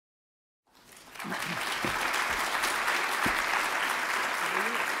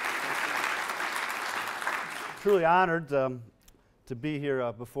Truly honored to be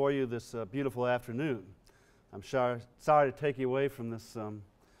here before you this beautiful afternoon. I'm sorry to take you away from this,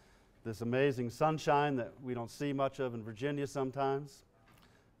 this amazing sunshine that we don't see much of in Virginia sometimes.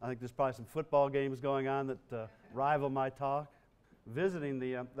 I think there's probably some football games going on that rival my talk. Visiting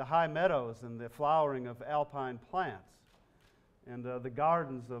the high meadows and the flowering of alpine plants and the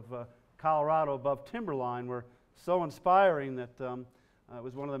gardens of Colorado above timberline were so inspiring that it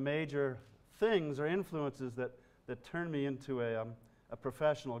was one of the major things or influences that turned me into a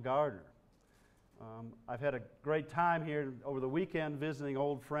professional gardener. I've had a great time here over the weekend visiting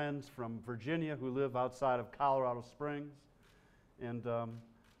old friends from Virginia who live outside of Colorado Springs, and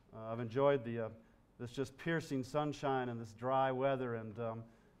I've enjoyed this just piercing sunshine and this dry weather and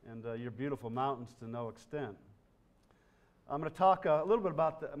your beautiful mountains to no extent. I'm going to talk a little bit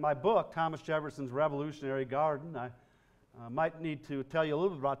about my book, Thomas Jefferson's Revolutionary Garden. I might need to tell you a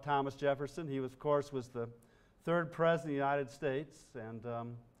little bit about Thomas Jefferson. He, of course, was the third president of the United States,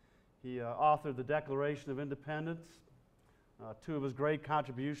 and he authored the Declaration of Independence. Two of his great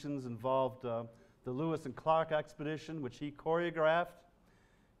contributions involved the Lewis and Clark expedition, which he choreographed,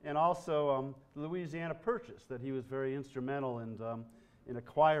 and also the Louisiana Purchase that he was very instrumental in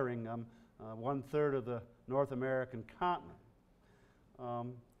acquiring 1/3 of the North American continent.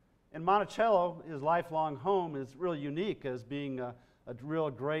 And Monticello, his lifelong home, is really unique as being a real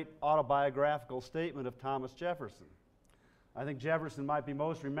great autobiographical statement of Thomas Jefferson. I think Jefferson might be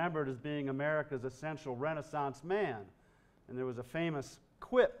most remembered as being America's essential Renaissance man. And there was a famous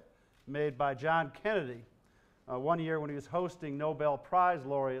quip made by John Kennedy one year when he was hosting Nobel Prize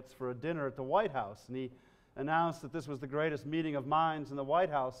laureates for a dinner at the White House. And he announced that this was the greatest meeting of minds in the White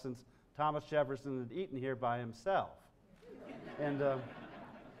House since Thomas Jefferson had eaten here by himself.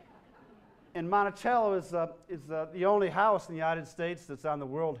 And Monticello is the only house in the United States that's on the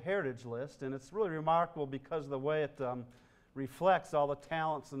World Heritage List, and it's really remarkable because of the way it reflects all the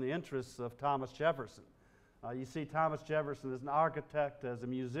talents and the interests of Thomas Jefferson. You see Thomas Jefferson as an architect, as a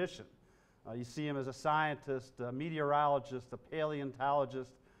musician. You see him as a scientist, a meteorologist, a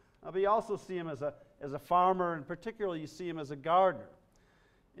paleontologist, but you also see him as a farmer, and particularly you see him as a gardener.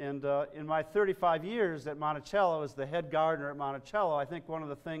 And in my 35 years at Monticello as the head gardener at Monticello, I think one of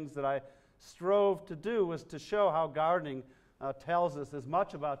the things that I strove to do was to show how gardening tells us as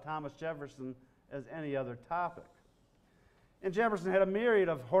much about Thomas Jefferson as any other topic. And Jefferson had a myriad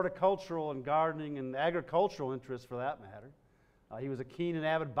of horticultural and gardening and agricultural interests for that matter. He was a keen and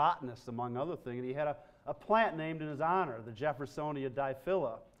avid botanist, among other things, and he had a plant named in his honor, the Jeffersonia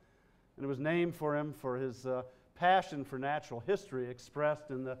diphylla. And it was named for him for his passion for natural history expressed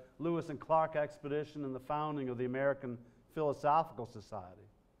in the Lewis and Clark expedition and the founding of the American Philosophical Society.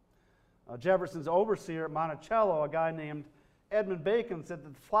 Jefferson's overseer at Monticello, a guy named Edmund Bacon, said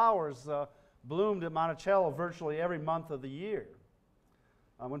that the flowers bloomed at Monticello virtually every month of the year.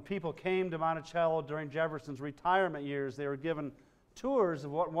 When people came to Monticello during Jefferson's retirement years, they were given tours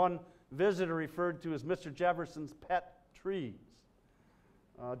of what one visitor referred to as Mr. Jefferson's pet trees.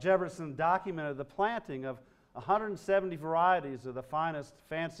 Jefferson documented the planting of 170 varieties of the finest,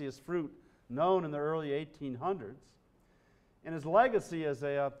 fanciest fruit known in the early 1800s. And his legacy as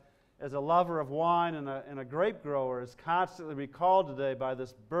a lover of wine and a grape grower is constantly recalled today by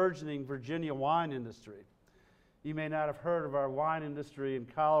this burgeoning Virginia wine industry. You may not have heard of our wine industry in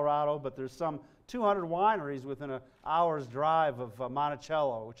Colorado, but there's some 200 wineries within an hour's drive of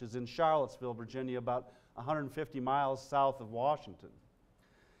Monticello, which is in Charlottesville, Virginia, about 150 miles south of Washington.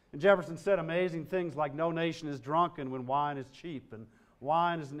 And Jefferson said amazing things like, "No nation is drunken when wine is cheap, and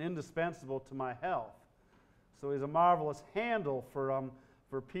wine is indispensable to my health." So he's a marvelous handle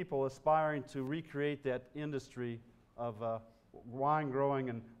for people aspiring to recreate that industry of wine growing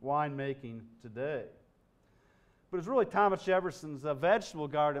and winemaking today. But it's really Thomas Jefferson's vegetable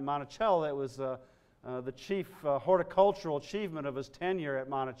garden at Monticello that was the chief horticultural achievement of his tenure at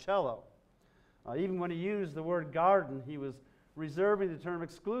Monticello. Even when he used the word garden, he was reserving the term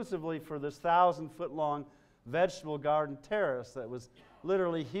exclusively for this 1,000-foot-long vegetable garden terrace that was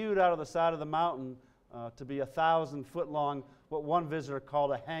literally hewed out of the side of the mountain to be 1,000-foot-long, what one visitor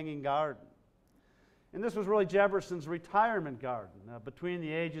called a hanging garden. And this was really Jefferson's retirement garden. Between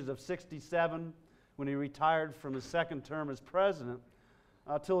the ages of 67, when he retired from his second term as president,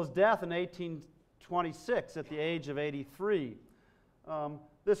 till his death in 1826 at the age of 83,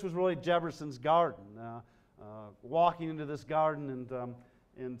 this was really Jefferson's garden. Walking into this garden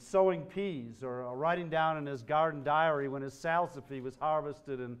and sowing peas, or writing down in his garden diary when his salsify was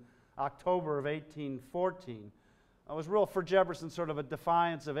harvested in October of 1814. It was real for Jefferson sort of a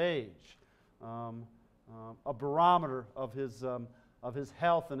defiance of age. a barometer of his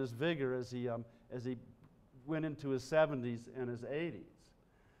health and his vigor as he went into his 70s and his 80s.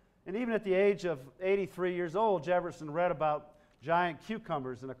 And even at the age of 83 years old, Jefferson read about giant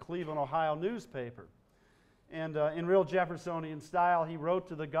cucumbers in a Cleveland, Ohio newspaper. And in real Jeffersonian style, he wrote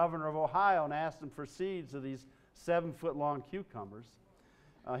to the governor of Ohio and asked him for seeds of these 7-foot-long cucumbers.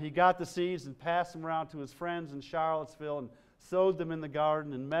 He got the seeds and passed them around to his friends in Charlottesville and sowed them in the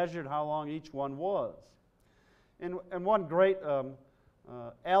garden and measured how long each one was. And one great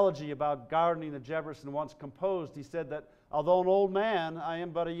elegy about gardening that Jefferson once composed, he said that, although an old man, I am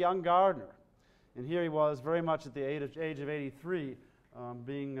but a young gardener. And here he was, very much at the age of 83,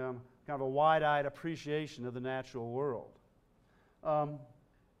 being kind of a wide-eyed appreciation of the natural world.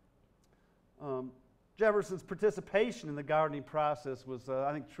 Jefferson's participation in the gardening process was,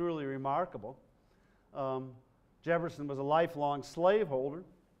 I think, truly remarkable. Jefferson was a lifelong slaveholder.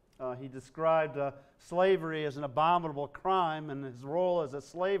 He described slavery as an abominable crime and his role as a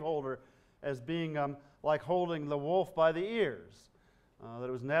slaveholder as being like holding the wolf by the ears, that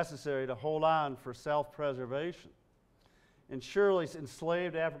it was necessary to hold on for self-preservation. And surely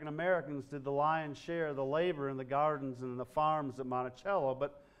enslaved African Americans did the lion's share of the labor in the gardens and in the farms at Monticello,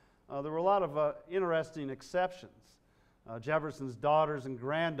 but there were a lot of interesting exceptions. Jefferson's daughters and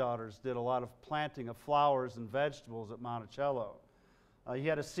granddaughters did a lot of planting of flowers and vegetables at Monticello. He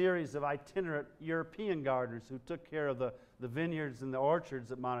had a series of itinerant European gardeners who took care of the vineyards and the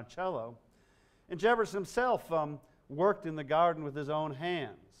orchards at Monticello. And Jefferson himself worked in the garden with his own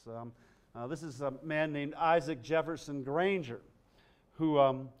hands. This is a man named Isaac Jefferson Granger,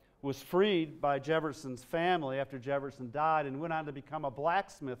 who was freed by Jefferson's family after Jefferson died and went on to become a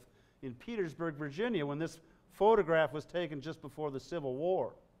blacksmith in Petersburg, Virginia, when this photograph was taken just before the Civil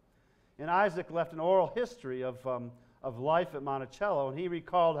War. And Isaac left an oral history of life at Monticello, and he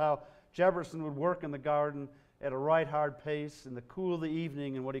recalled how Jefferson would work in the garden at a right hard pace in the cool of the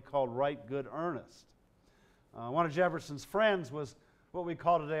evening in what he called right good earnest. One of Jefferson's friends was what we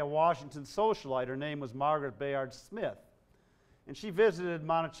call today a Washington socialite. Her name was Margaret Bayard Smith. And she visited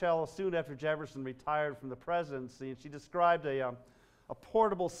Monticello soon after Jefferson retired from the presidency, and she described a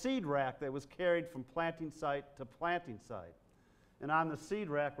portable seed rack that was carried from planting site to planting site. And on the seed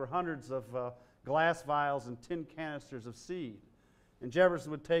rack were hundreds of glass vials and tin canisters of seed. And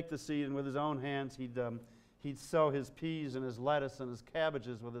Jefferson would take the seed, and with his own hands, he'd sow his peas and his lettuce and his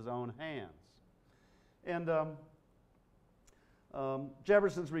cabbages with his own hands. And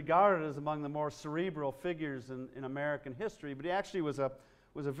Jefferson's regarded as among the more cerebral figures in American history, but he actually was a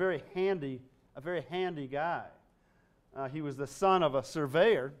very handy guy. He was the son of a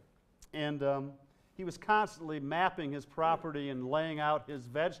surveyor, and he was constantly mapping his property and laying out his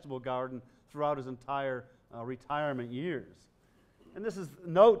vegetable garden throughout his entire retirement years. And this is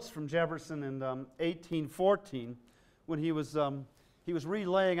notes from Jefferson in 1814 when he was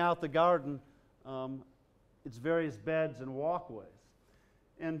relaying out the garden, its various beds and walkways.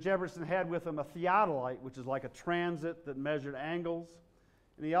 And Jefferson had with him a theodolite, which is like a transit that measured angles,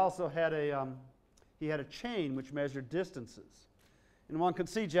 and he also had he had a chain which measured distances. And one can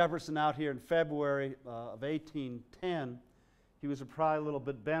see Jefferson out here in February of 1810. He was probably a little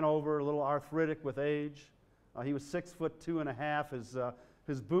bit bent over, a little arthritic with age. He was 6'2½".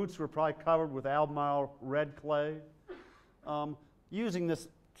 His boots were probably covered with Albemarle red clay. Using this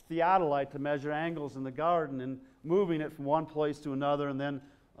theodolite to measure angles in the garden and moving it from one place to another, and then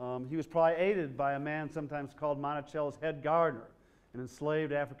he was probably aided by a man sometimes called Monticello's head gardener, an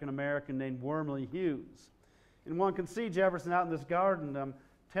enslaved African-American named Wormley Hughes. And one can see Jefferson out in this garden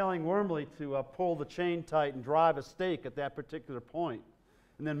telling Wormley to pull the chain tight and drive a stake at that particular point,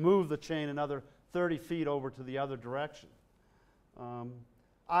 and then move the chain another 30 feet over to the other direction.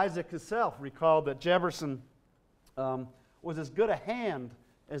 Isaac himself recalled that Jefferson was as good a hand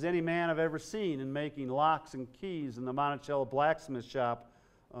as any man I've ever seen in making locks and keys in the Monticello blacksmith shop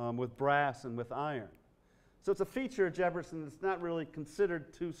with brass and with iron. So it's a feature of Jefferson that's not really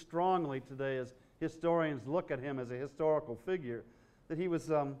considered too strongly today as historians look at him as a historical figure, that he was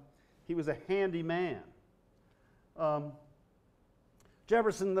a handy man.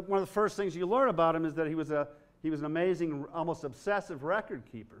 Jefferson, one of the first things you learn about him is that he was an amazing, almost obsessive record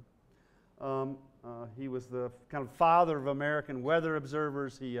keeper. He was the kind of father of American weather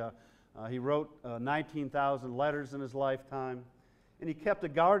observers. He wrote 19,000 letters in his lifetime, and he kept a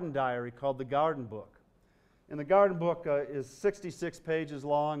garden diary called the Garden Book. And the Garden Book is 66 pages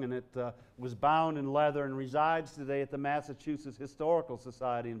long, and it was bound in leather and resides today at the Massachusetts Historical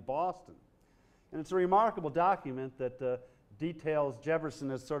Society in Boston. And it's a remarkable document that details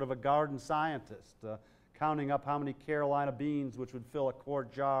Jefferson as sort of a garden scientist, counting up how many Carolina beans which would fill a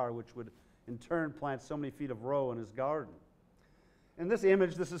quart jar, which would in turn plant so many feet of row in his garden. In this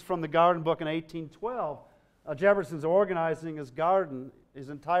image, this is from the garden book in 1812. Jefferson's organizing his garden, his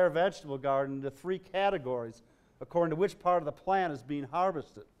entire vegetable garden, into three categories according to which part of the plant is being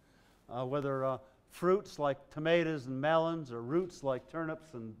harvested, whether fruits like tomatoes and melons, or roots like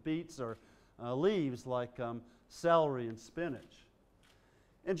turnips and beets, or leaves like celery and spinach.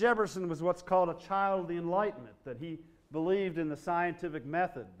 And Jefferson was what's called a child of the Enlightenment, that he believed in the scientific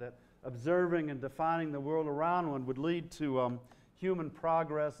method, that observing and defining the world around one would lead to human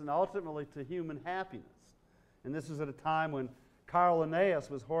progress and ultimately to human happiness. And this was at a time when Carl Linnaeus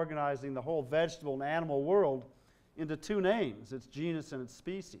was organizing the whole vegetable and animal world into two names, its genus and its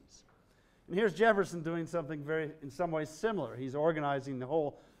species. And here's Jefferson doing something in some ways similar. He's organizing the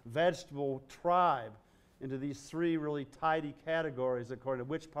whole vegetable tribe into these three really tidy categories according to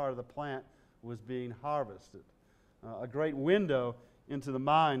which part of the plant was being harvested. A great window into the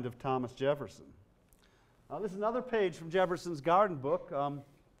mind of Thomas Jefferson. This is another page from Jefferson's garden book.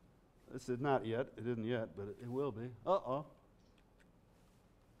 This is not yet. It isn't yet, but it will be. Uh-oh.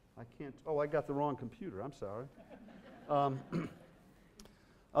 I can't. Oh, I got the wrong computer. I'm sorry.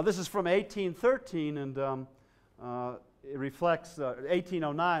 This is from 1813, and it reflects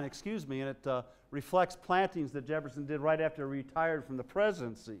 1809, excuse me, and it reflects plantings that Jefferson did right after he retired from the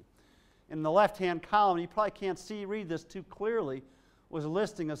presidency. In the left-hand column, you probably can't read this too clearly, was a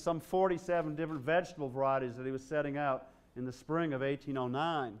listing of some 47 different vegetable varieties that he was setting out in the spring of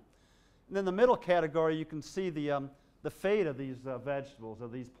 1809. And then the middle category, you can see the fate of these vegetables,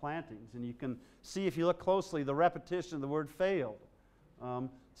 of these plantings. And you can see, if you look closely, the repetition of the word failed.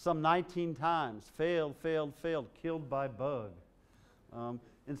 Some 19 times. Failed, failed, failed, killed by bug.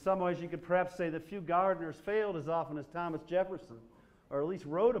 In some ways, you could perhaps say that few gardeners failed as often as Thomas Jefferson, or at least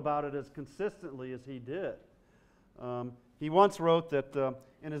wrote about it as consistently as he did. He once wrote that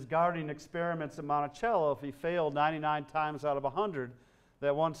in his gardening experiments at Monticello, if he failed 99 times out of 100,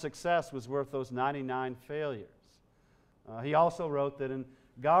 that one success was worth those 99 failures. He also wrote that in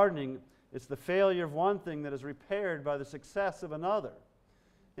gardening, it's the failure of one thing that is repaired by the success of another.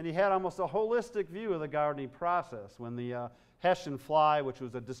 And he had almost a holistic view of the gardening process. When the Hessian fly, which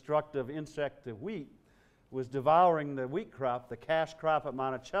was a destructive insect to wheat, was devouring the wheat crop, the cash crop at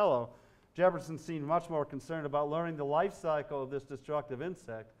Monticello, Jefferson seemed much more concerned about learning the life cycle of this destructive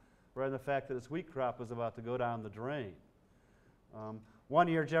insect rather than the fact that his wheat crop was about to go down the drain. One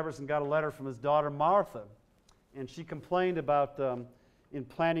year, Jefferson got a letter from his daughter Martha, and she complained about, in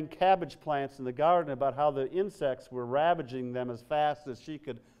planting cabbage plants in the garden, about how the insects were ravaging them as fast as she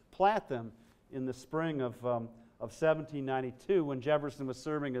could plant them in the spring of 1792, when Jefferson was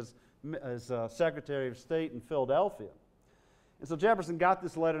serving as Secretary of State in Philadelphia. And so Jefferson got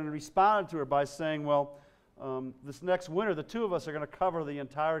this letter and responded to her by saying, well, this next winter, the two of us are going to cover the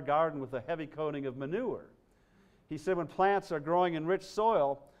entire garden with a heavy coating of manure. He said when plants are growing in rich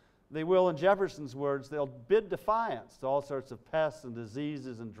soil, they will, in Jefferson's words, they'll bid defiance to all sorts of pests and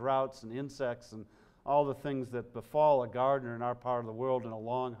diseases and droughts and insects and all the things that befall a gardener in our part of the world in a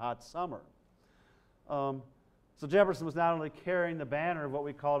long, hot summer. So Jefferson was not only carrying the banner of what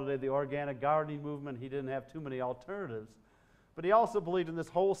we call today the organic gardening movement, he didn't have too many alternatives, but he also believed in this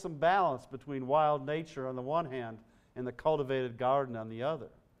wholesome balance between wild nature on the one hand and the cultivated garden on the other.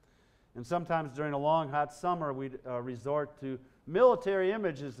 And sometimes during a long, hot summer, we'd resort to military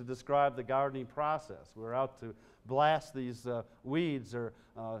images to describe the gardening process. We're out to blast these weeds or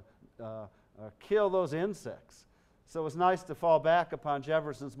kill those insects. So it was nice to fall back upon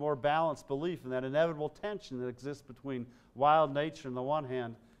Jefferson's more balanced belief in that inevitable tension that exists between wild nature on the one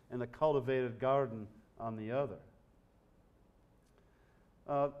hand and the cultivated garden on the other.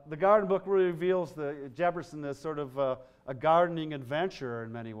 The garden book really reveals Jefferson as sort of a gardening adventurer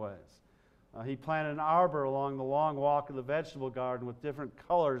in many ways. He planted an arbor along the long walk of the vegetable garden with different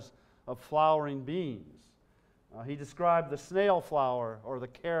colors of flowering beans. He described the snail flower or the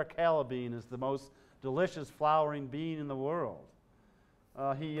caracalla bean as the most delicious flowering bean in the world.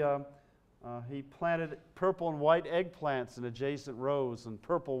 He planted purple and white eggplants in adjacent rows and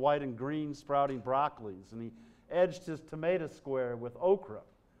purple, white, and green sprouting broccolis. And he edged his tomato square with okra,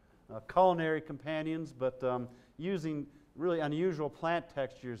 culinary companions, but using really unusual plant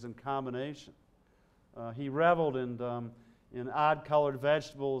textures in combination. He reveled in odd-colored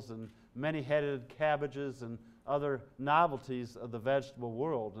vegetables and many-headed cabbages and other novelties of the vegetable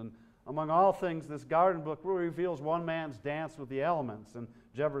world. And among all things, this garden book really reveals one man's dance with the elements and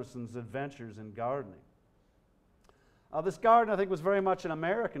Jefferson's adventures in gardening. This garden, I think, was very much an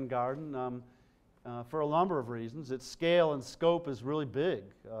American garden for a number of reasons. Its scale and scope is really big.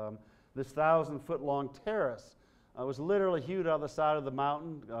 This 1,000-foot-long terrace was literally hewed out of the side of the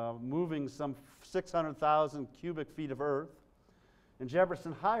mountain, moving some 600,000 cubic feet of earth. And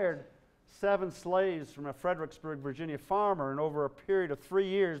Jefferson hired 7 slaves from a Fredericksburg, Virginia farmer, and over a period of 3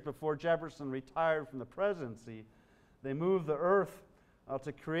 years before Jefferson retired from the presidency, they moved the earth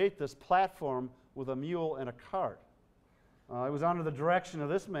to create this platform with a mule and a cart. It was under the direction of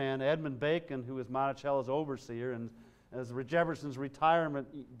this man, Edmund Bacon, who was Monticello's overseer, and as Jefferson's retirement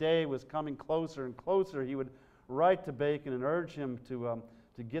day was coming closer and closer, he would write to Bacon and urge him to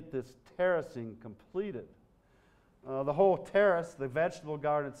get this terracing completed. The whole terrace, the vegetable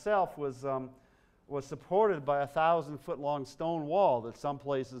garden itself, was supported by a 1,000-foot-long stone wall that some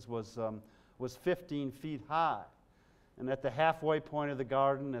places was 15 feet high. And at the halfway point of the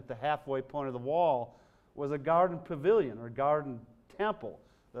garden, at the halfway point of the wall, was a garden pavilion or garden temple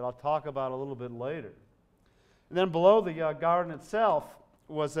that I'll talk about a little bit later. And then below the garden itself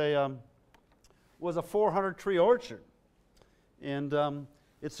was a 400-tree orchard, and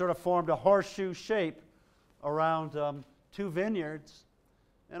it sort of formed a horseshoe shape around 2 vineyards,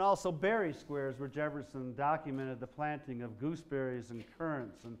 and also berry squares where Jefferson documented the planting of gooseberries and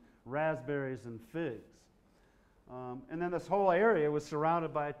currants and raspberries and figs. And then this whole area was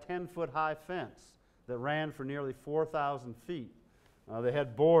surrounded by a 10-foot-high fence that ran for nearly 4,000 feet. They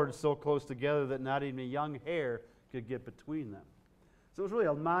had boards so close together that not even a young hare could get between them. So it was really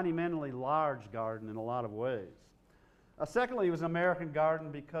a monumentally large garden in a lot of ways. Secondly, it was an American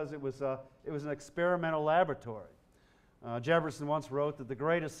garden because it was an experimental laboratory. Jefferson once wrote that the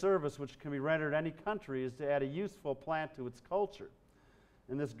greatest service which can be rendered any country is to add a useful plant to its culture.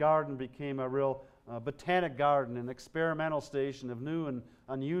 And this garden became a real botanic garden, an experimental station of new and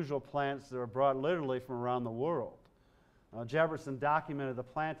unusual plants that were brought literally from around the world. Jefferson documented the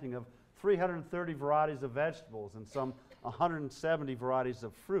planting of 330 varieties of vegetables and some 170 varieties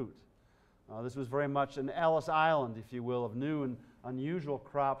of fruit. This was very much an Ellis Island, if you will, of new and unusual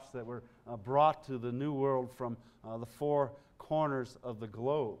crops that were brought to the New World from the 4 corners of the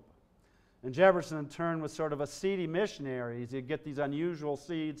globe. And Jefferson, in turn, was sort of a seedy missionary. He'd get these unusual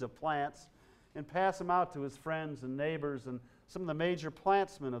seeds of plants and pass them out to his friends and neighbors and some of the major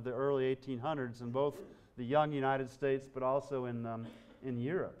plantsmen of the early 1800s in both the young United States but also in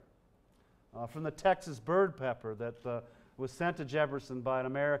Europe. From the Texas bird pepper that was sent to Jefferson by an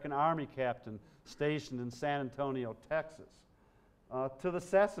American Army captain stationed in San Antonio, Texas, to the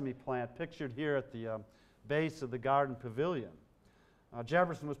sesame plant pictured here at the base of the garden pavilion.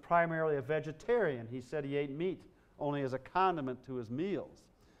 Jefferson was primarily a vegetarian. He said he ate meat only as a condiment to his meals.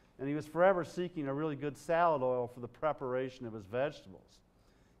 And he was forever seeking a really good salad oil for the preparation of his vegetables.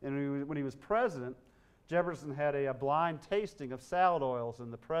 And when he was president, Jefferson had a blind tasting of salad oils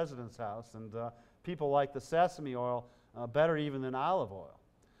in the president's house, and people liked the sesame oil better even than olive oil.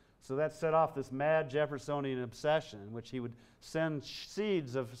 So that set off this mad Jeffersonian obsession in which he would send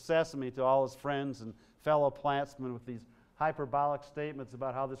seeds of sesame to all his friends and fellow plantsmen with these hyperbolic statements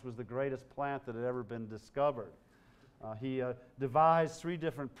about how this was the greatest plant that had ever been discovered. He devised 3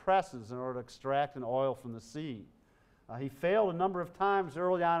 different presses in order to extract an oil from the seed. He failed a number of times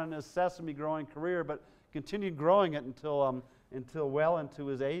early on in his sesame growing career, but continued growing it until well into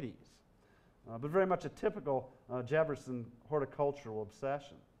his 80s. But very much a typical Jefferson horticultural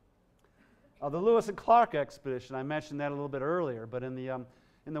obsession. The Lewis and Clark expedition, I mentioned that a little bit earlier, but in the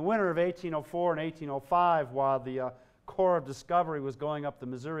winter of 1804 and 1805, while the Corps of Discovery was going up the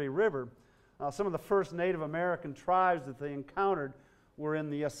Missouri River, some of the first Native American tribes that they encountered were in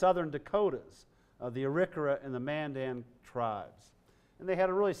the southern Dakotas, the Arikara and the Mandan tribes. And they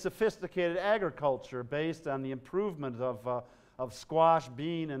had a really sophisticated agriculture based on the improvement of squash,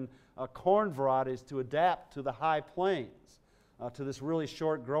 bean, and corn varieties to adapt to the high plains, to this really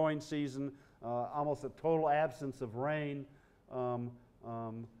short growing season, almost a total absence of rain, and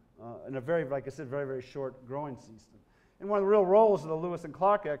a very, like I said, very, very short growing season. And one of the real roles of the Lewis and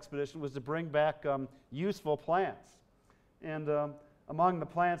Clark expedition was to bring back useful plants. And among the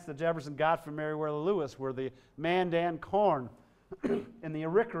plants that Jefferson got from Meriwether Lewis were the Mandan corn and the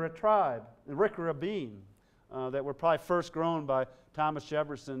Arikara tribe, the Arikara bean, that were probably first grown by Thomas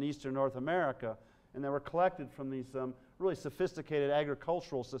Jefferson in eastern North America, and they were collected from these really sophisticated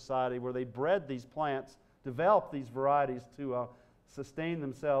agricultural society where they bred these plants, developed these varieties to sustain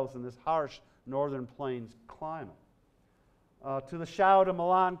themselves in this harsh northern plains climate. To the Chao de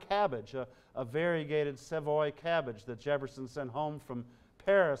Milan cabbage, a variegated Savoy cabbage that Jefferson sent home from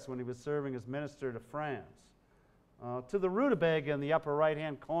Paris when he was serving as minister to France. To the rutabaga in the upper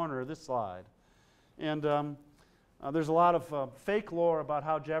right-hand corner of this slide. And there's a lot of fake lore about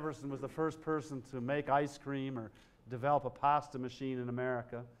how Jefferson was the first person to make ice cream or develop a pasta machine in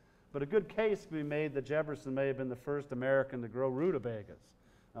America. But a good case can be made that Jefferson may have been the first American to grow rutabagas.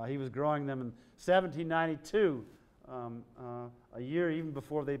 He was growing them in 1792, a year even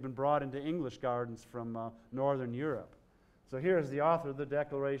before they'd been brought into English gardens from Northern Europe. So here is the author of the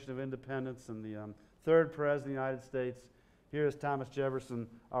Declaration of Independence and the third President of the United States. Here is Thomas Jefferson,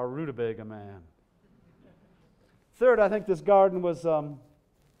 our rutabaga man. Third, I think this garden was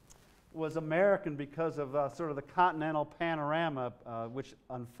American because of sort of the continental panorama which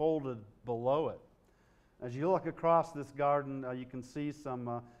unfolded below it. As you look across this garden, you can see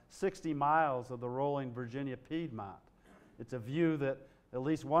some 60 miles of the rolling Virginia Piedmont. It's a view that at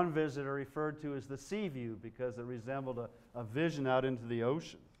least one visitor referred to as the sea view because it resembled a vision out into the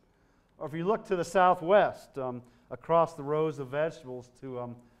ocean. Or if you look to the southwest, across the rows of vegetables to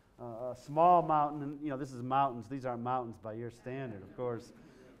a small mountain, and you know, this is mountains. These aren't mountains by your standard, of course.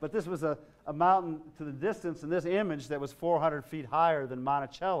 But this was a mountain to the distance in this image that was 400 feet higher than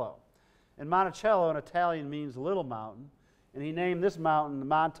Monticello. And Monticello in Italian means little mountain, and he named this mountain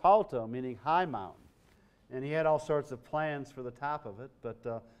Montalto, meaning high mountain. And he had all sorts of plans for the top of it,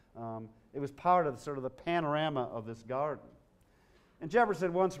 but it was part of sort of the panorama of this garden. And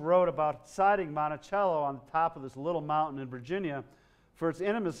Jefferson once wrote about citing Monticello on the top of this little mountain in Virginia for its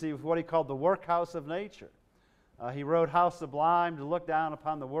intimacy with what he called the workhouse of nature. He wrote, "How sublime to look down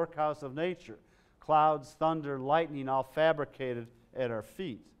upon the workhouse of nature, clouds, thunder, lightning, all fabricated at our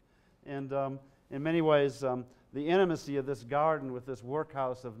feet." And in many ways, the intimacy of this garden with this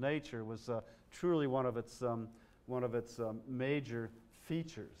workhouse of nature was truly one of its major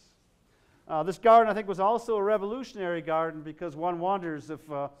features. This garden, I think, was also a revolutionary garden because one wonders if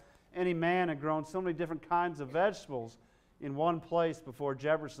any man had grown so many different kinds of vegetables in one place before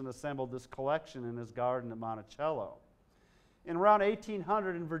Jefferson assembled this collection in his garden at Monticello. In around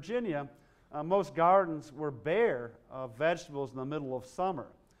 1800 in Virginia, most gardens were bare of vegetables in the middle of summer.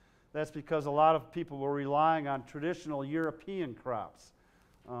 That's because a lot of people were relying on traditional European crops,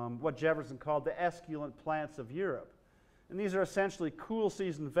 what Jefferson called the esculent plants of Europe. And these are essentially cool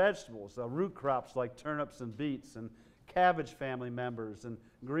season vegetables, root crops like turnips and beets, and cabbage family members, and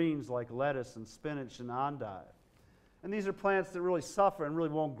greens like lettuce and spinach and endive. And these are plants that really suffer and really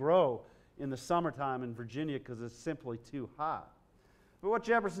won't grow in the summertime in Virginia because it's simply too hot. But what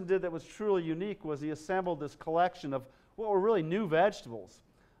Jefferson did that was truly unique was he assembled this collection of what were really new vegetables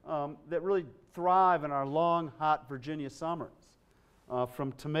that really thrive in our long, hot Virginia summers,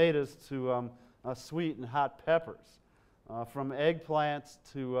 from tomatoes to sweet and hot peppers, from eggplants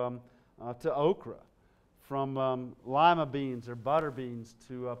to okra, from lima beans or butter beans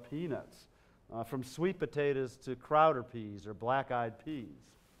to peanuts, from sweet potatoes to crowder peas or black-eyed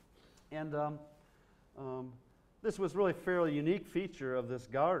peas. And this was really a fairly unique feature of this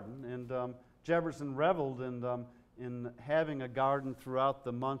garden, and Jefferson reveled in having a garden throughout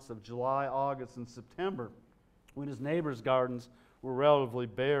the months of July, August, and September when his neighbors' gardens were relatively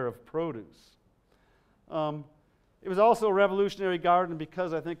bare of produce. It was also a revolutionary garden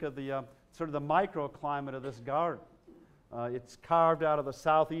because I think of the sort of the microclimate of this garden. It's carved out of the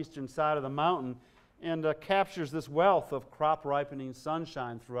southeastern side of the mountain and captures this wealth of crop-ripening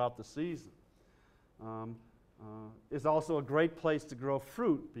sunshine throughout the season. It's also a great place to grow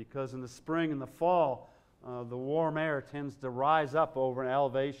fruit because in the spring and the fall, the warm air tends to rise up over an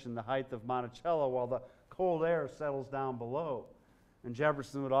elevation, the height of Monticello, while the cold air settles down below. And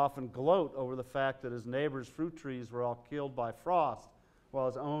Jefferson would often gloat over the fact that his neighbors' fruit trees were all killed by frost, while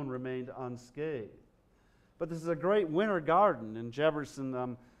his own remained unscathed. But this is a great winter garden, and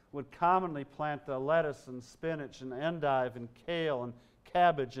Jefferson would commonly plant lettuce and spinach and endive and kale and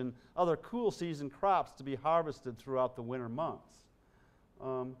cabbage and other cool season crops to be harvested throughout the winter months.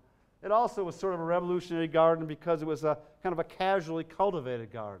 It also was sort of a revolutionary garden because it was a kind of a casually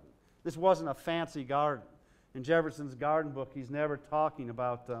cultivated garden. This wasn't a fancy garden. In Jefferson's garden book, he's never talking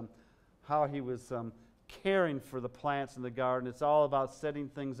about how he was caring for the plants in the garden. It's all about setting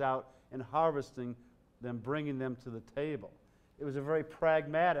things out and harvesting them, bringing them to the table. It was a very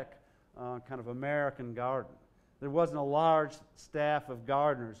pragmatic kind of American garden. There wasn't a large staff of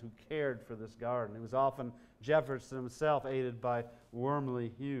gardeners who cared for this garden. It was often Jefferson himself, aided by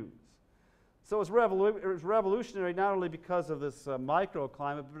Wormley Hughes. So it was revolutionary not only because of this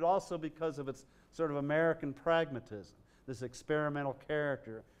microclimate, but also because of its sort of American pragmatism, this experimental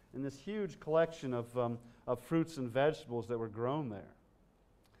character, and this huge collection of fruits and vegetables that were grown there.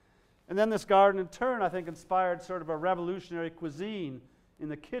 And then this garden, in turn, I think inspired sort of a revolutionary cuisine in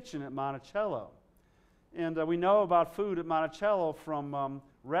the kitchen at Monticello. And we know about food at Monticello from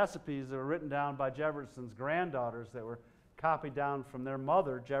recipes that were written down by Jefferson's granddaughters that were copied down from their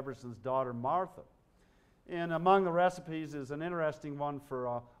mother, Jefferson's daughter Martha. And among the recipes is an interesting one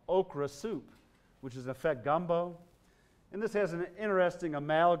for okra soup, which is in effect gumbo. And this has an interesting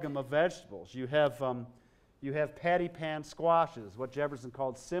amalgam of vegetables. You have patty pan squashes, what Jefferson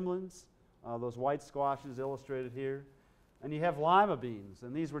called simlins, those white squashes illustrated here. And you have lima beans,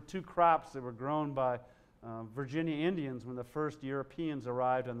 and these were two crops that were grown by Virginia Indians when the first Europeans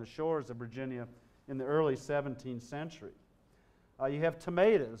arrived on the shores of Virginia in the early 17th century. You have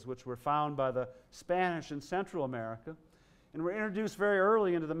tomatoes, which were found by the Spanish in Central America, and were introduced very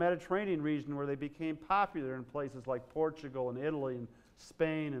early into the Mediterranean region, where they became popular in places like Portugal and Italy and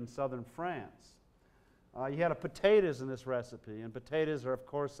Spain and southern France. You had potatoes in this recipe, and potatoes are, of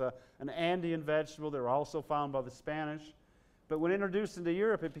course, an Andean vegetable. They were also found by the Spanish. But when introduced into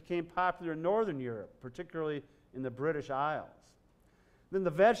Europe, it became popular in northern Europe, particularly in the British Isles. Then the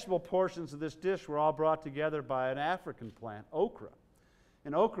vegetable portions of this dish were all brought together by an African plant, okra.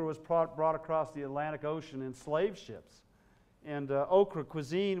 And okra was brought across the Atlantic Ocean in slave ships. And okra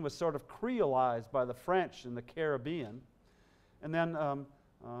cuisine was sort of creolized by the French in the Caribbean. And then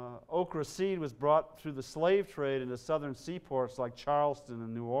okra seed was brought through the slave trade into southern seaports like Charleston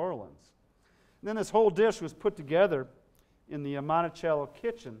and New Orleans. And then this whole dish was put together in the Monticello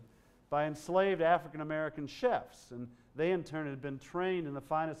kitchen by enslaved African-American chefs. And they, in turn, had been trained in the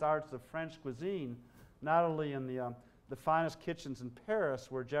finest arts of French cuisine, not only in the finest kitchens in Paris,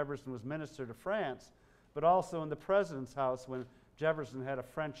 where Jefferson was minister to France, but also in the president's house when Jefferson had a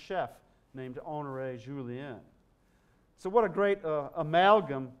French chef named Honoré Julien. So what a great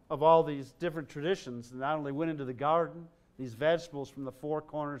amalgam of all these different traditions that not only went into the garden, these vegetables from the four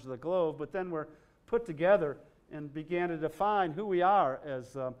corners of the globe, but then were put together and began to define who we are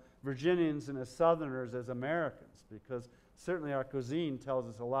as Virginians and as Southerners, as Americans, because certainly our cuisine tells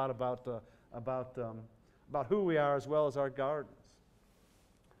us a lot about who we are as well as our gardens.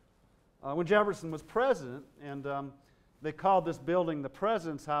 When Jefferson was president, and they called this building the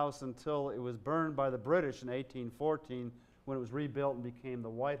President's House until it was burned by the British in 1814, when it was rebuilt and became the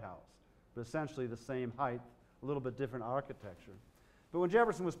White House, but essentially the same height, a little bit different architecture. But when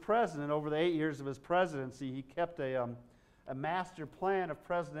Jefferson was president, over the 8 years of his presidency, he kept a master plan of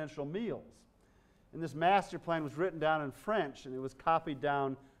presidential meals. And this master plan was written down in French, and it was copied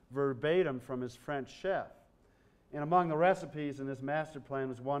down verbatim from his French chef. And among the recipes in this master plan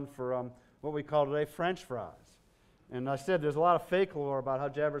was one for what we call today French fries. And I said there's a lot of folklore about how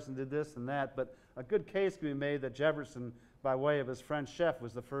Jefferson did this and that, but a good case can be made that Jefferson, by way of his French chef,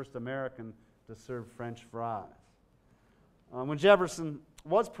 was the first American to serve French fries. When Jefferson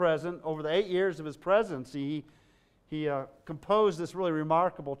was president, over the 8 years of his presidency, he composed this really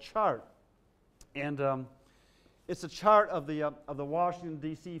remarkable chart. And it's a chart of the Washington,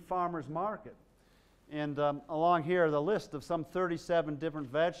 D.C. farmers market. And along here are the list of some 37 different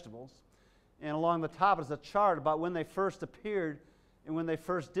vegetables. And along the top is a chart about when they first appeared and when they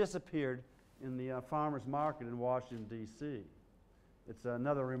first disappeared in the farmers market in Washington, D.C. It's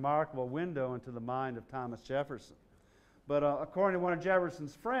another remarkable window into the mind of Thomas Jefferson. But according to one of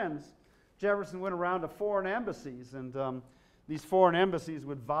Jefferson's friends, Jefferson went around to foreign embassies, and these foreign embassies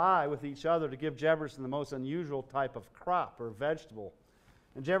would vie with each other to give Jefferson the most unusual type of crop or vegetable.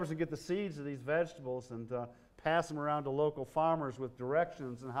 And Jefferson would get the seeds of these vegetables and pass them around to local farmers with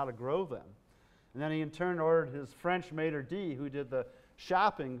directions on how to grow them. And then he in turn ordered his French maitre d', who did the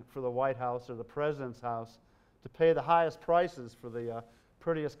shopping for the White House or the President's house, to pay the highest prices for the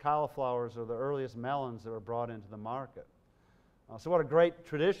prettiest cauliflowers or the earliest melons that were brought into the market. So what a great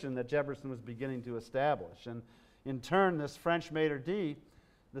tradition that Jefferson was beginning to establish. And in turn, this French maitre d',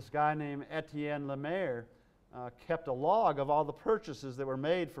 this guy named Etienne Lemaire, kept a log of all the purchases that were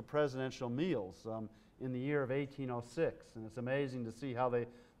made for presidential meals in the year of 1806. And it's amazing to see how they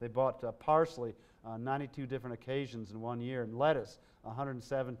bought parsley 92 different occasions in 1 year, and lettuce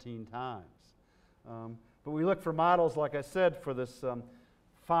 117 times. But we look for models, like I said, for this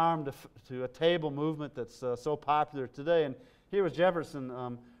farm to a table movement that's so popular today. And here was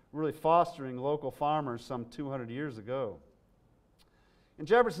Jefferson really fostering local farmers some 200 years ago. And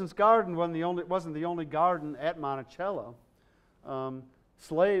Jefferson's garden wasn't the only garden at Monticello.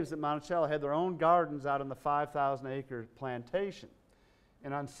 Slaves at Monticello had their own gardens out on the 5,000-acre plantation.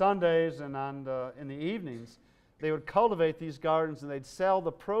 And on Sundays and in the evenings, they would cultivate these gardens and they'd sell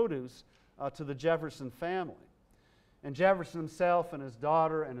the produce to the Jefferson family. And Jefferson himself and his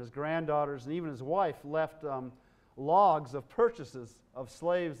daughter and his granddaughters and even his wife left logs of purchases of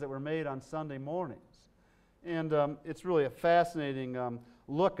slaves that were made on Sunday mornings. And it's really a fascinating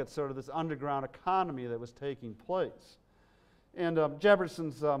look at sort of this underground economy that was taking place. And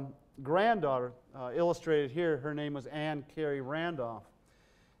Jefferson's granddaughter, illustrated here, her name was Anne Carey Randolph.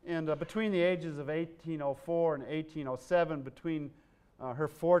 And between the ages of 1804 and 1807, between her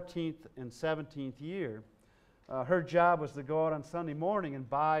 14th and 17th year, her job was to go out on Sunday morning and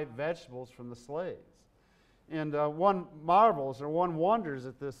buy vegetables from the slaves. And one marvels, or one wonders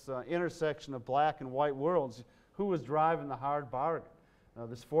at this intersection of black and white worlds, who was driving the hard bargain.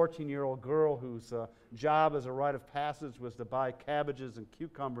 This 14-year-old girl whose job as a rite of passage was to buy cabbages and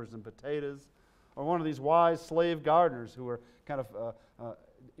cucumbers and potatoes, or one of these wise slave gardeners who were kind of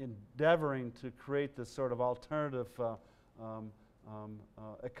endeavoring to create this sort of alternative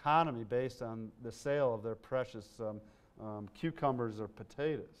economy based on the sale of their precious cucumbers or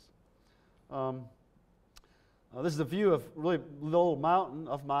potatoes. This is a view of really little mountain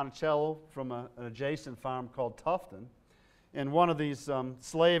of Monticello from an adjacent farm called Tufton. And one of these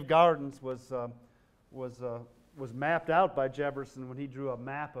slave gardens was mapped out by Jefferson when he drew a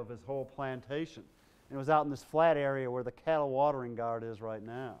map of his whole plantation. And it was out in this flat area where the cattle watering guard is right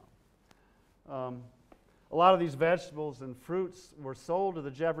now. A lot of these vegetables and fruits were sold to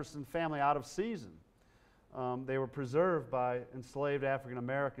the Jefferson family out of season. They were preserved by enslaved African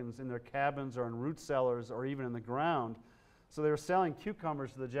Americans in their cabins or in root cellars or even in the ground. So they were selling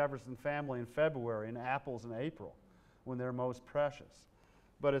cucumbers to the Jefferson family in February and apples in April when they're most precious.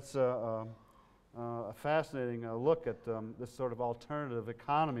 But it's a fascinating look at this sort of alternative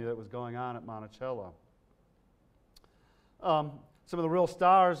economy that was going on at Monticello. Some of the real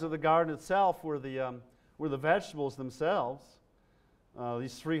stars of the garden itself were the vegetables themselves.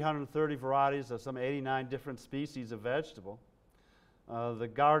 These 330 varieties of some 89 different species of vegetable. The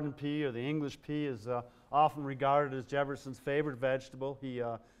garden pea or the English pea is often regarded as Jefferson's favorite vegetable. He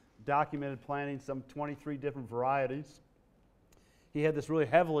documented planting some 23 different varieties. He had this really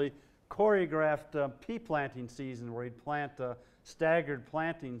heavily choreographed pea planting season where he'd plant staggered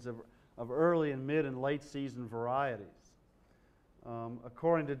plantings of early and mid and late season varieties.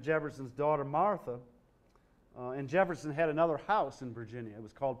 According to Jefferson's daughter Martha, and Jefferson had another house in Virginia. It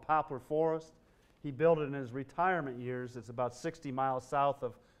was called Poplar Forest. He built it in his retirement years. It's about 60 miles south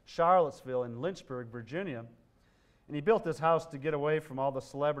of Charlottesville in Lynchburg, Virginia. And he built this house to get away from all the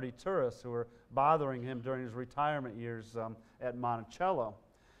celebrity tourists who were bothering him during his retirement years at Monticello.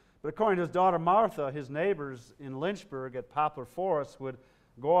 But according to his daughter Martha, his neighbors in Lynchburg at Poplar Forest would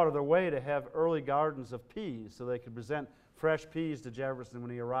go out of their way to have early gardens of peas so they could present fresh peas to Jefferson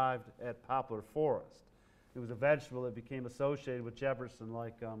when he arrived at Poplar Forest. It was a vegetable that became associated with Jefferson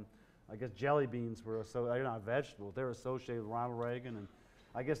like, I guess jelly beans were they're not vegetables, they were associated with Ronald Reagan. And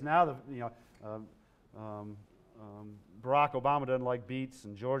I guess now, Barack Obama doesn't like beets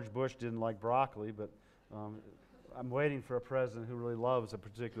and George Bush didn't like broccoli, but I'm waiting for a president who really loves a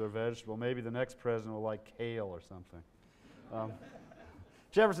particular vegetable. Maybe the next president will like kale or something.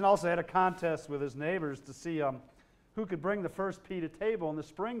 Jefferson also had a contest with his neighbors to see who could bring the first pea to table in the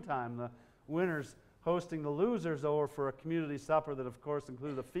springtime. The winners hosting the losers over for a community supper that, of course,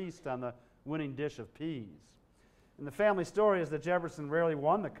 included a feast on the winning dish of peas. And the family story is that Jefferson rarely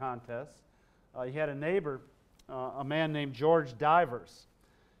won the contest. He had a neighbor, a man named George Divers.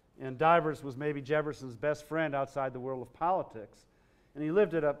 And Divers was maybe Jefferson's best friend outside the world of politics. And he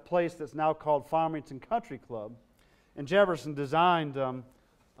lived at a place that's now called Farmington Country Club. And Jefferson designed a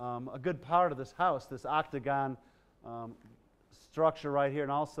good part of this house, this octagon structure right here,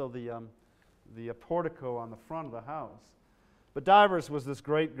 and also the portico on the front of the house. But Divers was this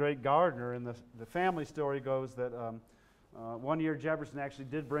great, great gardener, and the family story goes that one year Jefferson actually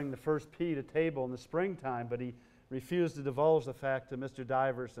did bring the first pea to table in the springtime, but he refused to divulge the fact to Mr.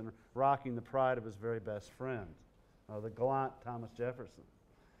 Divers and rocking the pride of his very best friend, the gallant Thomas Jefferson.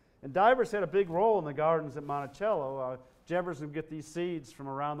 And Divers had a big role in the gardens at Monticello. Jefferson would get these seeds from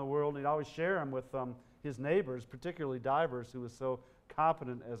around the world, and he'd always share them with his neighbors, particularly Divers, who was so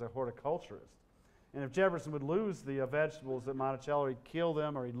competent as a horticulturist. And if Jefferson would lose the vegetables at Monticello, he'd kill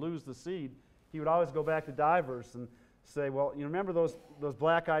them or he'd lose the seed, he would always go back to Divers and say, well, you remember those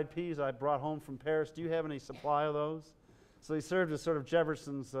black-eyed peas I brought home from Paris? Do you have any supply of those? So he served as sort of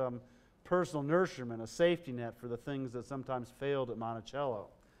Jefferson's personal nurturement, a safety net for the things that sometimes failed at Monticello.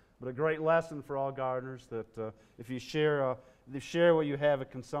 But a great lesson for all gardeners that if you share what you have,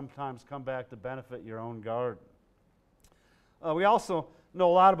 it can sometimes come back to benefit your own garden. We also know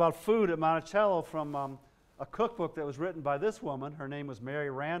a lot about food at Monticello from a cookbook that was written by this woman. Her name was Mary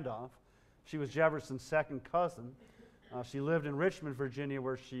Randolph. She was Jefferson's second cousin. She lived in Richmond, Virginia,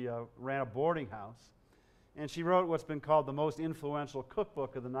 where she ran a boarding house. And she wrote what's been called the most influential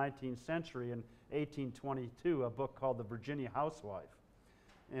cookbook of the 19th century in 1822, a book called The Virginia Housewife.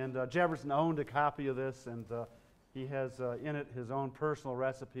 And Jefferson owned a copy of this, and he has in it his own personal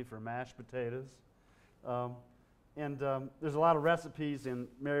recipe for mashed potatoes. And there's a lot of recipes in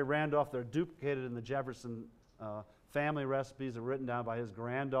Mary Randolph that are duplicated in the Jefferson family recipes that were written down by his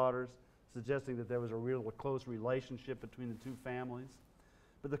granddaughters, suggesting that there was a real close relationship between the two families.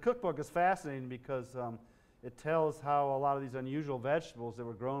 But the cookbook is fascinating because it tells how a lot of these unusual vegetables that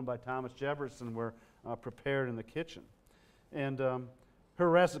were grown by Thomas Jefferson were prepared in the kitchen. And her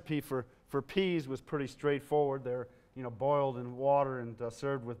recipe for peas was pretty straightforward. They're boiled in water and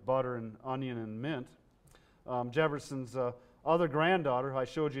served with butter and onion and mint. Jefferson's other granddaughter, who I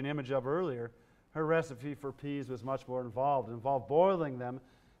showed you an image of earlier, her recipe for peas was much more involved. It involved boiling them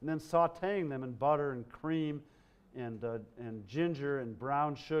and then sauteing them in butter and cream and ginger and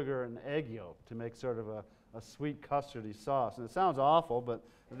brown sugar and egg yolk to make sort of a sweet custardy sauce. And it sounds awful, but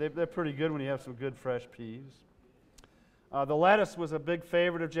they're pretty good when you have some good fresh peas. The lettuce was a big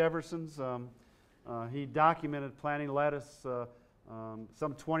favorite of Jefferson's. He documented planting lettuce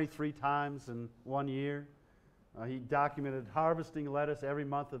some 23 times in one year. He documented harvesting lettuce every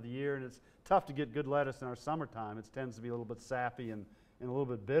month of the year, and it's tough to get good lettuce in our summertime. It tends to be a little bit sappy and a little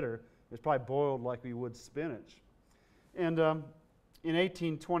bit bitter. It's probably boiled like we would spinach. And in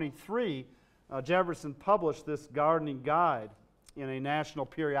 1823, Jefferson published this gardening guide in a national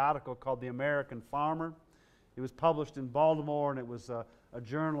periodical called The American Farmer. It was published in Baltimore, and it was a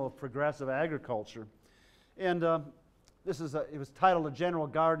journal of progressive agriculture. And it was titled A General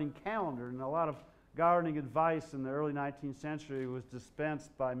Gardening Calendar, and a lot of gardening advice in the early 19th century was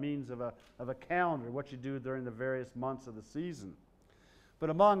dispensed by means of a calendar, what you do during the various months of the season. But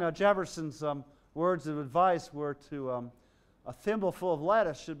among Jefferson's words of advice were to a thimbleful of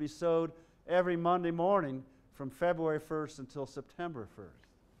lettuce should be sowed every Monday morning from February 1st until September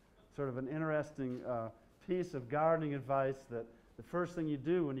 1st. Sort of an interesting piece of gardening advice that the first thing you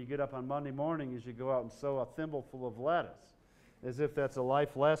do when you get up on Monday morning is you go out and sow a thimbleful of lettuce, as if that's a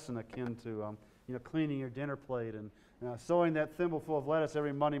life lesson akin to cleaning your dinner plate. And sowing that thimbleful of lettuce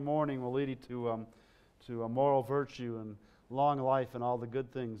every Monday morning will lead you to a moral virtue and long life and all the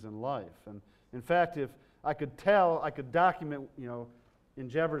good things in life. And in fact, if I could document, in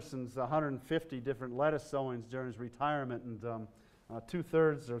Jefferson's 150 different lettuce sowings during his retirement, and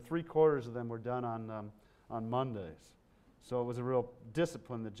 2/3 or 3/4 of them were done on Mondays. So it was a real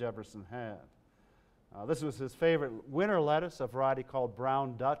discipline that Jefferson had. This was his favorite winter lettuce, a variety called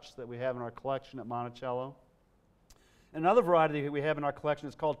Brown Dutch that we have in our collection at Monticello. Another variety that we have in our collection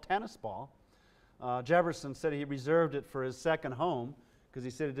is called tennis ball. Jefferson said he reserved it for his second home because he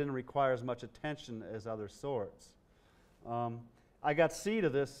said it didn't require as much attention as other sorts. I got seed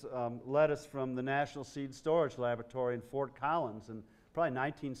of this lettuce from the National Seed Storage Laboratory in Fort Collins in probably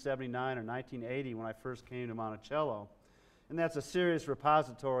 1979 or 1980 when I first came to Monticello. And that's a serious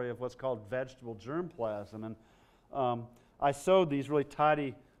repository of what's called vegetable germplasm. And I sowed these really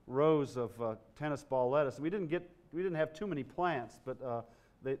tidy rows of tennis ball lettuce. We didn't have too many plants, but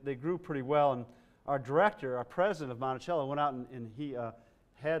they grew pretty well. And our director, our president of Monticello, went out and he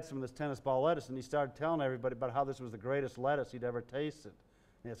had some of this tennis ball lettuce, and he started telling everybody about how this was the greatest lettuce he'd ever tasted.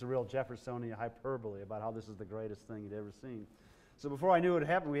 And it's a real Jeffersonian hyperbole about how this is the greatest thing he'd ever seen. So before I knew what had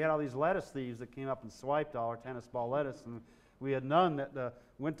happened, we had all these lettuce thieves that came up and swiped all our tennis ball lettuce, and we had none that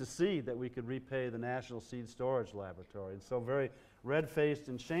went to seed that we could repay the National Seed Storage Laboratory. And so very red-faced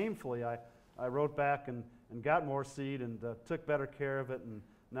and shamefully, I wrote back and got more seed and took better care of it, and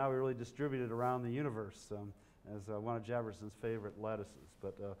now we really distribute it around the universe as one of Jefferson's favorite lettuces.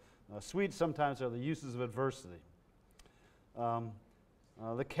 But sweets sometimes are the uses of adversity.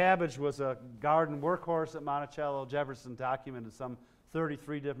 The cabbage was a garden workhorse at Monticello. Jefferson documented some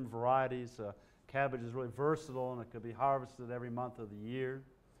 33 different varieties. Cabbage is really versatile, and it could be harvested every month of the year.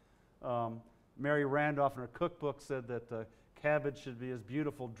 Mary Randolph in her cookbook said that cabbage should be as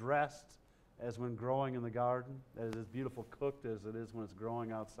beautiful dressed as when growing in the garden, that is as beautiful cooked as it is when it's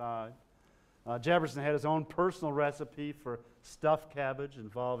growing outside. Jefferson had his own personal recipe for stuffed cabbage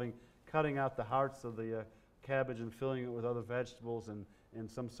involving cutting out the hearts of the cabbage and filling it with other vegetables and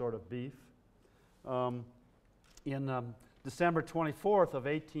some sort of beef. In December 24th of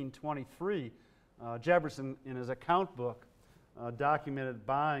 1823, Jefferson, in his account book, documented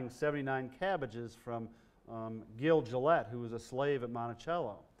buying 79 cabbages from Gil Gillette, who was a slave at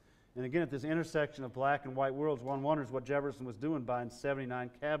Monticello. And again, at this intersection of black and white worlds, one wonders what Jefferson was doing buying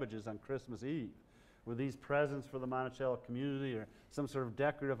 79 cabbages on Christmas Eve. Were these presents for the Monticello community or some sort of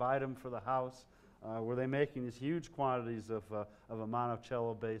decorative item for the house? Were they making these huge quantities of a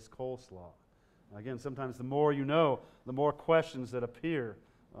Monticello-based coleslaw? Again, sometimes the more you know, the more questions that appear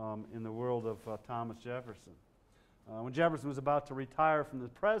in the world of Thomas Jefferson. When Jefferson was about to retire from the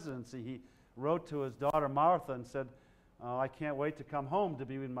presidency, he wrote to his daughter Martha and said, I can't wait to come home to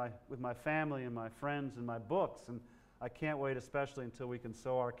be with my family and my friends and my books, and I can't wait especially until we can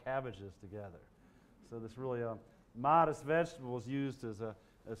sow our cabbages together. So this really modest vegetable is used as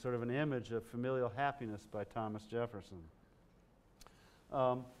sort of an image of familial happiness by Thomas Jefferson.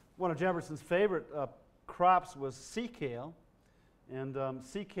 One of Jefferson's favorite crops was sea kale, and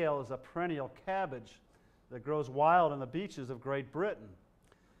sea kale is a perennial cabbage that grows wild on the beaches of Great Britain.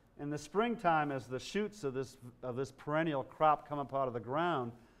 In the springtime, as the shoots of this perennial crop come up out of the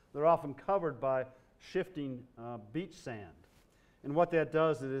ground, they're often covered by shifting beach sand. And what that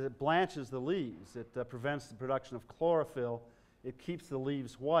does is it blanches the leaves. It prevents the production of chlorophyll. It keeps the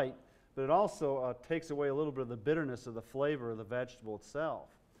leaves white, but it also takes away a little bit of the bitterness of the flavor of the vegetable itself.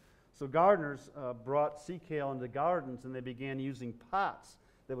 So gardeners brought sea kale into gardens, and they began using pots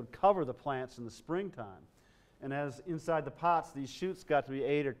that would cover the plants in the springtime. And as inside the pots, these shoots got to be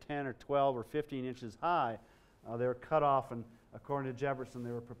 8 or 10 or 12 or 15 inches high, they were cut off, and according to Jefferson, they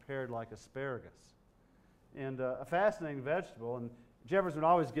were prepared like asparagus. And a fascinating vegetable, and Jefferson would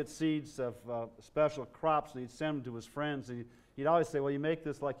always get seeds of special crops, and he'd send them to his friends, and he'd always say, well, you make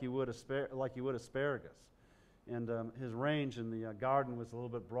this like you would asparagus. And his range in the garden was a little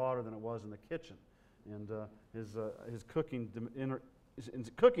bit broader than it was in the kitchen. And his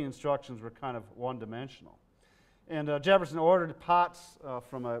cooking instructions were kind of one-dimensional. And Jefferson ordered pots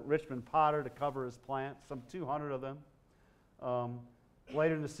from a Richmond potter to cover his plants, some 200 of them.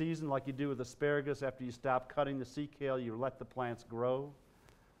 Later in the season, like you do with asparagus, after you stop cutting the sea kale, you let the plants grow.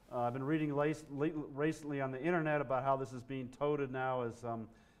 I've been reading recently on the internet about how this is being touted now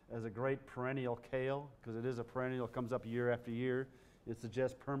as a great perennial kale, because it is a perennial, it comes up year after year. It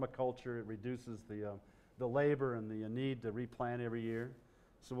suggests permaculture. It reduces the labor and the need to replant every year.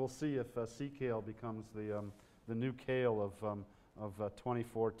 So we'll see if sea kale becomes the new kale of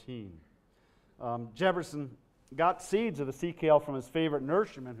 2014. Jefferson got seeds of the sea kale from his favorite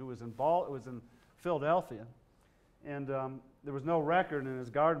nurseryman, who was in Philadelphia, and there was no record in his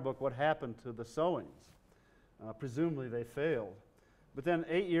garden book what happened to the sowings. Presumably they failed. But then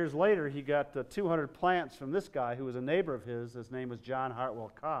 8 years later, he got 200 plants from this guy who was a neighbor of his. His name was John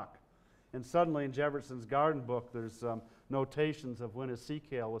Hartwell Cock. And suddenly in Jefferson's garden book, there's notations of when his sea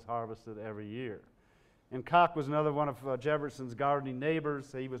kale was harvested every year. And Cock was another one of Jefferson's gardening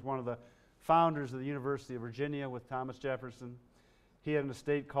neighbors. He was one of the founders of the University of Virginia with Thomas Jefferson. He had an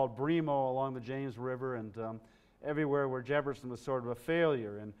estate called Bremo along the James River, and everywhere where Jefferson was sort of a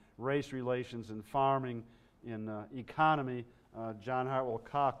failure in race relations, in farming, in economy, John Hartwell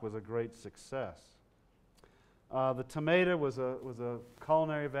Cock was a great success. The tomato was a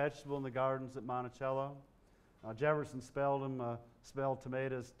culinary vegetable in the gardens at Monticello. Jefferson spelled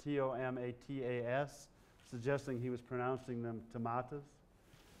tomatoes Tomatas, suggesting he was pronouncing them tomatas.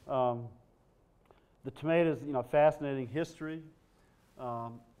 The tomatoes, fascinating history.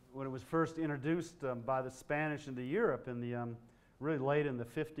 When it was first introduced by the Spanish into Europe in the really late in the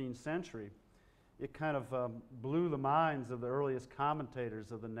 15th century, it kind of blew the minds of the earliest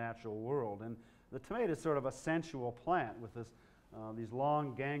commentators of the natural world. And the tomato is sort of a sensual plant with these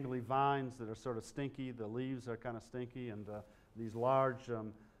long, gangly vines that are sort of stinky. The leaves are kind of stinky, and these large,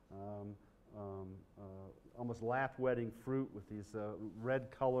 almost lap-wetting fruit with these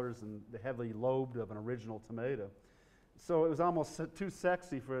red colors and the heavily lobed of an original tomato. So it was almost too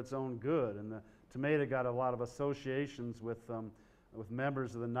sexy for its own good, and the tomato got a lot of associations with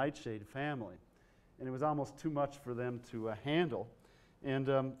members of the nightshade family. And it was almost too much for them to handle.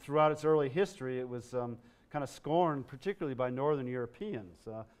 And throughout its early history, it was kind of scorned, particularly by northern Europeans.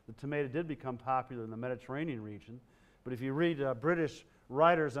 The tomato did become popular in the Mediterranean region, but if you read British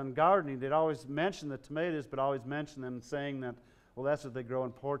writers on gardening, they'd always mention the tomatoes, but always mention them saying that, well, that's what they grow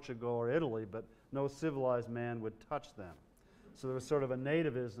in Portugal or Italy, but no civilized man would touch them. So there was sort of a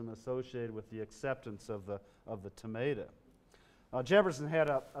nativism associated with the acceptance of the tomato. Jefferson had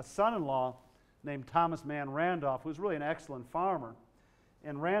a son-in-law named Thomas Mann Randolph, who was really an excellent farmer.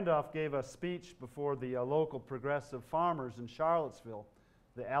 And Randolph gave a speech before the local progressive farmers in Charlottesville,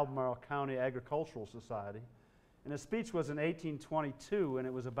 the Albemarle County Agricultural Society. And his speech was in 1822, and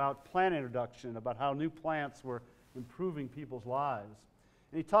it was about plant introduction, about how new plants were improving people's lives.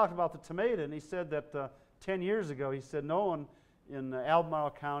 And he talked about the tomato, and he said that 10 years ago, he said no one in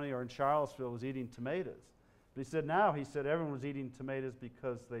Albemarle County or in Charlottesville was eating tomatoes. But he said now, everyone was eating tomatoes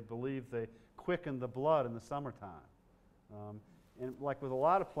because they believed they quickened the blood in the summertime. And like with a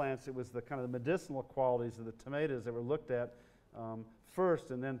lot of plants, it was the kind of the medicinal qualities of the tomatoes that were looked at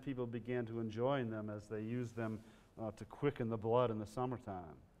first, and then people began to enjoy them as they used them to quicken the blood in the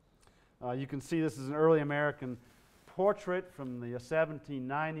summertime. You can see this is an early American portrait from the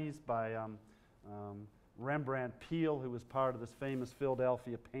 1790s by Rembrandt Peale, who was part of this famous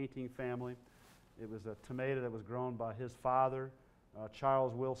Philadelphia painting family. It was a tomato that was grown by his father,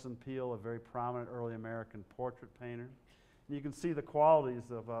 Charles Wilson Peale, a very prominent early American portrait painter. And you can see the qualities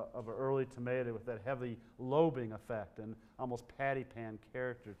of an early tomato with that heavy lobing effect and almost patty pan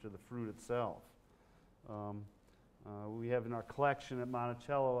character to the fruit itself. We have in our collection at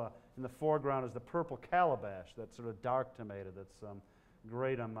Monticello, in the foreground is the purple calabash, that sort of dark tomato that's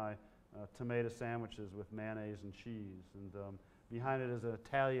great on my tomato sandwiches with mayonnaise and cheese. And behind it is an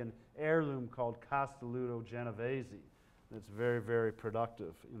Italian heirloom called Castelluto Genovese that's very, very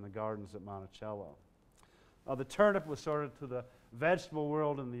productive in the gardens at Monticello. The turnip was sort of to the vegetable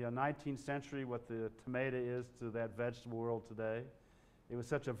world in the 19th century what the tomato is to that vegetable world today. It was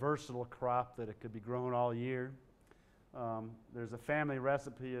such a versatile crop that it could be grown all year. There's a family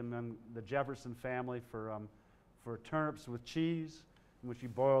recipe among the Jefferson family for turnips with cheese, in which you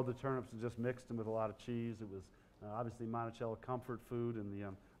boiled the turnips and just mixed them with a lot of cheese. It was obviously Monticello comfort food in the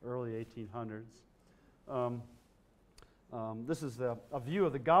early 1800s. This is a view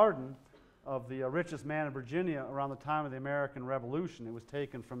of the garden of the richest man in Virginia around the time of the American Revolution. It was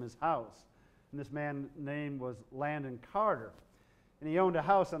taken from his house. And this man's name was Landon Carter. And he owned a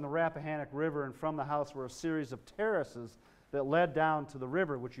house on the Rappahannock River, and from the house were a series of terraces that led down to the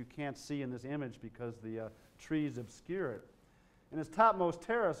river, which you can't see in this image because the trees obscure it. And his topmost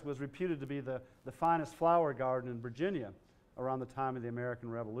terrace was reputed to be the finest flower garden in Virginia around the time of the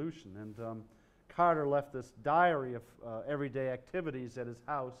American Revolution. And Carter left this diary of everyday activities at his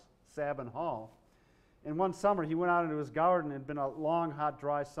house, Sabin Hall. And one summer he went out into his garden. It had been a long, hot,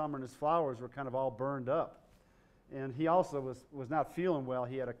 dry summer, and his flowers were kind of all burned up. And he also was not feeling well.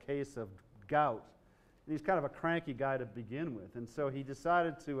 He had a case of gout. And he's kind of a cranky guy to begin with. And so he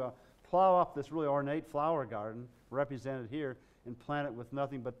decided to plow up this really ornate flower garden, represented here, and plant it with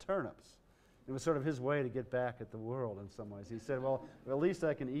nothing but turnips. It was sort of his way to get back at the world in some ways. He said, well, at least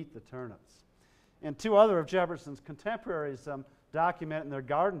I can eat the turnips. And two other of Jefferson's contemporaries document in their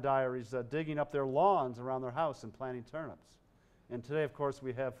garden diaries digging up their lawns around their house and planting turnips. And today, of course,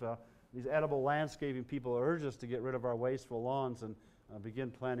 we have these edible landscaping people urge us to get rid of our wasteful lawns and begin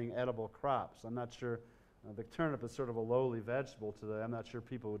planting edible crops. I'm not sure, the turnip is sort of a lowly vegetable today. I'm not sure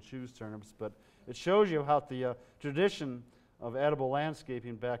people would choose turnips, but it shows you how the tradition of edible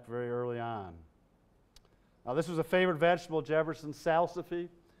landscaping back very early on. This was a favorite vegetable, Jefferson's salsify,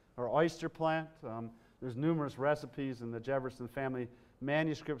 or oyster plant. There's numerous recipes in the Jefferson family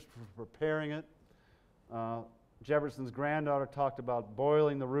manuscripts for preparing it. Jefferson's granddaughter talked about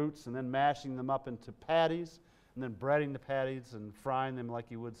boiling the roots and then mashing them up into patties and then breading the patties and frying them like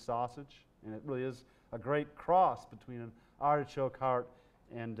you would sausage. And it really is a great cross between an artichoke heart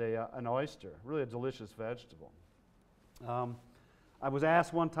and an oyster. Really a delicious vegetable. I was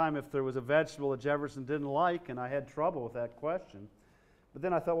asked one time if there was a vegetable that Jefferson didn't like, and I had trouble with that question. But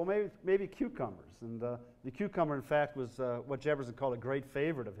then I thought, well, maybe cucumbers. And the cucumber, in fact, was what Jefferson called a great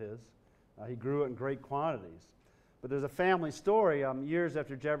favorite of his. He grew it in great quantities. But there's a family story years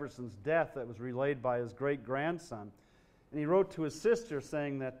after Jefferson's death that was relayed by his great-grandson. And he wrote to his sister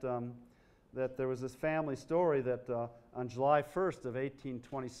saying that, that there was this family story that on July 1st of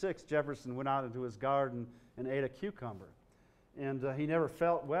 1826, Jefferson went out into his garden and ate a cucumber. And he never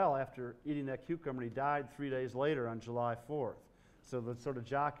felt well after eating that cucumber. He died 3 days later on July 4th. So the sort of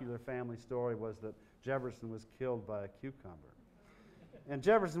jocular family story was that Jefferson was killed by a cucumber. And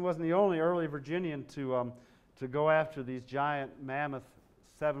Jefferson wasn't the only early Virginian to go after these giant, mammoth,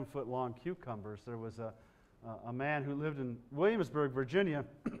 7-foot-long cucumbers. There was a man who lived in Williamsburg, Virginia,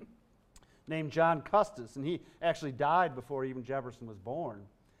 named John Custis, and he actually died before even Jefferson was born.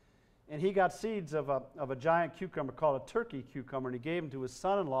 And he got seeds of a giant cucumber called a turkey cucumber, and he gave them to his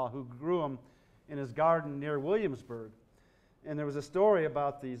son-in-law, who grew them in his garden near Williamsburg. And there was a story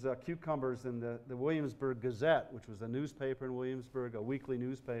about these cucumbers in the Williamsburg Gazette, which was a newspaper in Williamsburg, a weekly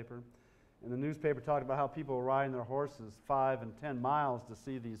newspaper. And the newspaper talked about how people were riding their horses 5 and 10 miles to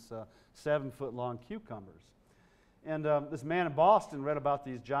see these 7-foot-long cucumbers. And this man in Boston read about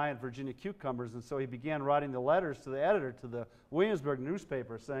these giant Virginia cucumbers, and so he began writing the letters to the editor to the Williamsburg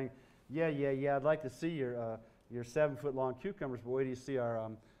newspaper saying, yeah, I'd like to see your 7-foot-long cucumbers, but wait till you see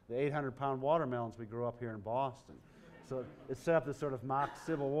the 800-pound watermelons we grew up here in Boston. So it set up this sort of mock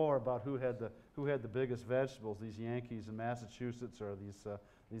civil war about who had the biggest vegetables, these Yankees in Massachusetts or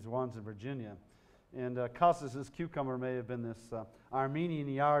these ones in Virginia. And Custis's cucumber may have been this Armenian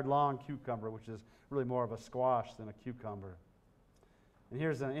yard-long cucumber, which is really more of a squash than a cucumber. And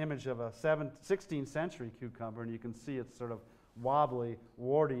here's an image of a 16th century cucumber, and you can see its sort of wobbly,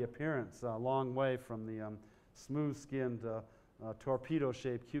 warty appearance a long way from the smooth-skinned,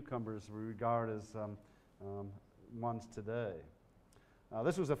 torpedo-shaped cucumbers we regard as ones today.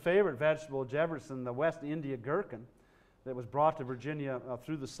 This was a favorite vegetable of Jefferson, the West India gherkin, that was brought to Virginia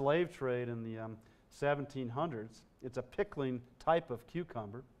through the slave trade in the 1700s. It's a pickling type of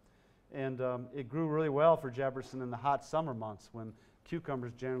cucumber, and it grew really well for Jefferson in the hot summer months when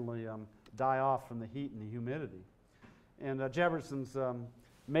cucumbers generally die off from the heat and the humidity. And Jefferson's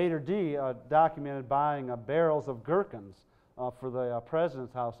maitre d' documented buying barrels of gherkins for the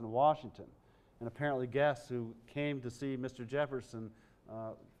president's house in Washington. And apparently guests who came to see Mr. Jefferson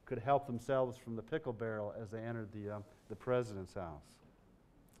could help themselves from the pickle barrel as they entered the president's house.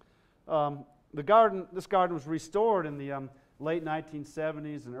 This garden was restored in the late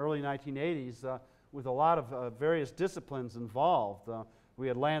 1970s and early 1980s with a lot of various disciplines involved. We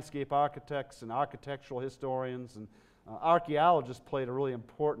had landscape architects and architectural historians, and archaeologists played a really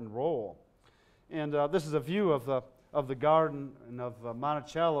important role. And this is a view of the garden and of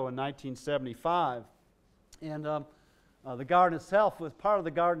Monticello in 1975. And the garden itself, was part of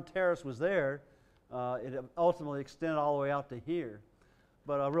the garden terrace was there. It ultimately extended all the way out to here.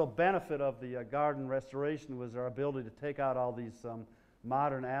 But a real benefit of the garden restoration was our ability to take out all these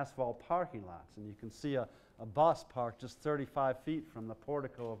modern asphalt parking lots. And you can see a bus parked just 35 feet from the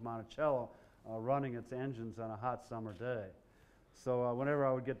portico of Monticello running its engines on a hot summer day. So whenever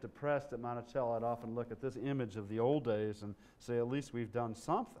I would get depressed at Monticello, I'd often look at this image of the old days and say, at least we've done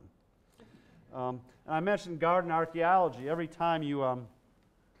something. And I mentioned garden archaeology. Every time you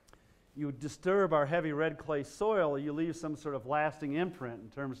disturb our heavy red clay soil, you leave some sort of lasting imprint in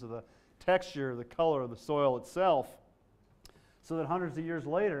terms of the texture, the color of the soil itself, so that hundreds of years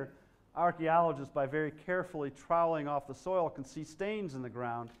later, archaeologists, by very carefully troweling off the soil, can see stains in the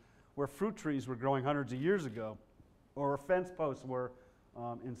ground where fruit trees were growing hundreds of years ago, or where fence posts were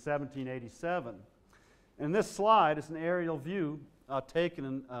in 1787. And this slide is an aerial view taken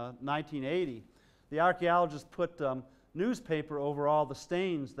in 1980. The archaeologists put newspaper over all the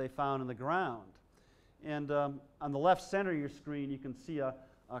stains they found in the ground. And on the left center of your screen, you can see a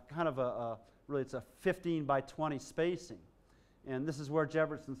kind of really it's a 15 by 20 spacing. And this is where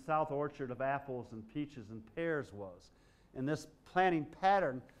Jefferson's south orchard of apples and peaches and pears was. And this planting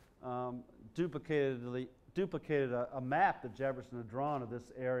pattern duplicated a map that Jefferson had drawn of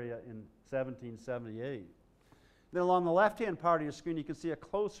this area in 1778. Then along the left-hand part of your screen, you can see a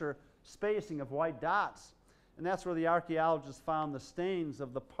closer spacing of white dots. And that's where the archaeologists found the stains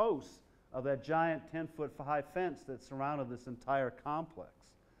of the posts of that giant 10-foot high fence that surrounded this entire complex.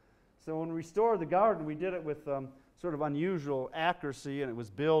 So when we restored the garden, we did it with sort of unusual accuracy, and it was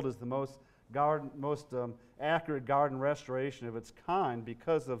billed as the most accurate garden restoration of its kind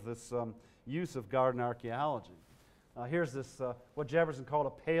because of this use of garden archaeology. Here's this, what Jefferson called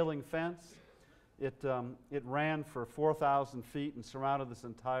a paling fence. It ran for 4,000 feet and surrounded this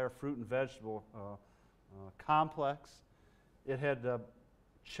entire fruit and vegetable complex. It had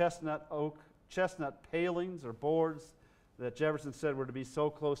chestnut palings or boards that Jefferson said were to be so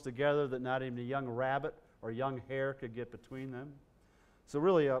close together that not even a young rabbit or young hare could get between them. So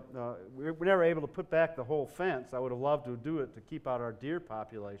really, we were never able to put back the whole fence. I would have loved to do it to keep out our deer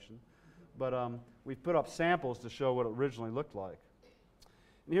population. But we've put up samples to show what it originally looked like.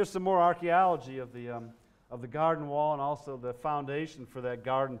 And here's some more archaeology of the garden wall and also the foundation for that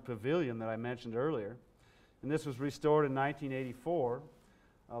garden pavilion that I mentioned earlier. And this was restored in 1984.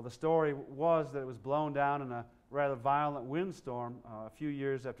 The story was that it was blown down in a rather violent windstorm a few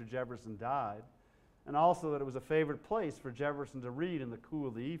years after Jefferson died, and also that it was a favorite place for Jefferson to read in the cool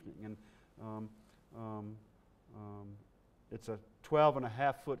of the evening. And it's a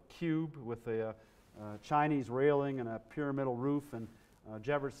 12.5-foot cube with a Chinese railing and a pyramidal roof, and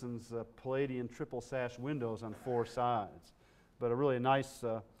Jefferson's Palladian triple sash windows on 4 sides. But a really nice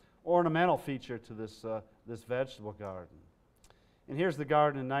ornamental feature to this vegetable garden. And here's the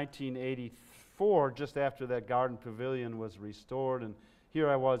garden in 1984, just after that garden pavilion was restored. And here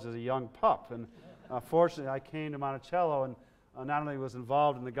I was as a young pup. And fortunately, I came to Monticello and not only was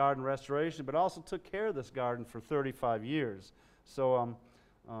involved in the garden restoration, but also took care of this garden for 35 years. So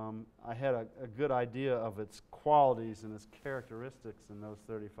I had a good idea of its qualities and its characteristics in those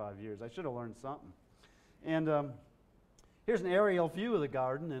 35 years. I should have learned something. And here's an aerial view of the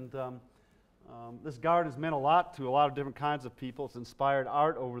garden. And this garden has meant a lot to a lot of different kinds of people. It's inspired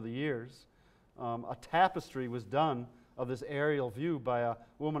art over the years. A tapestry was done of this aerial view by a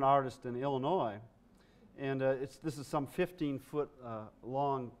woman artist in Illinois. And this is some 15-foot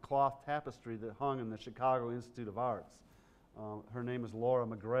long cloth tapestry that hung in the Chicago Institute of Arts. Her name is Laura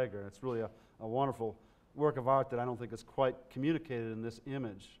McGregor. It's really a wonderful work of art that I don't think is quite communicated in this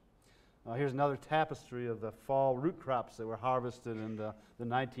image. Here's another tapestry of the fall root crops that were harvested in the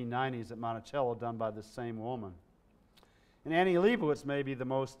 1990s at Monticello, done by this same woman. And Annie Leibovitz may be the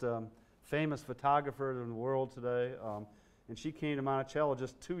most famous photographer in the world today, and she came to Monticello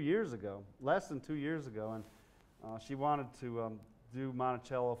just 2 years ago, less than 2 years ago, and she wanted to do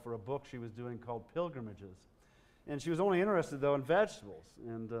Monticello for a book she was doing called Pilgrimages. And she was only interested, though, in vegetables,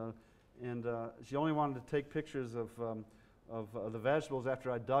 and she only wanted to take pictures of the vegetables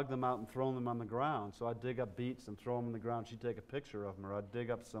after I dug them out and thrown them on the ground. So I'd dig up beets and throw them on the ground. She'd take a picture of them, or I'd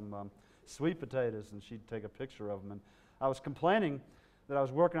dig up some sweet potatoes and she'd take a picture of them. And I was complaining that I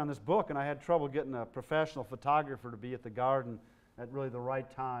was working on this book and I had trouble getting a professional photographer to be at the garden at really the right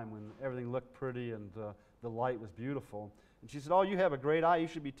time when everything looked pretty and the light was beautiful. And she said, "Oh, you have a great eye. You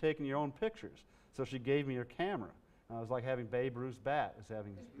should be taking your own pictures." So she gave me her camera. It was like having Babe Ruth's bat.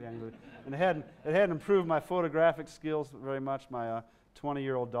 And it hadn't improved my photographic skills very much. My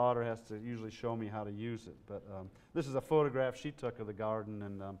 20-year-old daughter has to usually show me how to use it. But this is a photograph she took of the garden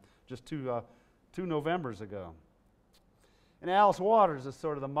and just two Novembers ago. And Alice Waters is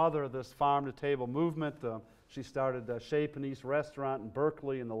sort of the mother of this farm-to-table movement. She started Chez Panisse restaurant in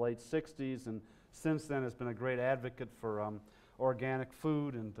Berkeley in the late 60s, and since then has been a great advocate for organic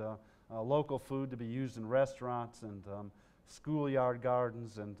food and local food to be used in restaurants and schoolyard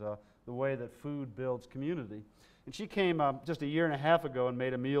gardens and the way that food builds community. And she came just a year and a half ago and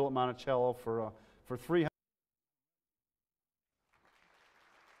made a meal at Monticello for 300.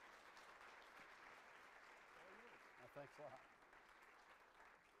 Thanks a lot.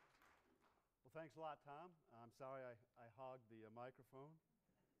 Well, thanks a lot, Tom. I'm sorry I hogged the microphone,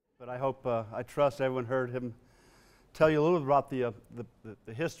 but I trust everyone heard him tell you a little bit about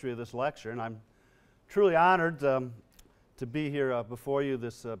the history of this lecture, and I'm truly honored to be here before you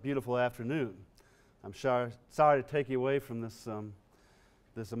this beautiful afternoon. I'm sorry to take you away from this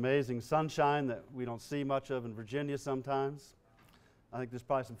amazing sunshine that we don't see much of in Virginia sometimes. I think there's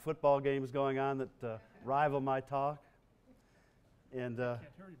probably some football games going on that rival my talk. And I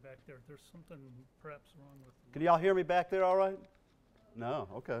can't hear you back there. There's something perhaps wrong with the... Can y'all hear me back there all right? No?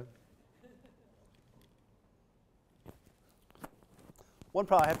 Okay. One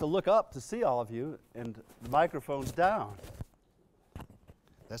probably have to look up to see all of you, and the microphone's down.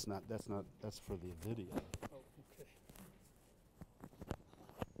 That's for the video. Oh,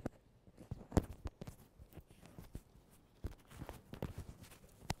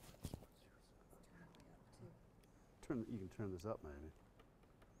 okay. You can turn this up maybe.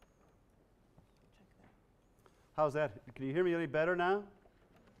 How's that? Can you hear me any better now?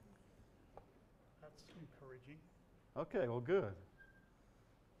 That's encouraging. Okay, well, good.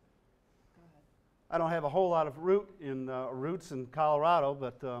 I don't have a whole lot of roots in Colorado,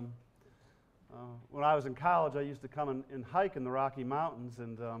 but when I was in college, I used to come and hike in the Rocky Mountains,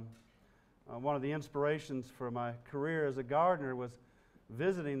 and one of the inspirations for my career as a gardener was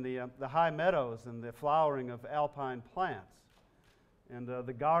visiting the high meadows and the flowering of alpine plants. And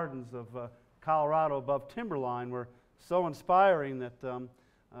the gardens of Colorado above timberline were so inspiring that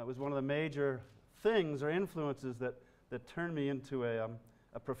it was one of the major things or influences that turned me into a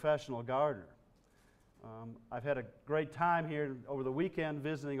professional gardener. I've had a great time here over the weekend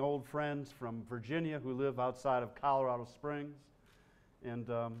visiting old friends from Virginia who live outside of Colorado Springs, and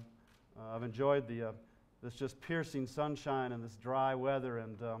I've enjoyed this just piercing sunshine and this dry weather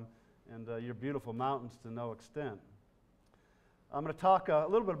and your beautiful mountains to no extent. I'm going to talk a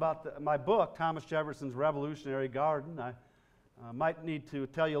little bit about my book, Thomas Jefferson's Revolutionary Garden. I might need to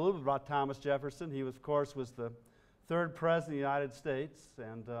tell you a little bit about Thomas Jefferson. He, of course, was the third president of the United States,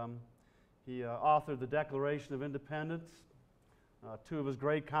 and he authored the Declaration of Independence. Two of his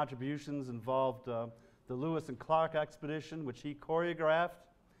great contributions involved the Lewis and Clark expedition, which he choreographed,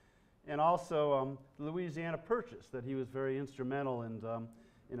 and also the Louisiana Purchase that he was very instrumental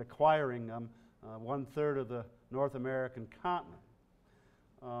in acquiring 1/3 of the North American continent.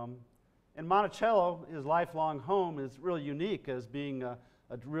 And Monticello, his lifelong home, is really unique as being a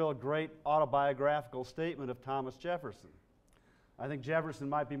real great autobiographical statement of Thomas Jefferson. I think Jefferson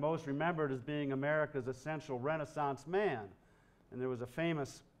might be most remembered as being America's essential Renaissance man. And there was a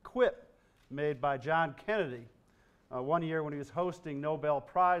famous quip made by John Kennedy one year when he was hosting Nobel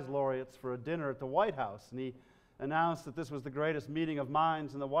Prize laureates for a dinner at the White House. And he announced that this was the greatest meeting of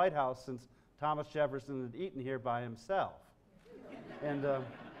minds in the White House since Thomas Jefferson had eaten here by himself. And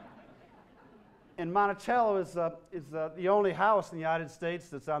Monticello is the only house in the United States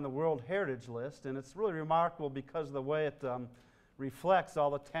that's on the World Heritage List. And it's really remarkable because of the way it reflects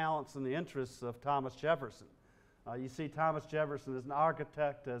all the talents and the interests of Thomas Jefferson. You see Thomas Jefferson as an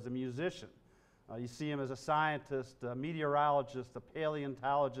architect, as a musician. You see him as a scientist, a meteorologist, a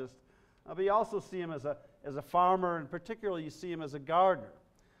paleontologist, but you also see him as a farmer, and particularly you see him as a gardener.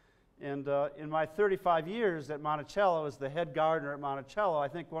 And in my 35 years at Monticello as the head gardener at Monticello, I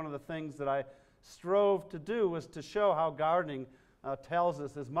think one of the things that I strove to do was to show how gardening tells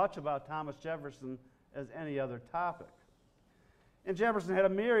us as much about Thomas Jefferson as any other topic. And Jefferson had a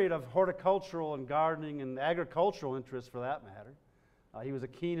myriad of horticultural and gardening and agricultural interests, for that matter. He was a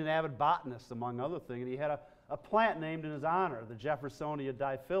keen and avid botanist, among other things. He had a plant named in his honor, the Jeffersonia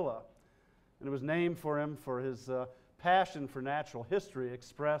diphylla. And it was named for him for his passion for natural history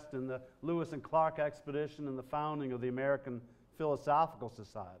expressed in the Lewis and Clark expedition and the founding of the American Philosophical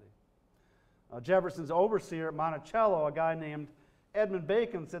Society. Jefferson's overseer at Monticello, a guy named Edmund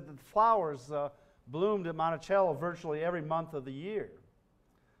Bacon, said that the flowers bloomed at Monticello virtually every month of the year.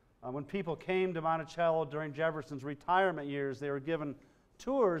 When people came to Monticello during Jefferson's retirement years, they were given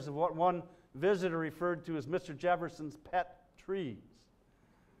tours of what one visitor referred to as Mr. Jefferson's pet trees.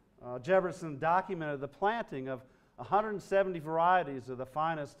 Jefferson documented the planting of 170 varieties of the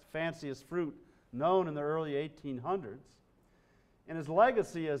finest, fanciest fruit known in the early 1800s. And his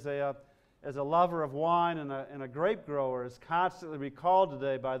legacy as a lover of wine and a grape grower is constantly recalled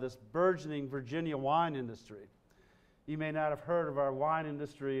today by this burgeoning Virginia wine industry. You may not have heard of our wine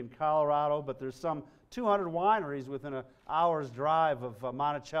industry in Colorado, but there's some 200 wineries within an hour's drive of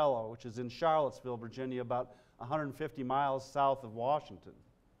Monticello, which is in Charlottesville, Virginia, about 150 miles south of Washington.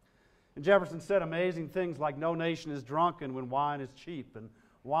 And Jefferson said amazing things like, "No nation is drunken when wine is cheap, and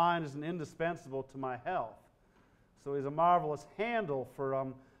wine is indispensable to my health." So he's a marvelous handle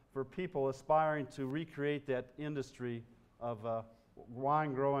for people aspiring to recreate that industry of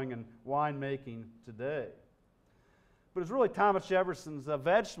wine growing and wine making today. But it's really Thomas Jefferson's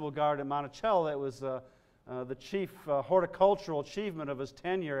vegetable garden at Monticello that was the chief horticultural achievement of his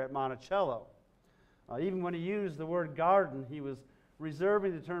tenure at Monticello. Even when he used the word garden, he was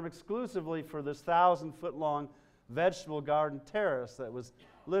reserving the term exclusively for this 1,000-foot-long vegetable garden terrace that was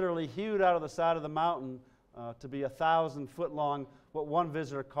literally hewed out of the side of the mountain to be 1,000-foot-long, what one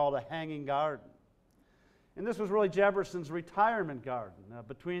visitor called a hanging garden. And this was really Jefferson's retirement garden.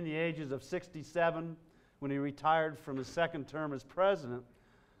 Between the ages of 67, when he retired from his second term as president,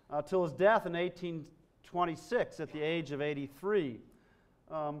 till his death in 1826 at the age of 83,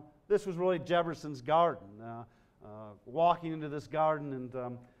 this was really Jefferson's garden. Walking into this garden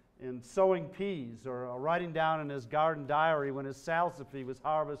and sowing peas, or writing down in his garden diary when his salsify was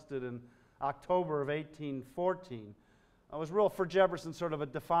harvested in October of 1814, was real for Jefferson sort of a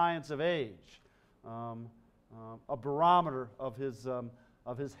defiance of age, a barometer of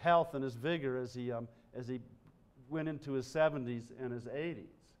his health and his vigor as he went into his 70s and his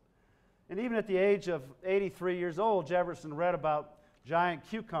 80s. And even at the age of 83 years old, Jefferson read about giant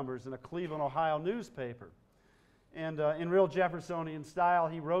cucumbers in a Cleveland, Ohio newspaper. And in real Jeffersonian style,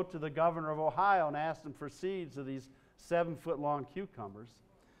 he wrote to the governor of Ohio and asked him for seeds of these 7-foot-long cucumbers.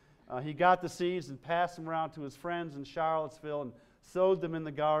 He got the seeds and passed them around to his friends in Charlottesville and sowed them in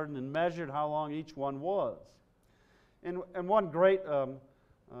the garden and measured how long each one was. And one great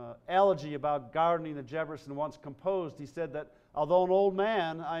elegy about gardening that Jefferson once composed, he said that, "Although an old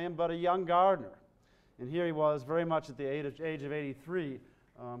man, I am but a young gardener." And here he was, very much at the age of 83,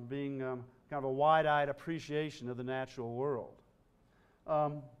 being kind of a wide-eyed appreciation of the natural world.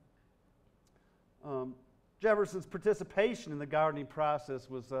 Jefferson's participation in the gardening process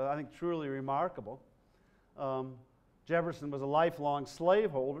was, I think, truly remarkable. Jefferson was a lifelong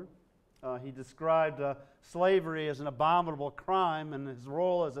slaveholder. He described slavery as an abominable crime and his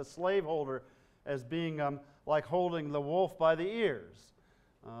role as a slaveholder as being like holding the wolf by the ears,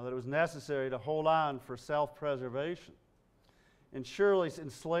 that it was necessary to hold on for self-preservation. And surely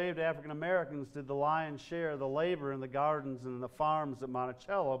enslaved African Americans did the lion's share of the labor in the gardens and in the farms at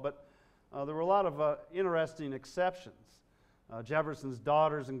Monticello, but there were a lot of interesting exceptions. Jefferson's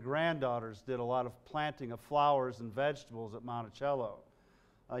daughters and granddaughters did a lot of planting of flowers and vegetables at Monticello.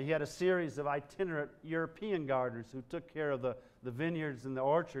 He had a series of itinerant European gardeners who took care of the vineyards and the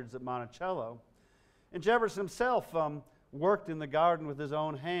orchards at Monticello. And Jefferson himself worked in the garden with his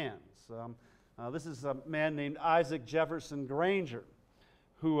own hands. This is a man named Isaac Jefferson Granger,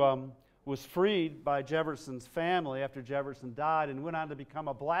 who was freed by Jefferson's family after Jefferson died and went on to become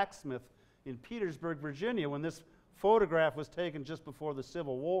a blacksmith in Petersburg, Virginia, when this photograph was taken just before the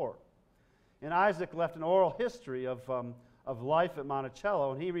Civil War. And Isaac left an oral history of life at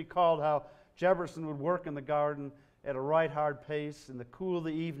Monticello, and he recalled how Jefferson would work in the garden at a right hard pace in the cool of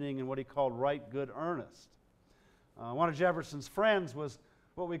the evening in what he called right good earnest. One of Jefferson's friends was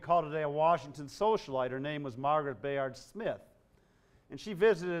what we call today a Washington socialite. Her name was Margaret Bayard Smith. And she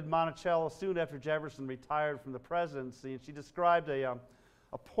visited Monticello soon after Jefferson retired from the presidency, and she described a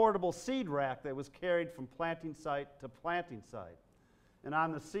a portable seed rack that was carried from planting site to planting site. And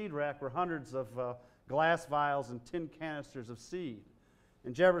on the seed rack were hundreds of glass vials and tin canisters of seed.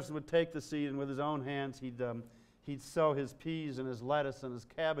 And Jefferson would take the seed, and with his own hands, he'd sow his peas and his lettuce and his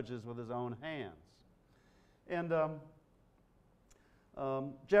cabbages with his own hands. And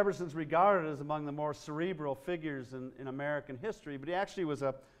Jefferson's regarded as among the more cerebral figures in American history, but he actually was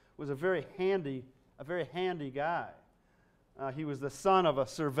a very handy guy. He was the son of a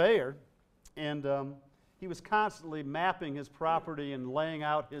surveyor, and he was constantly mapping his property and laying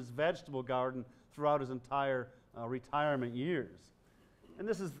out his vegetable garden throughout his entire retirement years. And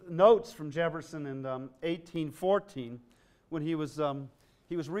this is notes from Jefferson in 1814 when he was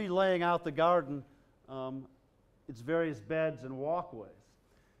relaying out the garden, its various beds and walkways.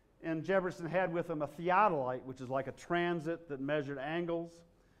 And Jefferson had with him a theodolite, which is like a transit that measured angles.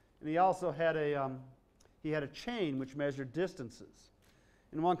 And he also had a chain which measured distances.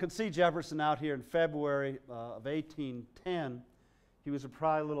 And one can see Jefferson out here in February of 1810. He was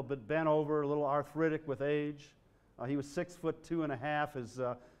probably a little bit bent over, a little arthritic with age. He was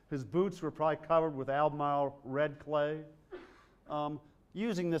 6'2½". His boots were probably covered with Albemarle red clay.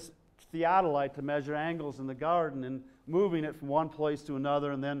 Using this theodolite to measure angles in the garden and moving it from one place to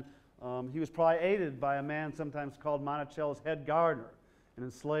another, and then he was probably aided by a man sometimes called Monticello's head gardener, an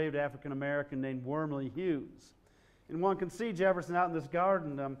enslaved African-American named Wormley Hughes. And one can see Jefferson out in this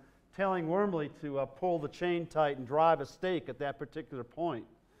garden telling Wormley to pull the chain tight and drive a stake at that particular point,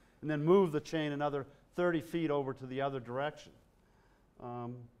 and then move the chain another 30 feet over to the other direction.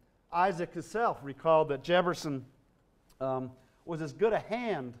 Isaac himself recalled that Jefferson was as good a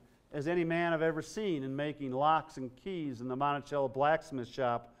hand as any man I've ever seen in making locks and keys in the Monticello blacksmith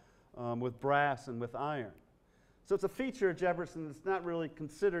shop with brass and with iron. So it's a feature of Jefferson that's not really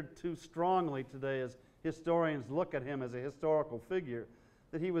considered too strongly today as historians look at him as a historical figure,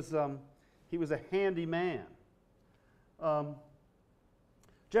 that he was a handy man.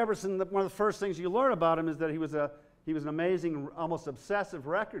 Jefferson, one of the first things you learn about him is that he was an amazing, almost obsessive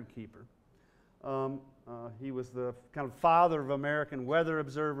record keeper. He was the kind of father of American weather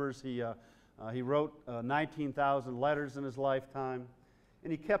observers. He wrote 19,000 letters in his lifetime.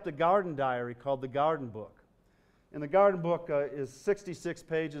 And he kept a garden diary called the Garden Book. And the Garden Book is 66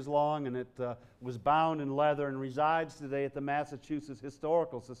 pages long, and it was bound in leather and resides today at the Massachusetts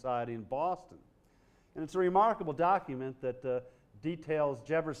Historical Society in Boston. And it's a remarkable document that details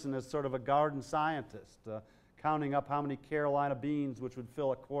Jefferson as sort of a garden scientist, counting up how many Carolina beans which would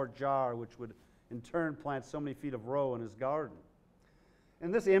fill a quart jar, which would in turn plant so many feet of row in his garden.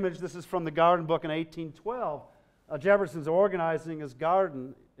 And this image, this is from the Garden Book in 1812. Jefferson's organizing his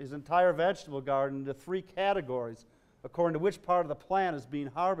garden, his entire vegetable garden, into 3 categories according to which part of the plant is being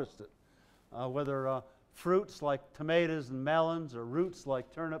harvested, whether fruits like tomatoes and melons, or roots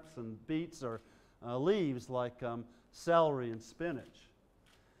like turnips and beets, or leaves like celery and spinach.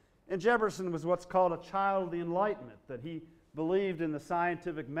 And Jefferson was what's called a child of the Enlightenment, that he believed in the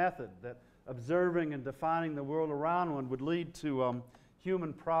scientific method, that observing and defining the world around one would lead to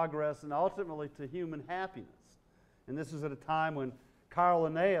human progress and ultimately to human happiness. And this was at a time when Carl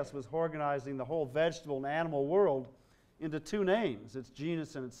Linnaeus was organizing the whole vegetable and animal world into 2 names, its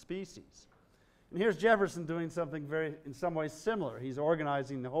genus and its species. And here's Jefferson doing something in some ways similar. He's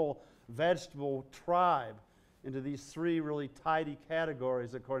organizing the whole vegetable tribe into these 3 really tidy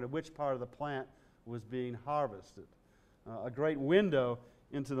categories according to which part of the plant was being harvested. A great window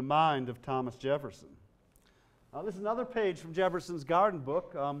into the mind of Thomas Jefferson. This is another page from Jefferson's Garden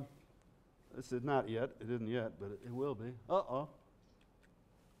Book. This is not yet. It isn't yet, but it will be. Uh-oh.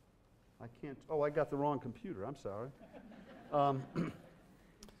 I can't. Oh, I got the wrong computer. I'm sorry.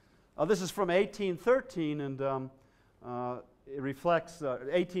 This is from 1813, and it reflects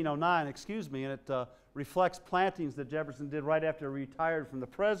 1809, excuse me, and it reflects plantings that Jefferson did right after he retired from the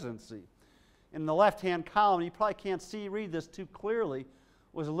presidency. In the left-hand column, you probably can't read this too clearly,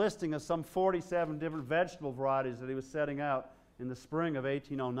 was a listing of some 47 different vegetable varieties that he was setting out in the spring of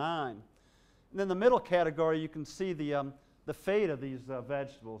 1809. And in the middle category, you can see the fate of these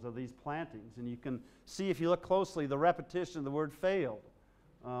vegetables, of these plantings. And you can see, if you look closely, the repetition of the word failed.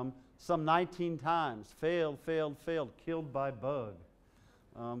 Some 19 times. Failed, failed, failed, killed by bug.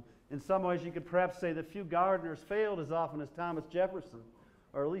 In some ways, you could perhaps say that few gardeners failed as often as Thomas Jefferson,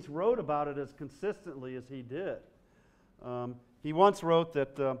 or at least wrote about it as consistently as he did. He once wrote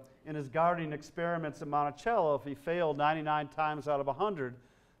that in his gardening experiments at Monticello, if he failed 99 times out of 100,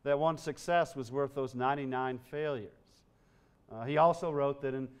 that one success was worth those 99 failures. He also wrote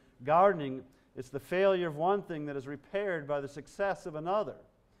that in gardening, it's the failure of one thing that is repaired by the success of another.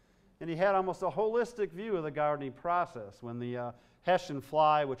 And he had almost a holistic view of the gardening process. When the Hessian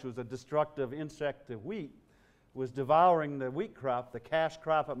fly, which was a destructive insect to wheat, was devouring the wheat crop, the cash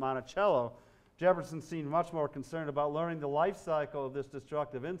crop at Monticello, Jefferson seemed much more concerned about learning the life cycle of this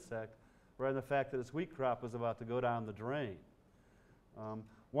destructive insect rather than the fact that his wheat crop was about to go down the drain.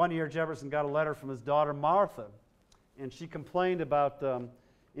 One year, Jefferson got a letter from his daughter Martha, and she complained about,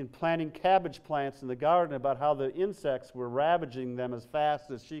 in planting cabbage plants in the garden, about how the insects were ravaging them as fast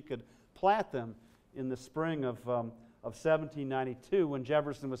as she could plant them in the spring of 1792, when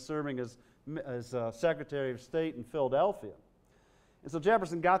Jefferson was serving as Secretary of State in Philadelphia. And so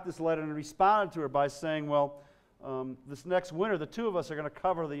Jefferson got this letter and responded to her by saying, well, this next winter, the two of us are going to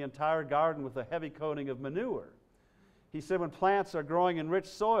cover the entire garden with a heavy coating of manure. He said when plants are growing in rich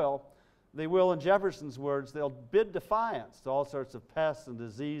soil, they will, in Jefferson's words, they'll bid defiance to all sorts of pests and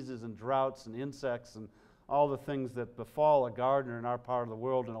diseases and droughts and insects and all the things that befall a gardener in our part of the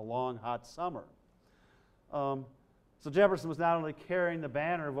world in a long, hot summer. So Jefferson was not only carrying the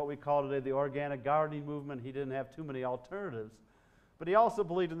banner of what we call today the organic gardening movement, he didn't have too many alternatives, but he also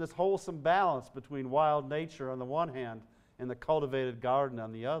believed in this wholesome balance between wild nature on the one hand and the cultivated garden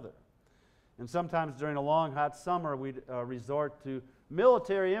on the other. And sometimes during a long, hot summer, we'd resort to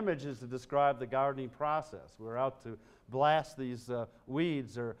military images to describe the gardening process. We're out to blast these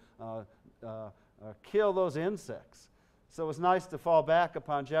weeds or kill those insects. So it was nice to fall back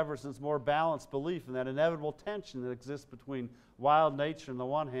upon Jefferson's more balanced belief in that inevitable tension that exists between wild nature on the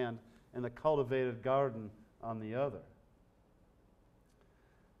one hand and the cultivated garden on the other.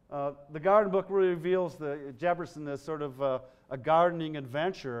 The garden book really reveals Jefferson as sort of a gardening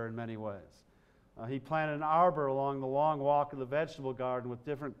adventurer in many ways. He planted an arbor along the long walk of the vegetable garden with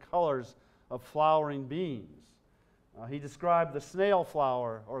different colors of flowering beans. He described the snail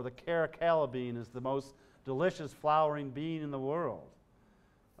flower or the caracalla bean as the most delicious flowering bean in the world.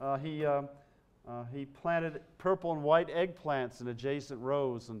 He planted purple and white eggplants in adjacent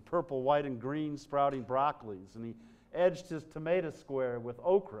rows and purple, white, and green sprouting broccolis. And he edged his tomato square with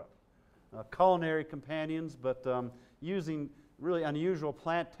okra, culinary companions, but using really unusual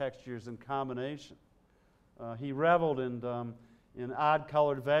plant textures in combination. He reveled in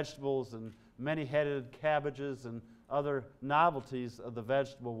odd-colored vegetables and many-headed cabbages and other novelties of the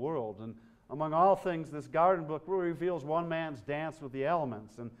vegetable world. And among all things, this garden book really reveals one man's dance with the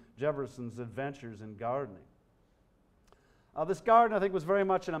elements and Jefferson's adventures in gardening. This garden, I think, was very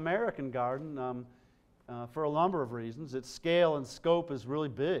much an American garden for a number of reasons. Its scale and scope is really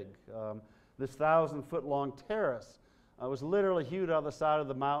big. This 1,000-foot-long terrace was literally hewed out of the side of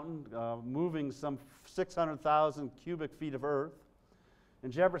the mountain, moving some 600,000 cubic feet of earth.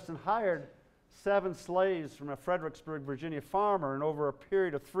 And Jefferson hired 7 slaves from a Fredericksburg, Virginia farmer, and over a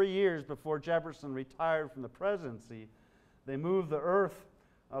period of 3 years before Jefferson retired from the presidency, they moved the earth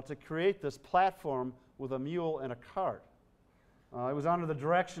to create this platform with a mule and a cart. It was under the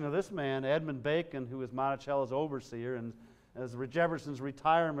direction of this man, Edmund Bacon, who was Monticello's overseer, and as Jefferson's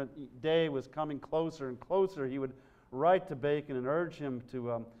retirement day was coming closer and closer, he would write to Bacon and urge him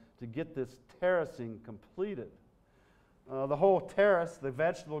to get this terracing completed. The whole terrace, the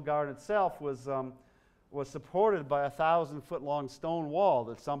vegetable garden itself, was supported by a 1,000-foot-long stone wall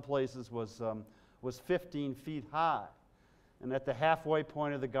that some places was 15 feet high. And at the halfway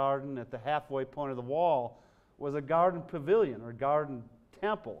point of the garden, at the halfway point of the wall, was a garden pavilion or garden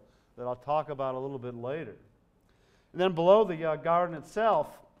temple that I'll talk about a little bit later. And then below the garden itself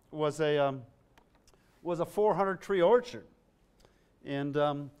was a 400-tree orchard. And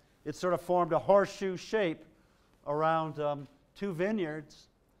it sort of formed a horseshoe shape around 2 vineyards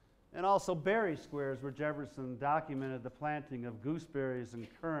and also berry squares where Jefferson documented the planting of gooseberries and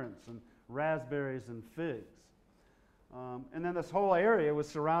currants and raspberries and figs. And then this whole area was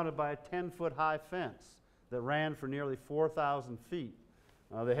surrounded by a 10-foot-high fence that ran for nearly 4,000 feet.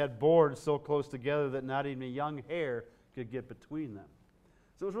 They had boards so close together that not even a young hare could get between them.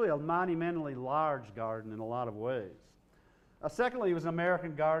 So it was really a monumentally large garden in a lot of ways. Secondly, it was an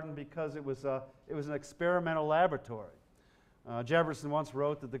American garden because it was an experimental laboratory. Jefferson once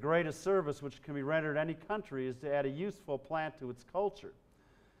wrote that the greatest service which can be rendered any country is to add a useful plant to its culture.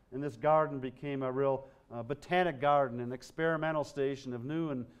 And this garden became a real botanic garden, an experimental station of new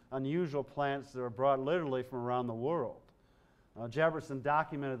and unusual plants that were brought literally from around the world. Jefferson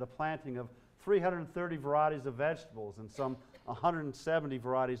documented the planting of 330 varieties of vegetables and some 170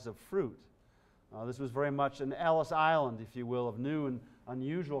 varieties of fruit. This was very much an Ellis Island, if you will, of new and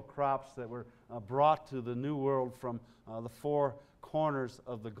unusual crops that were brought to the New World from the 4 corners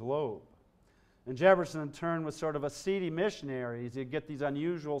of the globe. And Jefferson, in turn, was sort of a seedy missionary. He'd get these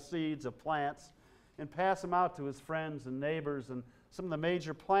unusual seeds of plants and pass them out to his friends and neighbors and some of the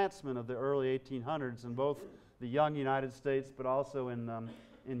major plantsmen of the early 1800s in both the young United States but also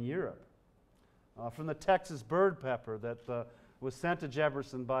in Europe. From the Texas bird pepper that was sent to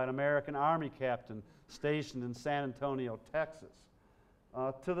Jefferson by an American Army captain stationed in San Antonio, Texas,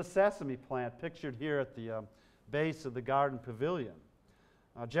 to the sesame plant pictured here at the base of the garden pavilion.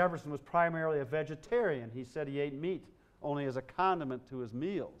 Jefferson was primarily a vegetarian. He said he ate meat only as a condiment to his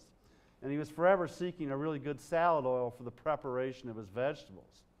meals. And he was forever seeking a really good salad oil for the preparation of his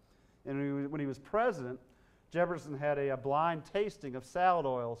vegetables. And when he was president, Jefferson had a blind tasting of salad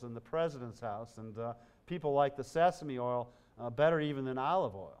oils in the president's house, and people liked the sesame oil better even than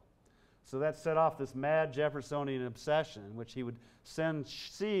olive oil. So that set off this mad Jeffersonian obsession in which he would send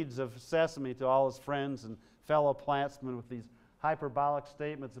seeds of sesame to all his friends and fellow plantsmen with these hyperbolic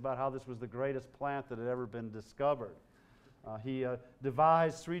statements about how this was the greatest plant that had ever been discovered. He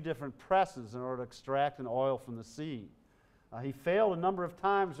devised 3 different presses in order to extract an oil from the seed. He failed a number of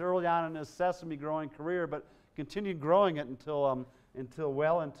times early on in his sesame growing career, but continued growing it until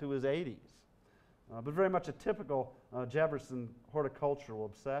well into his 80s. But very much a typical Jefferson horticultural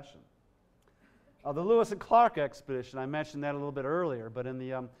obsession. The Lewis and Clark expedition, I mentioned that a little bit earlier, but in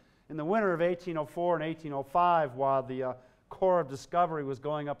the winter of 1804 and 1805, while the Corps of Discovery was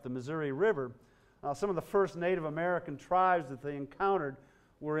going up the Missouri River, some of the first Native American tribes that they encountered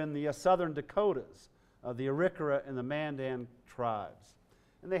were in the southern Dakotas, the Arikara and the Mandan tribes.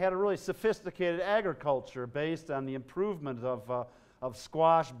 And they had a really sophisticated agriculture based on the improvement of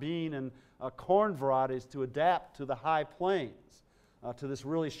squash, bean, and corn varieties to adapt to the high plains, to this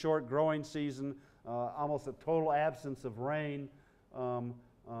really short growing season, almost a total absence of rain, and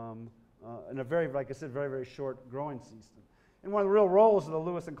a very, like I said, very, very short growing season. And one of the real roles of the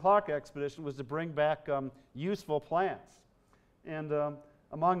Lewis and Clark expedition was to bring back useful plants. And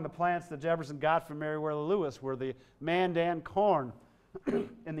among the plants that Jefferson got from Meriwether Lewis were the Mandan corn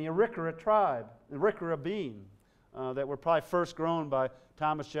and the Arikara tribe, the Arikara bean, that were probably first grown by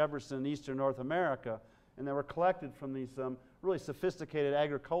Thomas Jefferson in eastern North America, and they were collected from these really sophisticated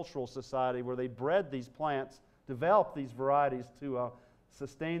agricultural society where they bred these plants, developed these varieties to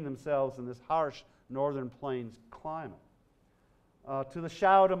sustain themselves in this harsh northern plains climate. To the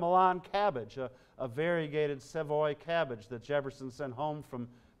Chao de Milan cabbage, a variegated Savoy cabbage that Jefferson sent home from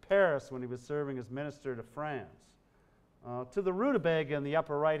Paris when he was serving as minister to France. To the rutabaga in the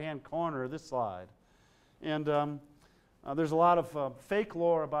upper right-hand corner of this slide. And there's a lot of fake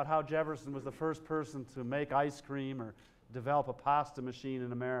lore about how Jefferson was the first person to make ice cream or develop a pasta machine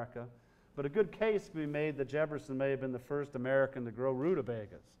in America. But a good case can be made that Jefferson may have been the first American to grow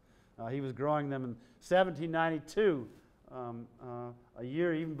rutabagas. He was growing them in 1792, a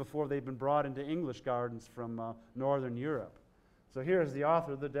year even before they'd been brought into English gardens from Northern Europe. So here's the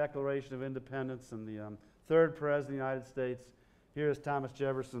author of the Declaration of Independence and the third President of the United States. Here's Thomas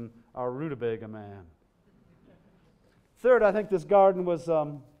Jefferson, our rutabaga man. Third, I think this garden was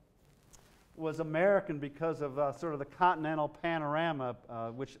American because of sort of the continental panorama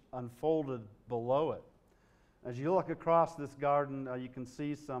which unfolded below it. As you look across this garden, you can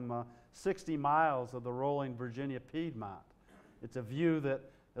see some 60 miles of the rolling Virginia Piedmont. It's a view that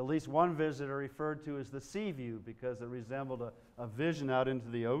at least one visitor referred to as the sea view because it resembled a vision out into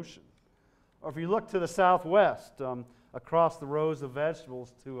the ocean. Or if you look to the southwest, across the rows of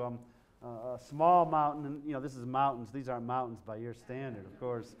vegetables to a small mountain, and you know, this is mountains. These aren't mountains by your standard, of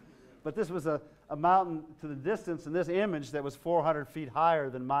course. But this was a mountain to the distance in this image that was 400 feet higher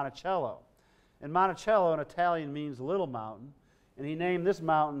than Monticello. And Monticello in Italian means little mountain, and he named this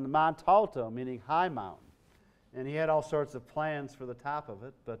mountain Montalto, meaning high mountain. And he had all sorts of plans for the top of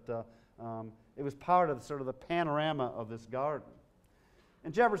it, but it was part of sort of the panorama of this garden.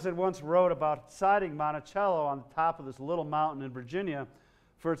 And Jefferson once wrote about citing Monticello on the top of this little mountain in Virginia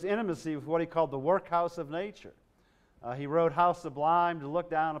for its intimacy with what he called the workhouse of nature. He wrote, "How sublime to look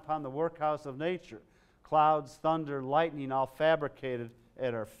down upon the workhouse of nature, clouds, thunder, lightning, all fabricated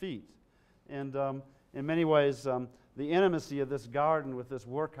at our feet." And in many ways, the intimacy of this garden with this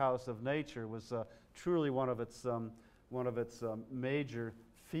workhouse of nature was truly one of its major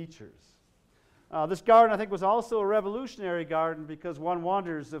features. This garden, I think, was also a revolutionary garden because one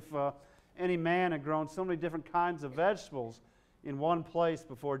wonders if any man had grown so many different kinds of vegetables in one place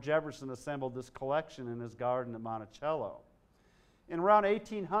before Jefferson assembled this collection in his garden at Monticello. In around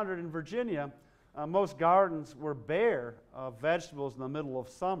 1800 in Virginia, most gardens were bare of vegetables in the middle of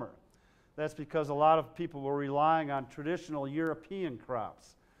summer. That's because a lot of people were relying on traditional European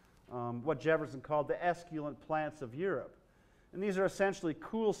crops, what Jefferson called the esculent plants of Europe. And these are essentially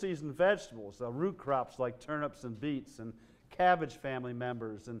cool season vegetables, root crops like turnips and beets, and cabbage family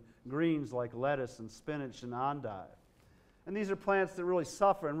members, and greens like lettuce and spinach and endive. And these are plants that really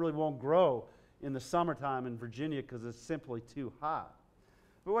suffer and really won't grow in the summertime in Virginia because it's simply too hot.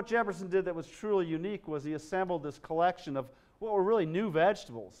 But what Jefferson did that was truly unique was he assembled this collection of what were really new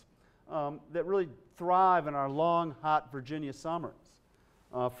vegetables that really thrive in our long, hot Virginia summers,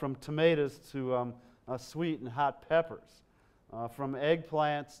 from tomatoes to sweet and hot peppers, from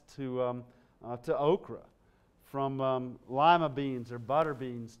eggplants to okra, from lima beans or butter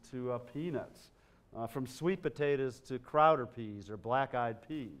beans to peanuts, from sweet potatoes to crowder peas or black-eyed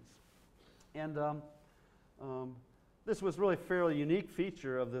peas. And this was really a fairly unique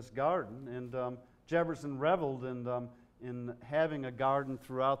feature of this garden, and Jefferson reveled in having a garden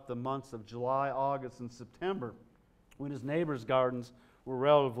throughout the months of July, August, and September, when his neighbors' gardens were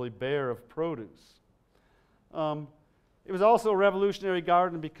relatively bare of produce. It was also a revolutionary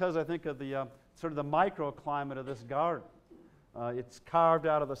garden because I think of the sort of the microclimate of this garden. It's carved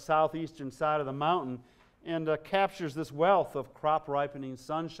out of the southeastern side of the mountain and captures this wealth of crop-ripening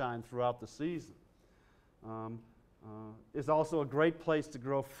sunshine throughout the season. It's also a great place to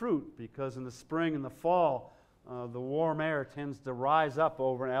grow fruit because in the spring and the fall, the warm air tends to rise up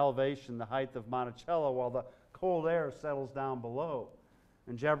over an elevation, the height of Monticello, while the cold air settles down below.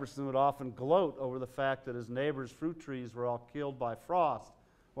 And Jefferson would often gloat over the fact that his neighbors' fruit trees were all killed by frost,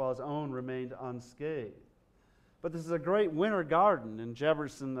 while his own remained unscathed. But this is a great winter garden, and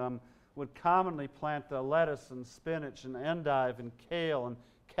Jefferson would commonly plant lettuce and spinach and endive and kale and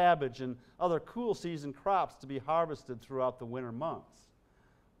cabbage and other cool season crops to be harvested throughout the winter months.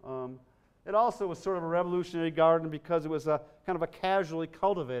 It also was sort of a revolutionary garden because it was a kind of a casually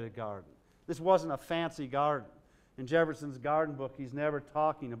cultivated garden. This wasn't a fancy garden. In Jefferson's garden book, he's never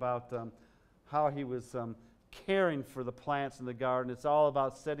talking about how he was caring for the plants in the garden. It's all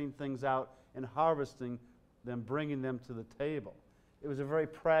about setting things out and harvesting them, bringing them to the table. It was a very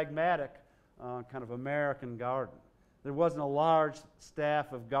pragmatic kind of American garden. There wasn't a large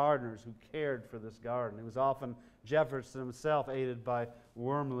staff of gardeners who cared for this garden. It was often Jefferson himself, aided by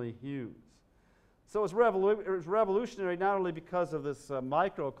Wormley Hughes. So it was revolutionary not only because of this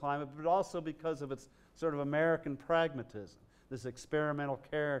microclimate, but also because of its sort of American pragmatism, this experimental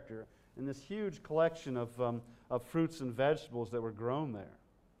character, and this huge collection of fruits and vegetables that were grown there.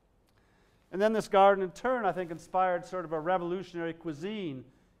 And then this garden, in turn, I think inspired sort of a revolutionary cuisine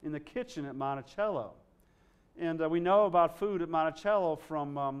in the kitchen at Monticello. And we know about food at Monticello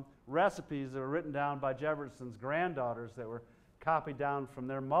from recipes that were written down by Jefferson's granddaughters that were copied down from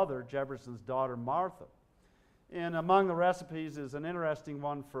their mother, Jefferson's daughter, Martha. And among the recipes is an interesting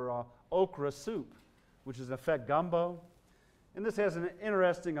one for okra soup, which is in effect gumbo. And this has an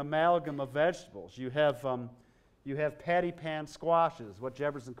interesting amalgam of vegetables. You have patty pan squashes, what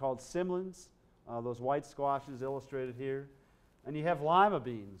Jefferson called simlins, those white squashes illustrated here. And you have lima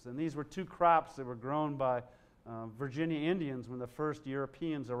beans, and these were two crops that were grown by Virginia Indians when the first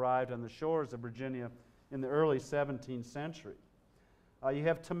Europeans arrived on the shores of Virginia in the early 17th century. You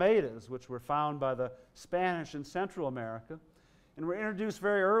have tomatoes, which were found by the Spanish in Central America, and were introduced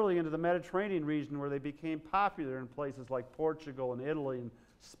very early into the Mediterranean region where they became popular in places like Portugal and Italy and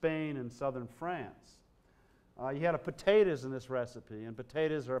Spain and southern France. You had potatoes in this recipe, and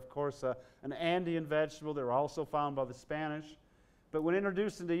potatoes are, of course, an Andean vegetable. They were also found by the Spanish. But when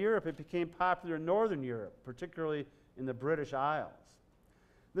introduced into Europe, it became popular in northern Europe, particularly in the British Isles.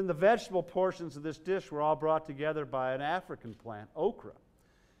 Then the vegetable portions of this dish were all brought together by an African plant, okra.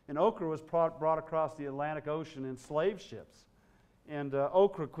 And okra was brought across the Atlantic Ocean in slave ships. And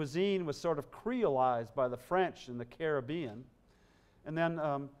okra cuisine was sort of creolized by the French in the Caribbean. And then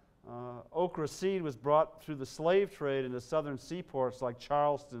okra seed was brought through the slave trade into southern seaports like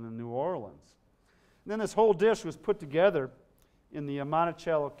Charleston and New Orleans. And then this whole dish was put together in the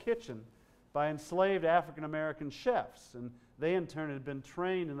Monticello kitchen by enslaved African-American chefs. And they, in turn, had been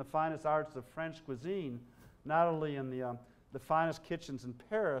trained in the finest arts of French cuisine, not only in the finest kitchens in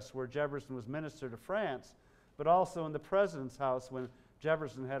Paris, where Jefferson was minister to France, but also in the president's house when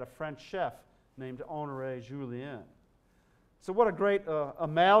Jefferson had a French chef named Honoré Julien. So what a great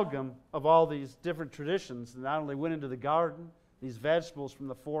amalgam of all these different traditions that not only went into the garden, these vegetables from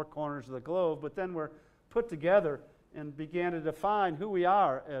the four corners of the globe, but then were put together and began to define who we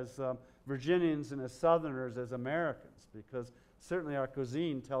are as Virginians and as Southerners, as Americans, because certainly our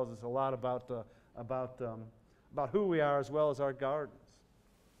cuisine tells us a lot about who we are as well as our gardens.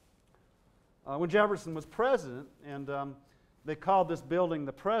 When Jefferson was president, and they called this building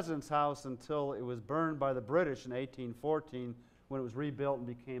the President's House until it was burned by the British in 1814 when it was rebuilt and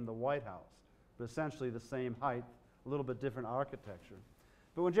became the White House, but essentially the same height, a little bit different architecture.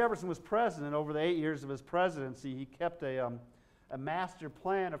 But when Jefferson was president, over the 8 years of his presidency, he kept a master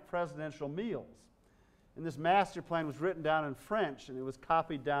plan of presidential meals. And this master plan was written down in French, and it was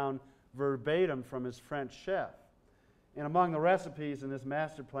copied down verbatim from his French chef. And among the recipes in this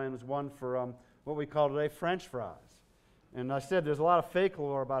master plan was one for what we call today French fries. And I said there's a lot of fake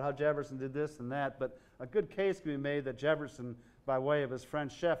lore about how Jefferson did this and that, but a good case can be made that Jefferson, by way of his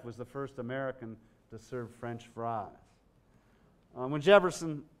French chef, was the first American to serve French fries. When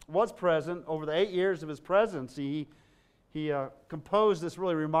Jefferson was president, over the 8 years of his presidency, he composed this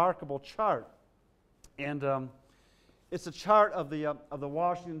really remarkable chart. And it's a chart of the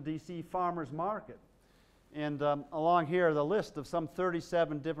Washington, D.C. farmers market. And along here are the list of some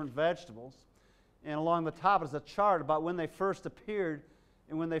 37 different vegetables. And along the top is a chart about when they first appeared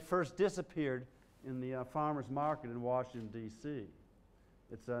and when they first disappeared in the farmers market in Washington, D.C.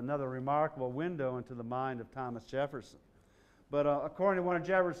 It's another remarkable window into the mind of Thomas Jefferson. But according to one of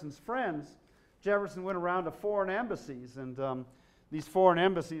Jefferson's friends, Jefferson went around to foreign embassies, and these foreign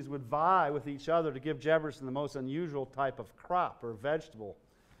embassies would vie with each other to give Jefferson the most unusual type of crop or vegetable.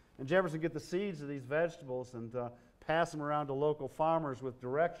 And Jefferson would get the seeds of these vegetables and pass them around to local farmers with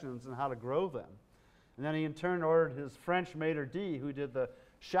directions on how to grow them. And then he in turn ordered his French maitre d', who did the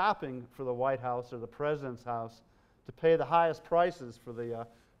shopping for the White House or the President's house, to pay the highest prices for the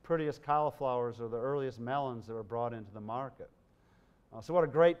prettiest cauliflowers or the earliest melons that were brought into the market. So what a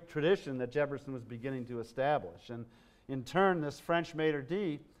great tradition that Jefferson was beginning to establish. And in turn, this French maitre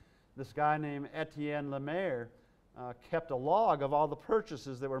d', this guy named Etienne Lemaire, kept a log of all the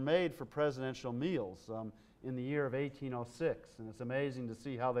purchases that were made for presidential meals in the year of 1806. And it's amazing to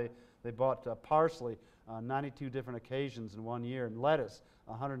see how they bought parsley 92 different occasions in 1 year, and lettuce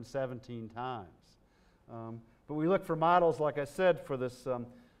 117 times. But we look for models, like I said, for this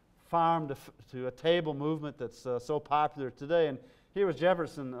farm to a table movement that's so popular today. And here was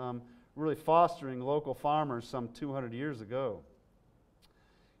Jefferson really fostering local farmers some 200 years ago.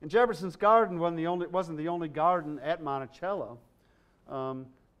 And Jefferson's garden wasn't the only garden at Monticello.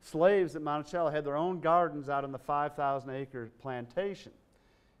 Slaves at Monticello had their own gardens out on the 5,000-acre plantation.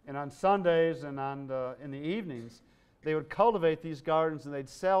 And on Sundays and in the evenings, they would cultivate these gardens and they'd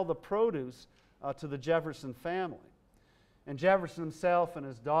sell the produce to the Jefferson family. And Jefferson himself and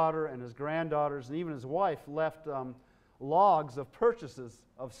his daughter and his granddaughters and even his wife left logs of purchases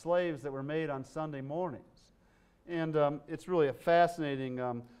of slaves that were made on Sunday mornings. And it's really a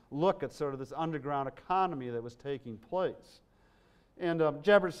fascinating look at sort of this underground economy that was taking place. And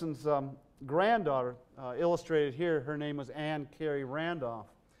Jefferson's granddaughter, illustrated here, her name was Anne Carey Randolph.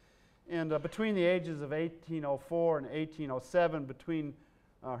 And between the ages of 1804 and 1807, between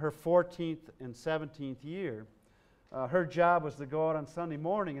her 14th and 17th year, her job was to go out on Sunday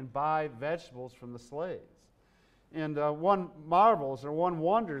morning and buy vegetables from the slaves. And one marvels or one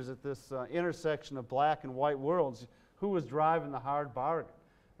wonders at this intersection of black and white worlds, who was driving the hard bargain.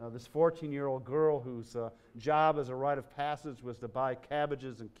 This 14-year-old girl whose job as a rite of passage was to buy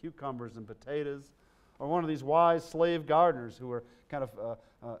cabbages and cucumbers and potatoes, or one of these wise slave gardeners who were kind of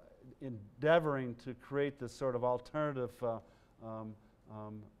endeavoring to create this sort of alternative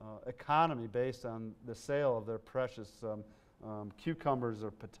economy based on the sale of their precious cucumbers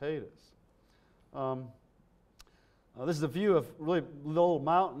or potatoes. This is a view of really little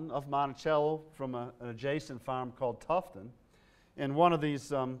mountain of Monticello from an adjacent farm called Tufton. And one of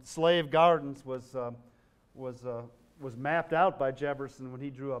these slave gardens was mapped out by Jefferson when he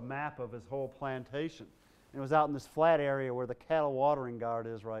drew a map of his whole plantation. And it was out in this flat area where the cattle watering guard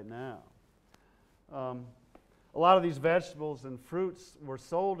is right now. A lot of these vegetables and fruits were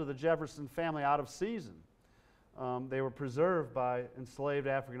sold to the Jefferson family out of season. They were preserved by enslaved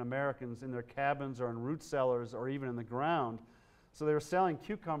African Americans in their cabins or in root cellars or even in the ground. So they were selling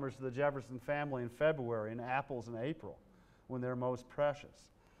cucumbers to the Jefferson family in February and apples in April when they're most precious.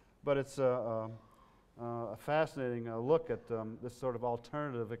 But it's a fascinating look at this sort of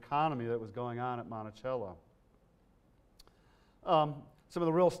alternative economy that was going on at Monticello. Some of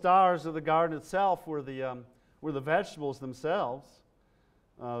the real stars of the garden itself were the vegetables themselves.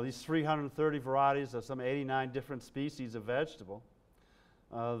 These 330 varieties of some 89 different species of vegetable.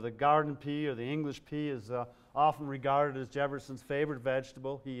 The garden pea or the English pea is often regarded as Jefferson's favorite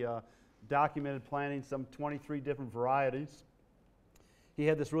vegetable. He documented planting some 23 different varieties. He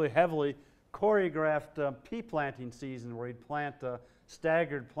had this really heavily choreographed pea planting season where he'd plant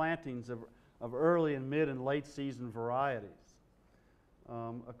staggered plantings of early and mid and late season varieties.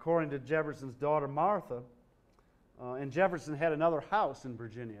 According to Jefferson's daughter Martha, and Jefferson had another house in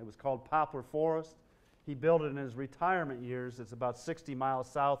Virginia. It was called Poplar Forest. He built it in his retirement years. It's about 60 miles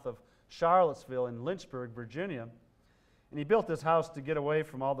south of Charlottesville in Lynchburg, Virginia. And he built this house to get away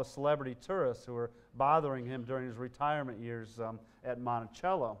from all the celebrity tourists who were bothering him during his retirement years at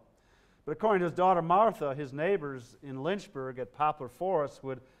Monticello. But according to his daughter Martha, his neighbors in Lynchburg at Poplar Forest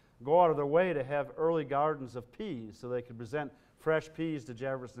would go out of their way to have early gardens of peas so they could present fresh peas to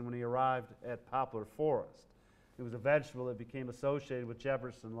Jefferson when he arrived at Poplar Forest. It was a vegetable that became associated with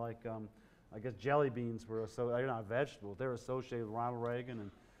Jefferson, like I guess jelly beans were they're not vegetables. They're associated with Ronald Reagan,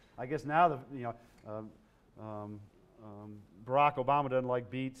 and I guess now Barack Obama doesn't like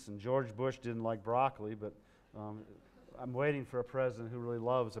beets, and George Bush didn't like broccoli, but I'm waiting for a president who really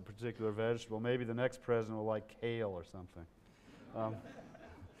loves a particular vegetable. Maybe the next president will like kale or something.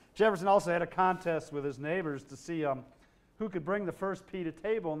 Jefferson also had a contest with his neighbors to see who could bring the first pea to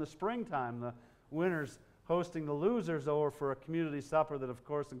table in the springtime. The winners hosting the losers over for a community supper that, of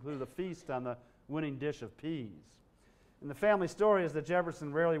course, included a feast on the winning dish of peas. And the family story is that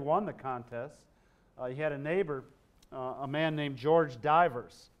Jefferson rarely won the contest. He had a neighbor, a man named George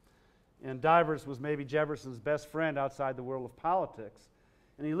Divers. And Divers was maybe Jefferson's best friend outside the world of politics.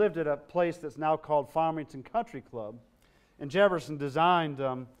 And he lived at a place that's now called Farmington Country Club. And Jefferson designed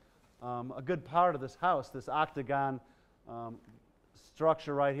a good part of this house, this octagon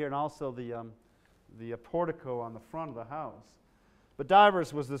structure right here, and also the portico on the front of the house. But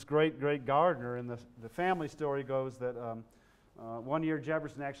Divers was this great, great gardener, and the family story goes that one year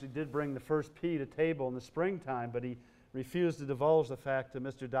Jefferson actually did bring the first pea to table in the springtime, but he refused to divulge the fact to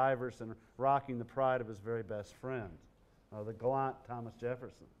Mr. Divers and rocking the pride of his very best friend, the gallant Thomas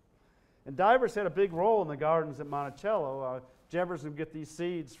Jefferson. And Divers had a big role in the gardens at Monticello. Jefferson would get these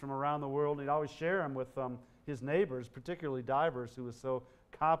seeds from around the world, and he'd always share them with his neighbors, particularly Divers, who was so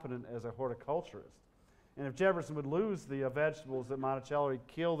competent as a horticulturist. And if Jefferson would lose the vegetables at Monticello, he'd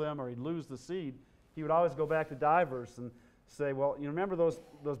kill them or he'd lose the seed, he would always go back to Divers and say, well, you remember those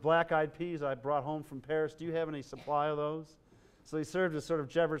black-eyed peas I brought home from Paris? Do you have any supply of those? So he served as sort of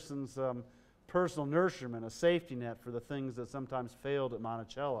Jefferson's personal nurturement, a safety net for the things that sometimes failed at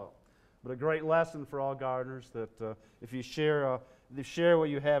Monticello. But a great lesson for all gardeners that if you share what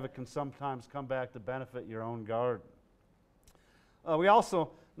you have, it can sometimes come back to benefit your own garden. We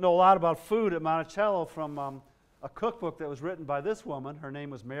also know a lot about food at Monticello from a cookbook that was written by this woman. Her name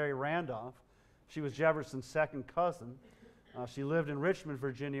was Mary Randolph. She was Jefferson's second cousin. She lived in Richmond,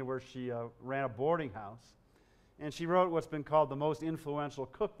 Virginia, where she ran a boarding house. And she wrote what's been called the most influential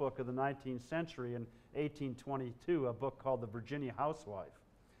cookbook of the 19th century in 1822, a book called The Virginia Housewife.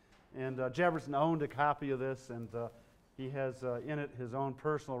 And Jefferson owned a copy of this, and he has in it his own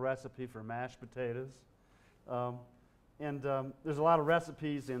personal recipe for mashed potatoes. There's a lot of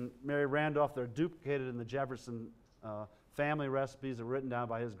recipes in Mary Randolph that are duplicated in the Jefferson family recipes that are written down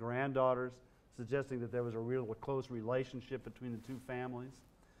by his granddaughters, suggesting that there was a real close relationship between the two families.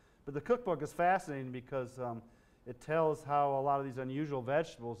 But the cookbook is fascinating because it tells how a lot of these unusual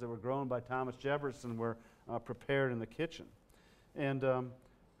vegetables that were grown by Thomas Jefferson were prepared in the kitchen. And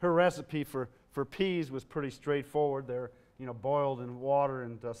her recipe for peas was pretty straightforward. They're boiled in water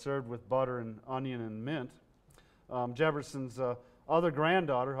and served with butter and onion and mint. Jefferson's other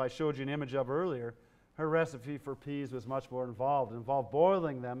granddaughter, who I showed you an image of earlier, her recipe for peas was much more involved. It involved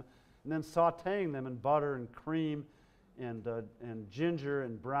boiling them and then sauteing them in butter and cream and ginger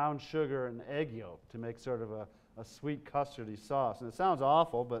and brown sugar and egg yolk to make sort of a sweet custardy sauce. And it sounds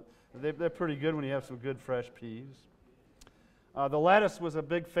awful, but they're pretty good when you have some good fresh peas. The lettuce was a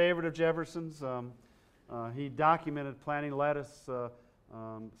big favorite of Jefferson's. He documented planting lettuce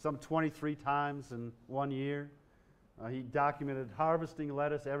some 23 times in one year. He documented harvesting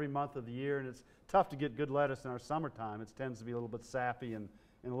lettuce every month of the year, and it's tough to get good lettuce in our summertime. It tends to be a little bit sappy and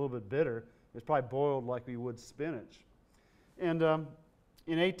a little bit bitter. It's probably boiled like we would spinach. And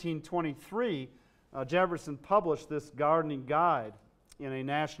in 1823, Jefferson published this gardening guide in a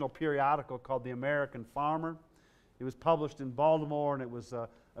national periodical called The American Farmer. It was published in Baltimore, and it was a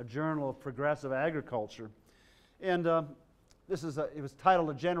journal of progressive agriculture. And it was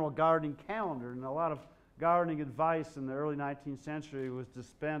titled A General Gardening Calendar, and a lot of gardening advice in the early 19th century was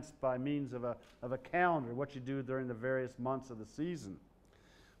dispensed by means of a calendar, what you do during the various months of the season.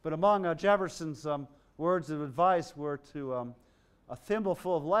 But among Jefferson's words of advice were to a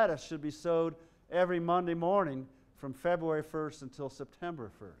thimbleful of lettuce should be sowed every Monday morning from February 1st until September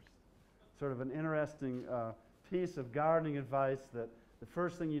 1st. Sort of an interesting piece of gardening advice that the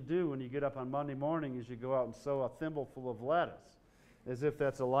first thing you do when you get up on Monday morning is you go out and sow a thimbleful of lettuce, as if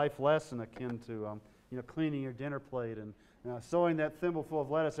that's a life lesson akin to cleaning your dinner plate. And sowing that thimbleful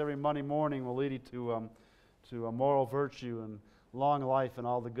of lettuce every Monday morning will lead you to a moral virtue and long life and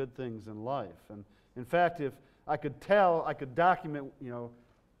all the good things in life. And in fact, if I could document,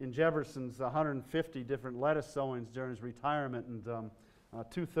 in Jefferson's 150 different lettuce sowings during his retirement, and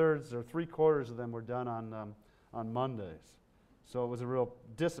 2/3 or 3/4 of them were done on Mondays. So it was a real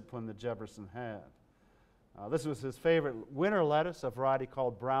discipline that Jefferson had. This was his favorite winter lettuce, a variety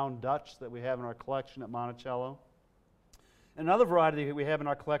called Brown Dutch that we have in our collection at Monticello. Another variety that we have in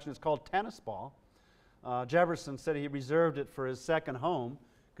our collection is called tennis ball. Jefferson said he reserved it for his second home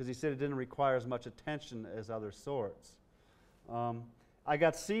because he said it didn't require as much attention as other sorts. I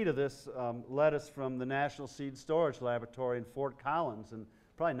got seed of this lettuce from the National Seed Storage Laboratory in Fort Collins in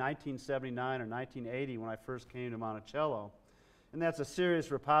probably 1979 or 1980 when I first came to Monticello. And that's a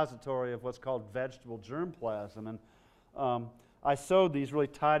serious repository of what's called vegetable germplasm. And I sowed these really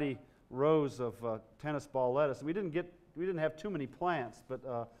tidy rows of tennis ball lettuce. And we didn't have too many plants,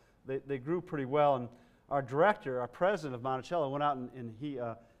 but they grew pretty well. And our director, our president of Monticello, went out and he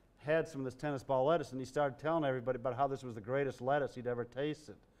had some of this tennis ball lettuce, and he started telling everybody about how this was the greatest lettuce he'd ever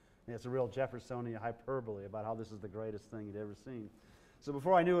tasted. And it's a real Jeffersonian hyperbole about how this is the greatest thing he'd ever seen. So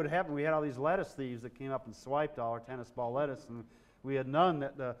before I knew it happened, we had all these lettuce thieves that came up and swiped all our tennis ball lettuce, and we had none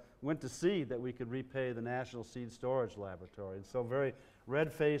that went to seed that we could repay the National Seed Storage Laboratory. And so very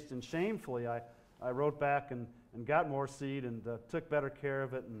red-faced and shamefully, I wrote back and got more seed and took better care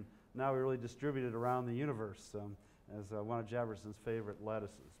of it, and now we really distribute it around the universe as one of Jefferson's favorite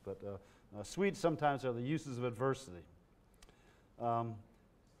lettuces. But sweets sometimes are the uses of adversity.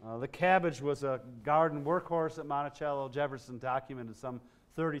 The cabbage was a garden workhorse at Monticello. Jefferson documented some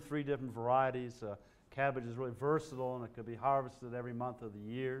 33 different varieties. Cabbage is really versatile, and it could be harvested every month of the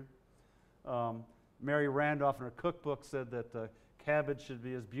year. Mary Randolph in her cookbook said that cabbage should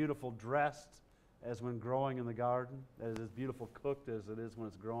be as beautiful dressed as when growing in the garden, as beautiful cooked as it is when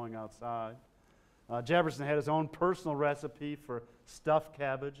it's growing outside. Jefferson had his own personal recipe for stuffed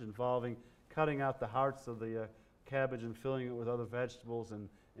cabbage involving cutting out the hearts of the cabbage and filling it with other vegetables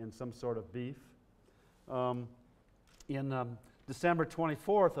and some sort of beef. In December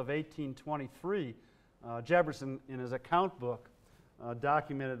 24th of 1823, Jefferson, in his account book,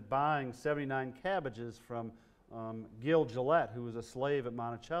 documented buying 79 cabbages from Gil Gillette, who was a slave at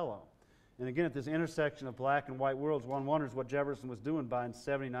Monticello. And again, at this intersection of black and white worlds, one wonders what Jefferson was doing buying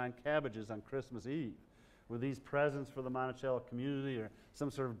 79 cabbages on Christmas Eve. Were these presents for the Monticello community or some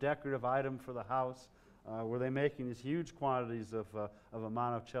sort of decorative item for the house? Were they making these huge quantities of a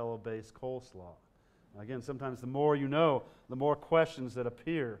Monticello-based coleslaw? Again, sometimes the more you know, the more questions that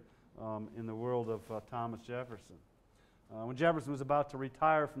appear in the world of Thomas Jefferson. When Jefferson was about to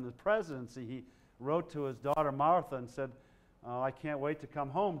retire from the presidency, he wrote to his daughter Martha and said, I can't wait to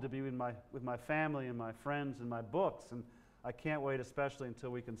come home to be with my family and my friends and my books, and I can't wait especially until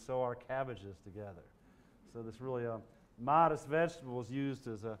we can sow our cabbages together. So this really modest vegetable was used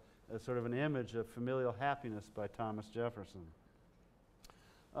as sort of an image of familial happiness by Thomas Jefferson.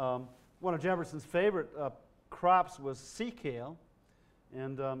 One of Jefferson's favorite crops was sea kale,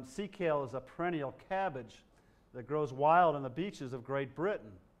 and sea kale is a perennial cabbage that grows wild on the beaches of Great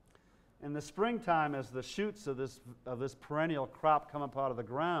Britain. In the springtime, as the shoots of this perennial crop come up out of the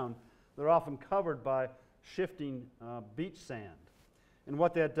ground, they're often covered by shifting beach sand. And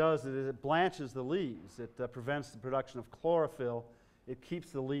what that does is it blanches the leaves. It prevents the production of chlorophyll. It keeps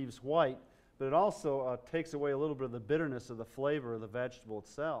the leaves white, but it also takes away a little bit of the bitterness of the flavor of the vegetable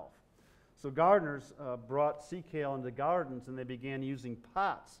itself. So gardeners brought sea kale into gardens, and they began using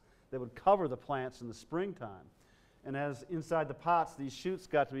pots that would cover the plants in the springtime. And as inside the pots, these shoots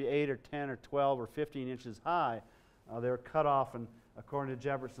got to be 8 or 10 or 12 or 15 inches high, they were cut off, and according to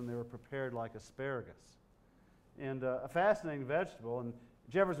Jefferson, they were prepared like asparagus. And a fascinating vegetable, and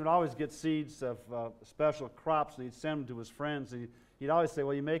Jefferson would always get seeds of special crops, and he'd send them to his friends, and he'd always say,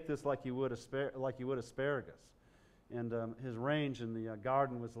 well, you make this like you would asparagus. And his range in the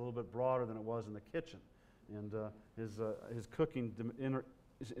garden was a little bit broader than it was in the kitchen. And his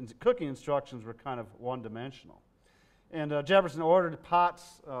cooking instructions were kind of one-dimensional. And Jefferson ordered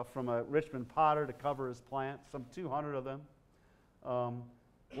pots from a Richmond potter to cover his plants, some 200 of them.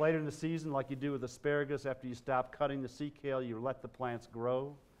 Later in the season, like you do with asparagus, after you stop cutting the sea kale, you let the plants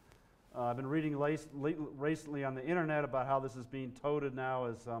grow. I've been reading recently on the internet about how this is being touted now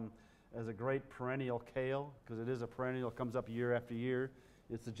as a great perennial kale, because it is a perennial, it comes up year after year.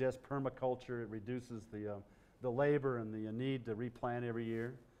 It suggests permaculture. It reduces the labor and the need to replant every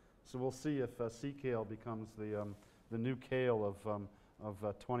year. So we'll see if sea kale becomes the new kale of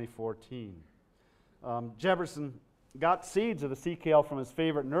 2014. Jefferson got seeds of the sea kale from his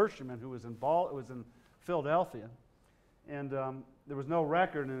favorite nurseryman, who was in Philadelphia, and there was no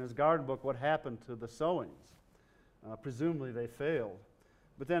record in his garden book what happened to the sowings. Presumably they failed.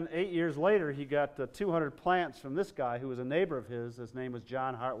 But then 8 years later, he got 200 plants from this guy who was a neighbor of his. His name was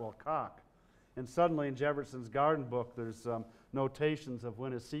John Hartwell Cock. And suddenly in Jefferson's garden book, there's notations of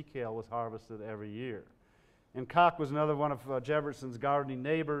when his sea kale was harvested every year. And Koch was another one of Jefferson's gardening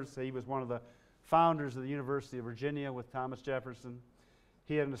neighbors. He was one of the founders of the University of Virginia with Thomas Jefferson.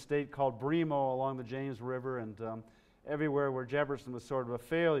 He had an estate called Bremo along the James River, and everywhere where Jefferson was sort of a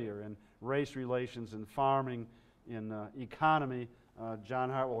failure in race relations, in farming, in economy, John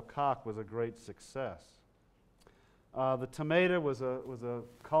Hartwell Koch was a great success. The tomato was a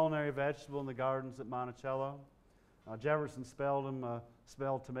culinary vegetable in the gardens at Monticello. Jefferson spelled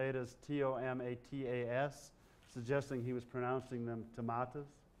tomatoes Tomatas, suggesting he was pronouncing them tomatas.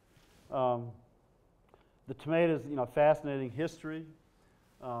 The tomatoes, fascinating history.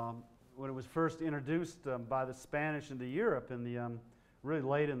 When it was first introduced by the Spanish into Europe in the really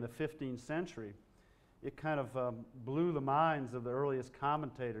late in the 15th century, it kind of blew the minds of the earliest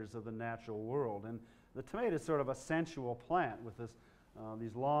commentators of the natural world. And the tomato is sort of a sensual plant with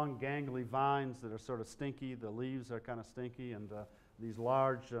these long, gangly vines that are sort of stinky. The leaves are kind of stinky, and these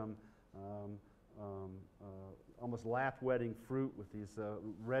large, almost lap-wetting fruit with these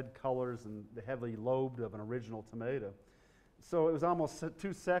red colors and the heavily lobed of an original tomato. So it was almost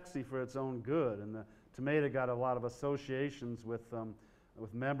too sexy for its own good, and the tomato got a lot of associations with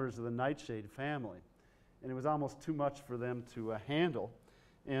members of the nightshade family. And it was almost too much for them to handle.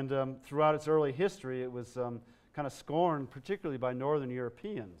 And throughout its early history, it was kind of scorned, particularly by northern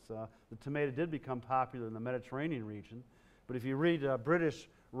Europeans. The tomato did become popular in the Mediterranean region, but if you read British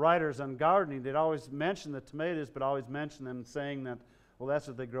writers on gardening, they'd always mention the tomatoes, but always mention them saying that, well, that's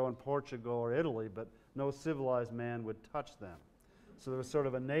what they grow in Portugal or Italy, but no civilized man would touch them. So there was sort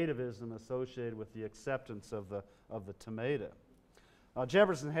of a nativism associated with the acceptance of the tomato.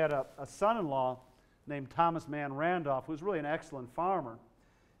 Jefferson had a son-in-law named Thomas Mann Randolph, who was really an excellent farmer.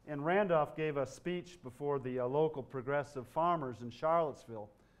 And Randolph gave a speech before the local progressive farmers in Charlottesville,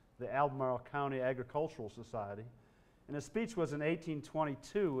 the Albemarle County Agricultural Society. And his speech was in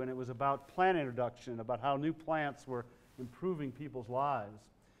 1822, and it was about plant introduction, about how new plants were improving people's lives.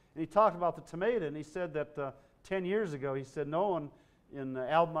 And he talked about the tomato, and he said that 10 years ago, he said no one in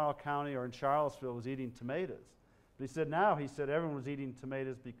Albemarle County or in Charlottesville was eating tomatoes. But he said now, everyone was eating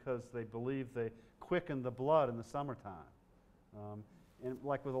tomatoes because they believed they quickened the blood in the summertime. And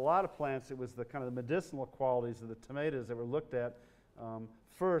like with a lot of plants, it was the kind of the medicinal qualities of the tomatoes that were looked at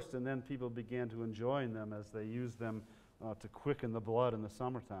first, and then people began to enjoy them as they used them to quicken the blood in the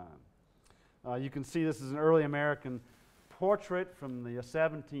summertime. You can see this is an early American portrait from the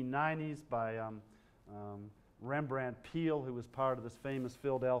 1790s by Rembrandt Peale, who was part of this famous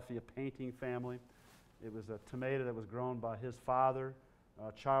Philadelphia painting family. It was a tomato that was grown by his father,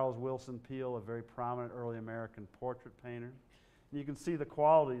 Charles Wilson Peale, a very prominent early American portrait painter. And you can see the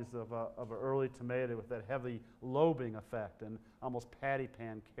qualities of an early tomato with that heavy lobing effect and almost patty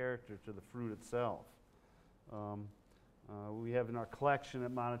pan character to the fruit itself. We have in our collection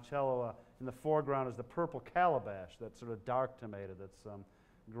at Monticello, in the foreground is the purple calabash, that sort of dark tomato that's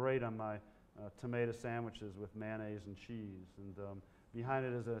great on my tomato sandwiches with mayonnaise and cheese. And behind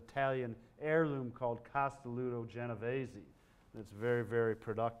it is an Italian heirloom called Castelluto Genovese that's very, very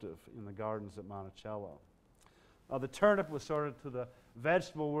productive in the gardens at Monticello. The turnip was sort of to the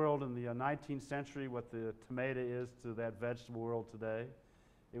vegetable world in the 19th century what the tomato is to that vegetable world today.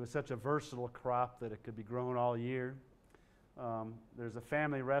 It was such a versatile crop that it could be grown all year. There's a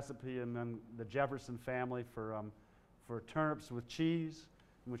family recipe in the Jefferson family for turnips with cheese,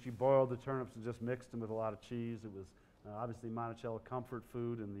 in which you boiled the turnips and just mixed them with a lot of cheese. It was obviously Monticello comfort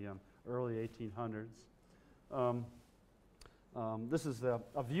food in the early 1800s. This is a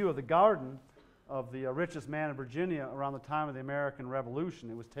view of the garden of the richest man in Virginia around the time of the American Revolution.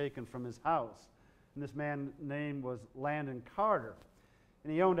 It was taken from his house. And this man's name was Landon Carter.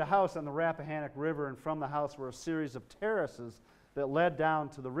 And he owned a house on the Rappahannock River, and from the house were a series of terraces that led down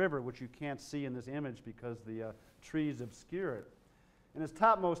to the river, which you can't see in this image because the trees obscure it. And his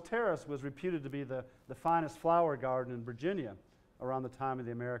topmost terrace was reputed to be the finest flower garden in Virginia around the time of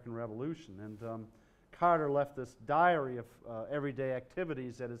the American Revolution. And Carter left this diary of everyday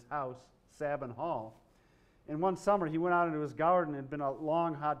activities at his house, Sabin Hall. And one summer he went out into his garden. It had been a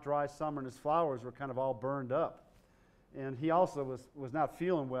long, hot, dry summer, and his flowers were kind of all burned up. And he also was not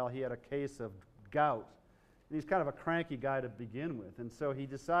feeling well. He had a case of gout. And he's kind of a cranky guy to begin with. And so he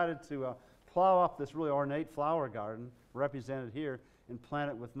decided to plow up this really ornate flower garden, represented here, and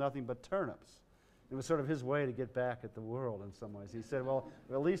plant it with nothing but turnips. It was sort of his way to get back at the world in some ways. He said, well,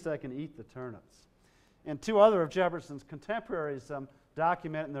 at least I can eat the turnips. And two other of Jefferson's contemporaries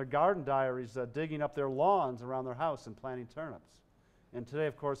document in their garden diaries digging up their lawns around their house and planting turnips. And today,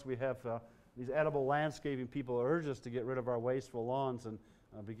 of course, we have these edible landscaping people urge us to get rid of our wasteful lawns and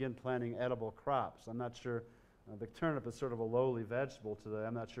begin planting edible crops. I'm not sure The turnip is sort of a lowly vegetable today.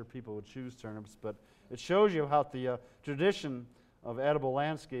 I'm not sure people would choose turnips, but it shows you how the tradition of edible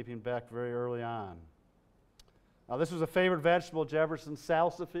landscaping back very early on. This was a favorite vegetable, Jefferson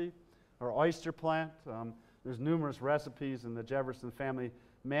salsify, or oyster plant. There's numerous recipes in the Jefferson family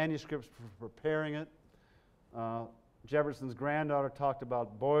manuscripts for preparing it. Jefferson's granddaughter talked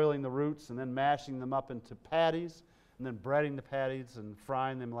about boiling the roots and then mashing them up into patties, and then breading the patties and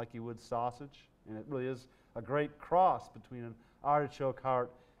frying them like you would sausage. And it really is a great cross between an artichoke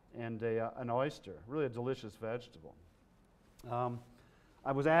heart and an oyster. Really a delicious vegetable.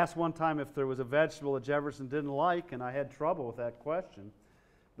 I was asked one time if there was a vegetable that Jefferson didn't like, and I had trouble with that question.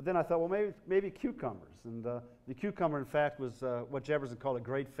 But then I thought, well, maybe cucumbers. And the cucumber, in fact, was what Jefferson called a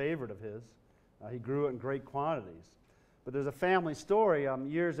great favorite of his. He grew it in great quantities. But there's a family story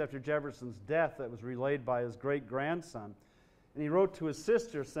years after Jefferson's death that was relayed by his great-grandson. And he wrote to his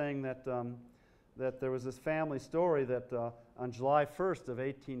sister saying that, that there was this family story that on July 1st of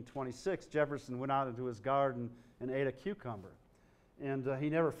 1826, Jefferson went out into his garden and ate a cucumber. And he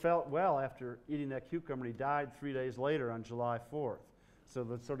never felt well after eating that cucumber. He died 3 days later on July 4th. So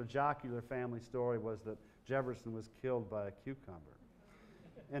the sort of jocular family story was that Jefferson was killed by a cucumber.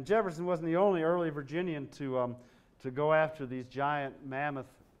 And Jefferson wasn't the only early Virginian to go after these giant, mammoth,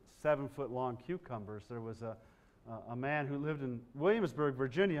 7-foot-long cucumbers. There was a man who lived in Williamsburg,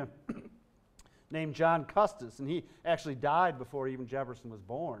 Virginia, named John Custis, and he actually died before even Jefferson was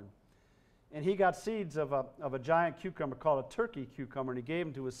born. And he got seeds of a giant cucumber called a turkey cucumber, and he gave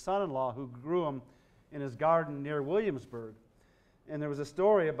them to his son-in-law, who grew them in his garden near Williamsburg. And there was a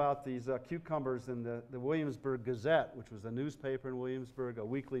story about these cucumbers in the Williamsburg Gazette, which was a newspaper in Williamsburg, a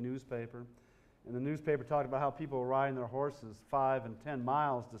weekly newspaper. And the newspaper talked about how people were riding their horses 5 and 10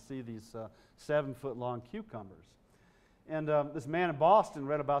 miles to see these 7-foot-long cucumbers. And this man in Boston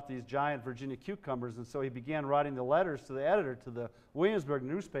read about these giant Virginia cucumbers, and so he began writing the letters to the editor to the Williamsburg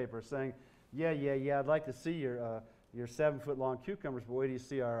newspaper saying, yeah, I'd like to see your 7-foot-long cucumbers, but wait till you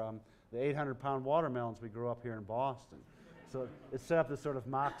see our the 800-pound watermelons we grew up here in Boston. So it set up this sort of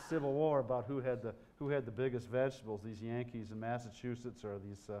mock civil war about who had the biggest vegetables, these Yankees in Massachusetts or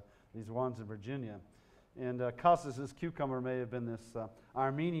these ones in Virginia. And Custis's cucumber may have been this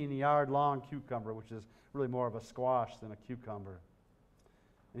Armenian yard-long cucumber, which is really more of a squash than a cucumber.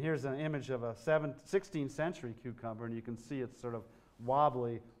 And here's an image of a 16th century cucumber, and you can see its sort of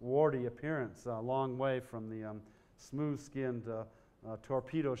wobbly, warty appearance a long way from the smooth-skinned,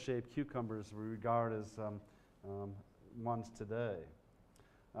 torpedo-shaped cucumbers we regard as ones today.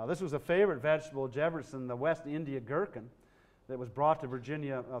 This was a favorite vegetable of Jefferson, the West India gherkin, that was brought to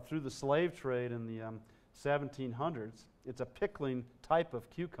Virginia through the slave trade in the 1700s. It's a pickling type of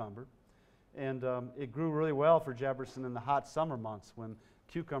cucumber, and it grew really well for Jefferson in the hot summer months when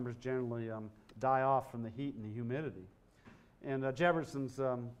cucumbers generally die off from the heat and the humidity. And Jefferson's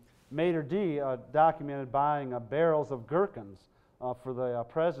maitre d' documented buying barrels of gherkins for the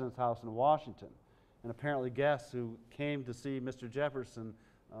president's house in Washington. And apparently guests who came to see Mr. Jefferson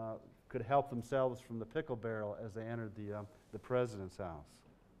could help themselves from the pickle barrel as they entered the president's house.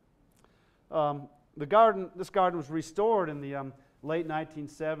 This garden was restored in the late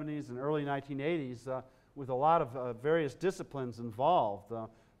 1970s and early 1980s with a lot of various disciplines involved.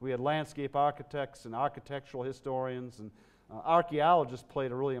 We had landscape architects and architectural historians, and archaeologists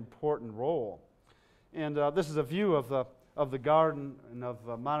played a really important role. And this is a view of the garden and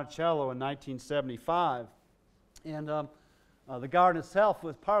of Monticello in 1975. And the garden itself,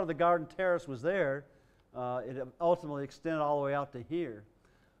 was part of the garden terrace was there. It ultimately extended all the way out to here.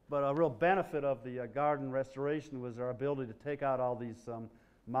 But a real benefit of the garden restoration was our ability to take out all these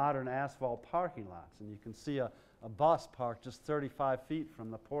modern asphalt parking lots. And you can see a bus parked just 35 feet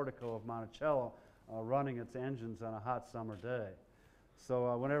from the portico of Monticello running its engines on a hot summer day.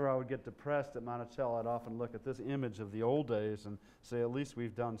 So whenever I would get depressed at Monticello, I'd often look at this image of the old days and say, at least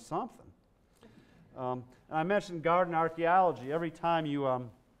we've done something. And I mentioned garden archaeology. Every time you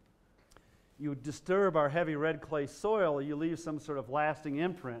disturb our heavy red clay soil, you leave some sort of lasting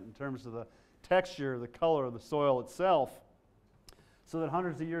imprint in terms of the texture, the color of the soil itself, so that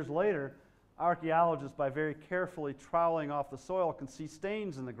hundreds of years later, archaeologists, by very carefully troweling off the soil, can see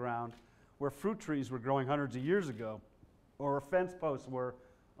stains in the ground where fruit trees were growing hundreds of years ago, or where fence posts were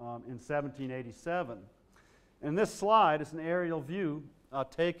in 1787. And this slide is an aerial view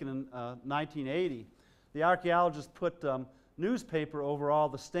taken in 1980. The archaeologists put newspaper over all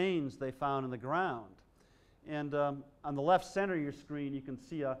the stains they found in the ground. And on the left center of your screen, you can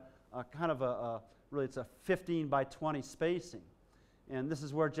see a kind of really it's a 15 by 20 spacing. And this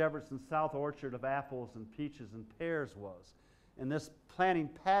is where Jefferson's south orchard of apples and peaches and pears was. And this planting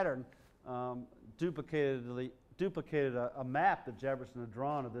pattern duplicated a map that Jefferson had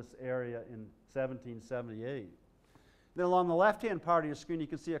drawn of this area in 1778. Then along the left-hand part of your screen, you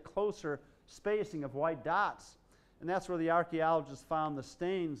can see a closer spacing of white dots. And that's where the archaeologists found the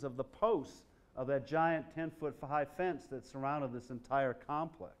stains of the posts of that giant 10-foot high fence that surrounded this entire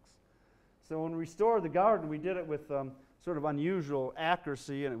complex. So when we restored the garden, we did it with sort of unusual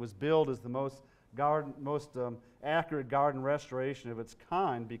accuracy, and it was billed as the most accurate garden restoration of its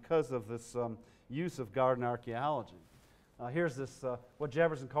kind because of this use of garden archaeology. Here's this, what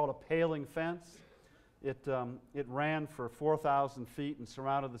Jefferson called a paling fence. It ran for 4,000 feet and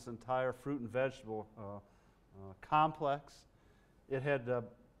surrounded this entire fruit and vegetable complex. It had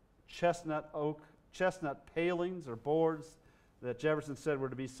chestnut palings or boards that Jefferson said were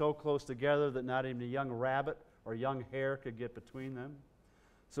to be so close together that not even a young rabbit or young hare could get between them.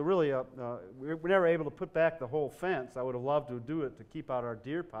 So really, we were never able to put back the whole fence. I would have loved to do it to keep out our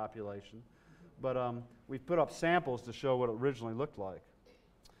deer population. But we've put up samples to show what it originally looked like.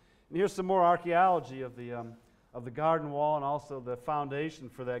 And here's some more archaeology of the garden wall and also the foundation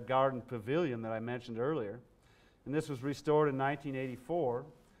for that garden pavilion that I mentioned earlier. And this was restored in 1984.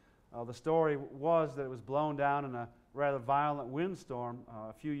 The story was that it was blown down in a rather violent windstorm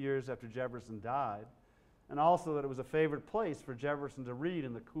a few years after Jefferson died, and also that it was a favorite place for Jefferson to read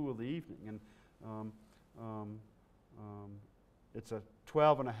in the cool of the evening. And it's a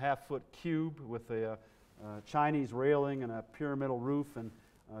 12.5-foot cube with a Chinese railing and a pyramidal roof, and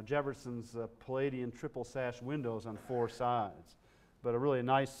Jefferson's Palladian triple sash windows on 4 sides. But a really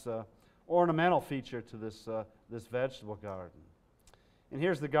nice ornamental feature to this vegetable garden. And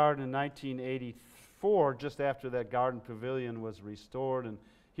here's the garden in 1984, just after that garden pavilion was restored. And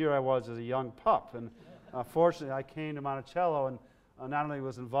here I was as a young pup. And fortunately, I came to Monticello and not only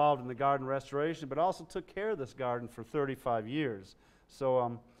was involved in the garden restoration, but also took care of this garden for 35 years.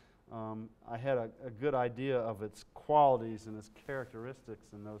 So I had a good idea of its qualities and its characteristics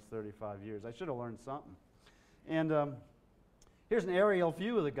in those 35 years. I should have learned something. And here's an aerial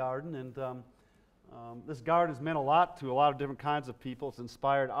view of the garden. And this garden has meant a lot to a lot of different kinds of people. It's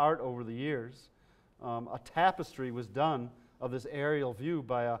inspired art over the years. A tapestry was done of this aerial view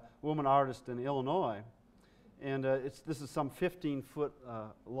by a woman artist in Illinois. And this is some 15-foot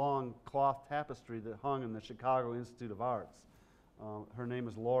long cloth tapestry that hung in the Chicago Institute of Arts. Her name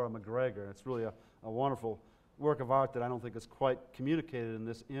is Laura McGregor. It's really a wonderful work of art that I don't think is quite communicated in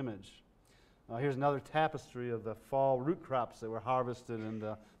this image. Here's another tapestry of the fall root crops that were harvested in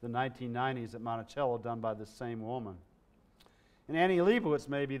the 1990s at Monticello, done by this same woman. And Annie Leibovitz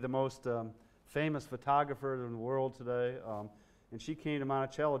may be the most famous photographer in the world today. And she came to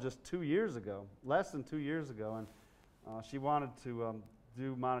Monticello just 2 years ago, less than 2 years ago, and she wanted to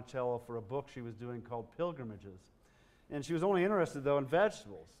do Monticello for a book she was doing called Pilgrimages. And she was only interested, though, in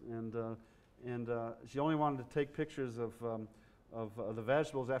vegetables, and she only wanted to take pictures of the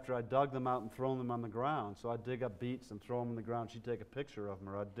vegetables after I dug them out and thrown them on the ground. So I'd dig up beets and throw them on the ground. She'd take a picture of them,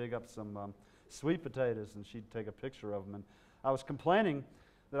 or I'd dig up some sweet potatoes and she'd take a picture of them. And I was complaining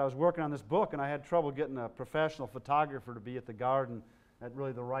that I was working on this book, and I had trouble getting a professional photographer to be at the garden at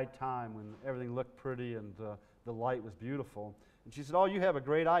really the right time when everything looked pretty and the light was beautiful. And she said, "Oh, you have a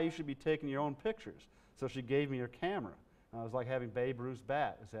great eye. You should be taking your own pictures." So she gave me her camera. It was like having Babe Ruth's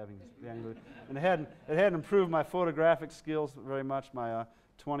bat. And it hadn't improved my photographic skills very much. My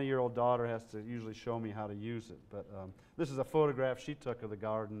 20-year-old daughter has to usually show me how to use it. But this is a photograph she took of the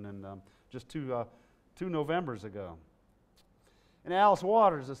garden and just two Novembers ago. And Alice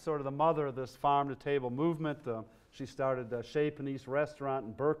Waters is sort of the mother of this farm-to-table movement. She started Chez Panisse restaurant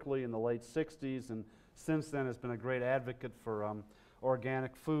in Berkeley in the late 60s, and since then has been a great advocate for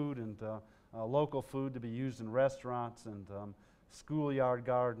organic food and local food to be used in restaurants and schoolyard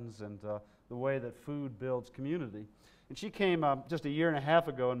gardens and the way that food builds community. And she came just a year and a half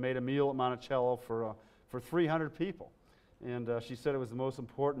ago and made a meal at Monticello for 300 people. And she said it was the most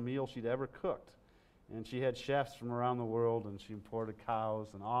important meal she'd ever cooked. And she had chefs from around the world, and she imported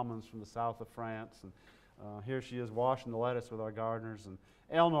cows and almonds from the south of France. And here she is washing the lettuce with our gardeners. And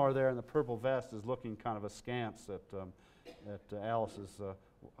Eleanor there in the purple vest is looking kind of askance at Alice's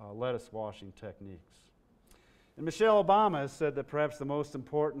lettuce washing techniques. And Michelle Obama has said that perhaps the most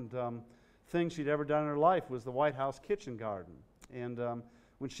important thing she'd ever done in her life was the White House kitchen garden. And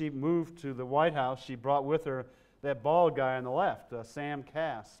when she moved to the White House, she brought with her that bald guy on the left, Sam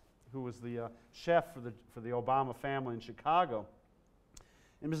Cass, who was the chef for the Obama family in Chicago.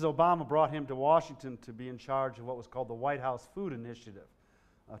 And Mrs. Obama brought him to Washington to be in charge of what was called the White House Food Initiative,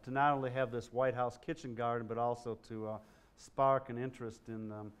 to not only have this White House kitchen garden, but also to spark an interest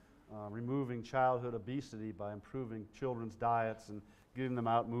in removing childhood obesity by improving children's diets and getting them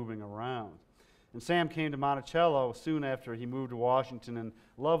out moving around. And Sam came to Monticello soon after he moved to Washington and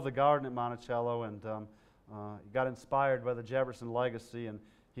loved the garden at Monticello, and he got inspired by the Jefferson legacy, and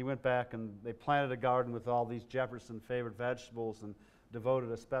he went back and they planted a garden with all these Jefferson favorite vegetables and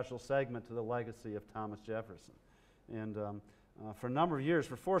devoted a special segment to the legacy of Thomas Jefferson. And for a number of years,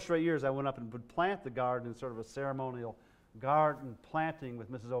 for 4 straight years, I went up and would plant the garden in sort of a ceremonial garden planting with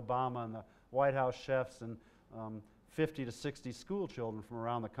Mrs. Obama and the White House chefs and 50 to 60 school children from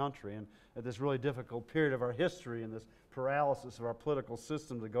around the country. And at this really difficult period of our history and this paralysis of our political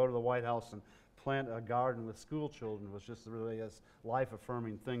system, to go to the White House and plant a garden with school children was just really a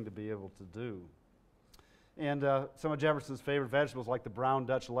life-affirming thing to be able to do. And some of Jefferson's favorite vegetables, like the brown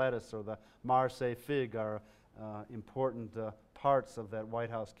Dutch lettuce or the Marseille fig, are important parts of that White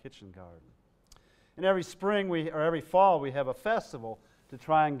House kitchen garden. And every spring or every fall we have a festival to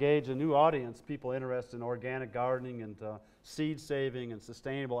try and engage a new audience, people interested in organic gardening and seed saving and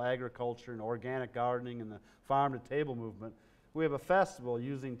sustainable agriculture and organic gardening and the farm-to-table movement. We have a festival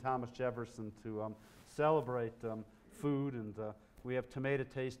using Thomas Jefferson to celebrate food, and we have tomato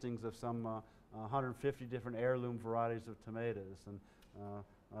tastings of some 150 different heirloom varieties of tomatoes and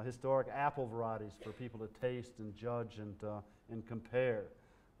historic apple varieties for people to taste and judge and compare.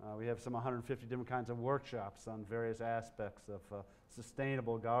 We have some 150 different kinds of workshops on various aspects of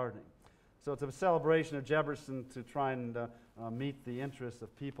sustainable gardening. So it's a celebration of Jefferson to try and meet the interests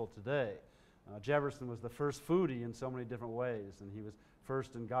of people today. Jefferson was the first foodie in so many different ways, and he was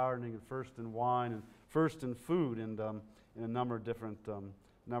first in gardening and first in wine and first in food and in a number of different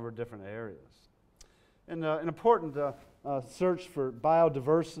areas. And an important search for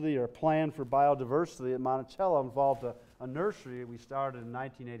biodiversity or plan for biodiversity at Monticello involved a nursery we started in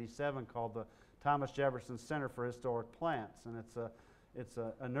 1987 called the Thomas Jefferson Center for Historic Plants, and it's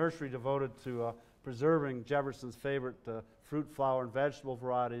a nursery devoted to preserving Jefferson's favorite fruit, flower, and vegetable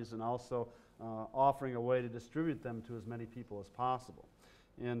varieties, and also offering a way to distribute them to as many people as possible.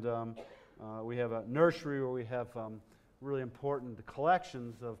 And we have a nursery where we have really important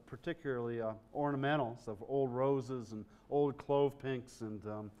collections of particularly ornamentals of old roses and old clove pinks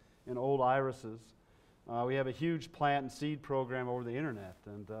and old irises. We have a huge plant and seed program over the internet,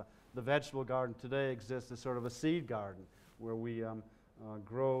 and the vegetable garden today exists as sort of a seed garden where we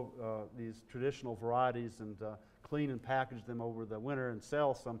grow these traditional varieties and clean and package them over the winter and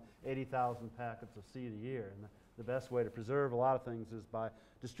sell some 80,000 packets of seed a year. And the best way to preserve a lot of things is by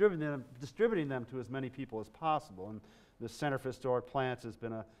distributing them to as many people as possible. And the Center for Historic Plants has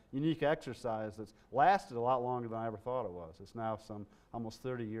been a unique exercise that's lasted a lot longer than I ever thought it was. It's now some almost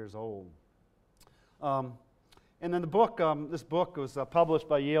 30 years old. And then the book, this book was published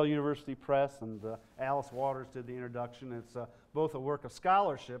by Yale University Press, and Alice Waters did the introduction. It's both a work of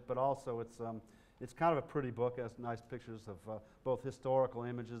scholarship, but also it's kind of a pretty book. It has nice pictures of both historical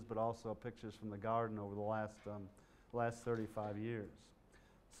images, but also pictures from the garden over the last 35 years.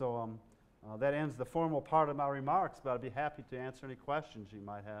 So that ends the formal part of my remarks, but I'd be happy to answer any questions you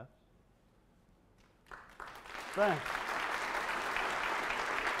might have. Thanks.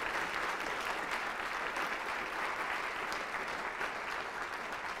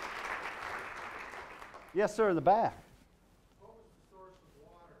 Yes, sir, in the back. What was the source of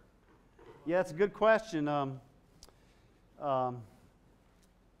water? Yeah, it's a good question.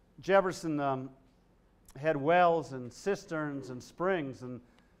 Jefferson had wells and cisterns and springs, and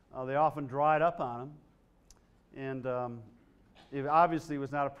they often dried up on him. And it obviously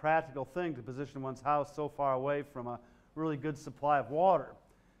was not a practical thing to position one's house so far away from a really good supply of water,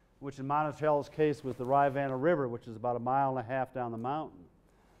 which in Monticello's case was the Rivanna River, which is about 1.5 miles down the mountain.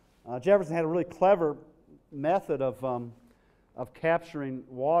 Jefferson had a really clever method of capturing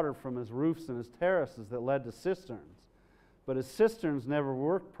water from his roofs and his terraces that led to cisterns. But his cisterns never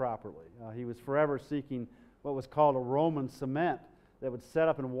worked properly. He was forever seeking what was called a Roman cement that would set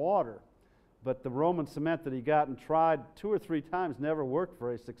up in water. But the Roman cement that he got and tried 2 or 3 times never worked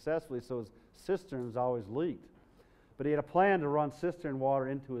very successfully, so his cisterns always leaked. But he had a plan to run cistern water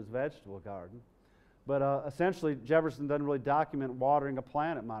into his vegetable garden. But essentially, Jefferson doesn't really document watering a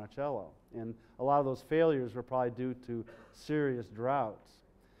plant at Monticello. And a lot of those failures were probably due to serious droughts.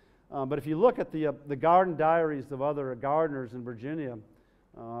 But if you look at the garden diaries of other gardeners in Virginia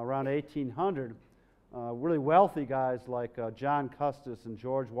around 1800, really wealthy guys like John Custis and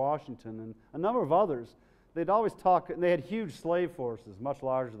George Washington and a number of others, they'd always talk, and they had huge slave forces, much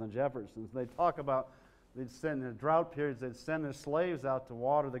larger than Jefferson's. They'd talk about, they'd send, in drought periods, they'd send their slaves out to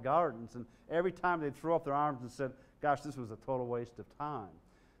water the gardens, and every time they'd throw up their arms and said, gosh, this was a total waste of time.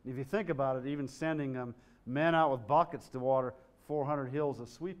 And if you think about it, even sending men out with buckets to water 400 hills of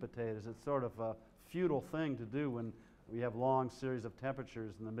sweet potatoes, it's sort of a futile thing to do We have long series of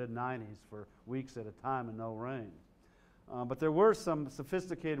temperatures in the mid-90s for weeks at a time and no rain. But there were some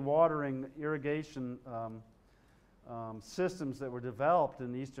sophisticated watering irrigation systems that were developed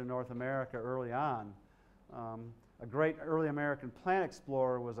in eastern North America early on. A great early American plant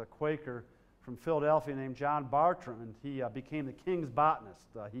explorer was a Quaker from Philadelphia named John Bartram, and he became the king's botanist.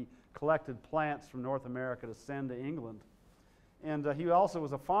 He collected plants from North America to send to England. And he also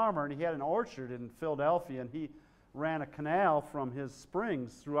was a farmer, and he had an orchard in Philadelphia, and he ran a canal from his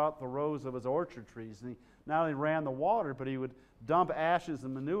springs throughout the rows of his orchard trees. And he not only ran the water, but he would dump ashes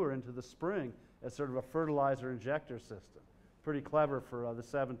and manure into the spring as sort of a fertilizer injector system. Pretty clever for the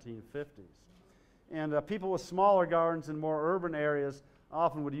 1750s. And people with smaller gardens in more urban areas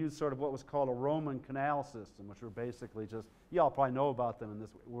often would use sort of what was called a Roman canal system, which were basically just, you all probably know about them in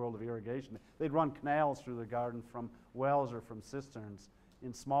this world of irrigation. They'd run canals through the garden from wells or from cisterns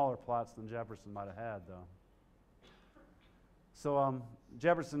in smaller plots than Jefferson might have had, though. So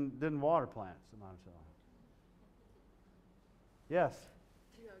Jefferson didn't water plants at Monticello. Yes?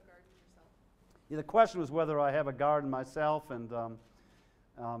 Do you have a garden yourself? Yeah, the question was whether I have a garden myself, and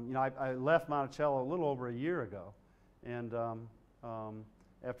you know, I left Monticello a little over a year ago, and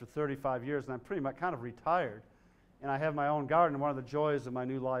after 35 years, and I'm pretty much kind of retired, and I have my own garden. One of the joys of my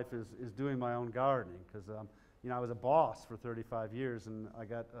new life is doing my own gardening, because you know, I was a boss for 35 years, and I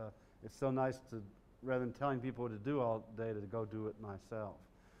got it's so nice to, rather than telling people what to do all day, to go do it myself.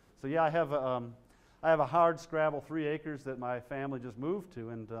 So yeah, I have a hard scrabble 3 acres that my family just moved to,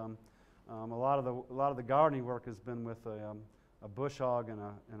 and a lot of the gardening work has been with a bush hog and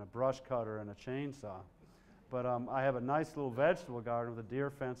a brush cutter and a chainsaw. But I have a nice little vegetable garden with a deer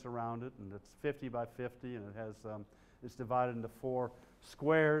fence around it, and it's 50 by 50, and it has it's divided into 4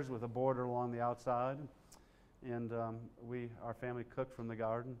 squares with a border along the outside. And our family cook from the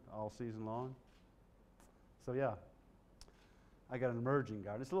garden all season long. So yeah, I got an emerging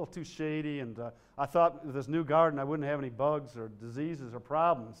garden. It's a little too shady, and I thought with this new garden I wouldn't have any bugs or diseases or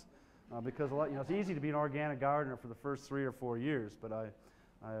problems because you know, it's easy to be an organic gardener for the first 3 or 4 years, but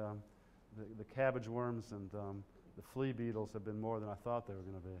the cabbage worms and the flea beetles have been more than I thought they were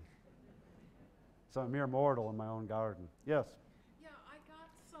going to be. So I'm a mere mortal in my own garden. Yes? Yeah, I got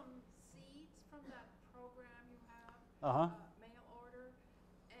some seeds from that program you have, mail order,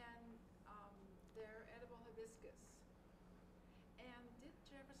 and they're edible hibiscus. And did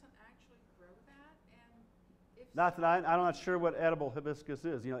Jefferson actually grow that? And if Not so, that I'm not sure what edible hibiscus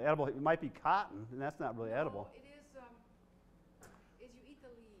is. You know, edible, it might be cotton, and that's not really edible. No, it is you eat the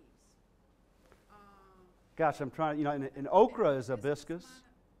leaves. Gosh, I'm trying, you know, and okra is hibiscus.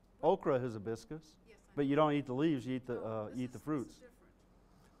 Okra is hibiscus. Yes, I But know. you don't eat the leaves, you eat the, No, eat the this fruits. is different.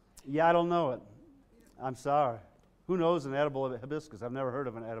 Yeah, I don't know it. You I'm sorry. Who knows an edible hibiscus? I've never heard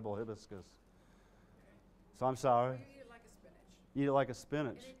of an edible hibiscus. So I'm sorry. You eat it like a spinach. Eat it like a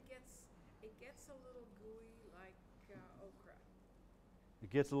spinach. And it gets a little gooey like okra. It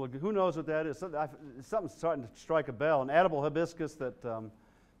gets a little, who knows what that is? Something's starting to strike a bell. An edible hibiscus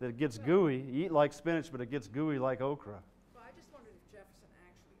that gets gooey. You eat like spinach, but it gets gooey like okra. Well, I just wondered if Jefferson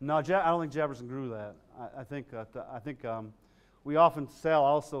actually. No, I don't think Jefferson grew that. I think we often sell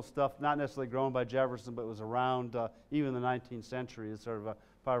also stuff not necessarily grown by Jefferson, but was around even the 19th century as sort of a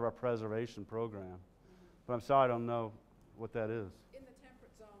part of our preservation program. But I'm sorry, I don't know what that is. In the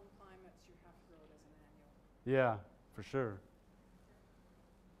temperate zone climates, you have to grow it as an annual. Yeah, for sure.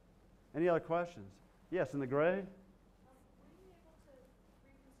 Any other questions? Yes, in the gray? Were you able to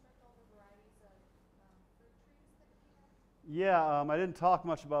reconstruct all the varieties of fruit trees that you have? Yeah, I didn't talk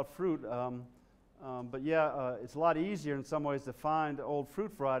much about fruit, but yeah, it's a lot easier in some ways to find old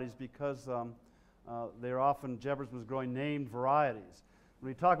fruit varieties because they're often, Jefferson was growing named varieties. When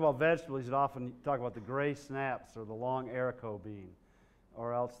you talk about vegetables, you'd often talk about the gray snaps or the long haricot bean,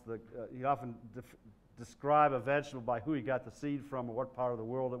 or else you often describe a vegetable by who you got the seed from or what part of the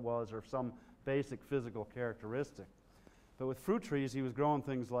world it was or some basic physical characteristic. But with fruit trees, he was growing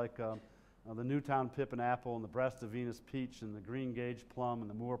things like the Newtown pippin apple and the breast of Venus peach and the green gauge plum and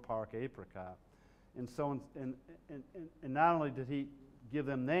the Moore Park apricot. And so, and not only did he give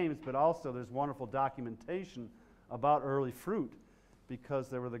them names, but also there's wonderful documentation about early fruit because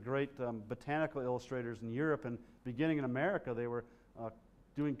there were the great botanical illustrators in Europe, and beginning in America, they were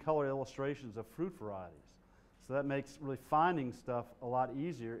doing color illustrations of fruit varieties. So that makes really finding stuff a lot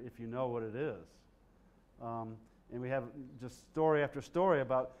easier if you know what it is. And we have just story after story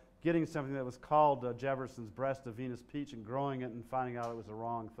about getting something that was called Jefferson's breast of Venus peach and growing it and finding out it was the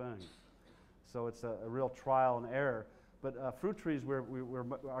wrong thing. So it's a real trial and error. But fruit trees,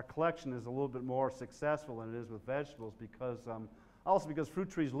 our collection is a little bit more successful than it is with vegetables because, also because fruit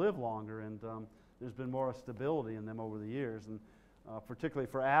trees live longer and there's been more stability in them over the years. And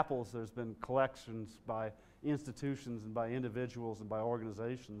particularly for apples, there's been collections by institutions and by individuals and by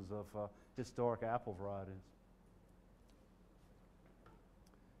organizations of historic apple varieties.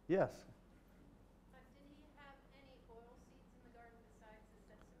 Yes? Did he have any oil seeds in the garden besides the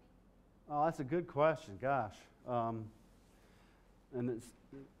sesame? Oh, that's a good question. Gosh. And it's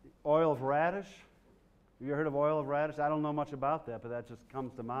oil of radish. Have you heard of oil of radish? I don't know much about that, but that just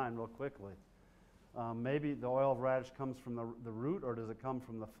comes to mind real quickly. Maybe the oil of radish comes from the root, or does it come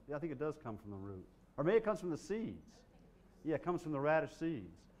from the... I think it does come from the root. Or maybe it comes from the seeds. Yeah, it comes from the radish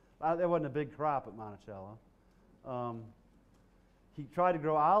seeds. There wasn't a big crop at Monticello. He tried to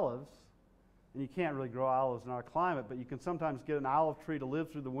grow olives, and you can't really grow olives in our climate, but you can sometimes get an olive tree to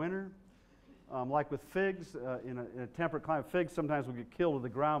live through the winter. Like with figs, in a temperate climate, figs sometimes will get killed to the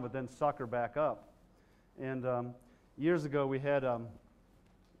ground but then sucker back up. And years ago there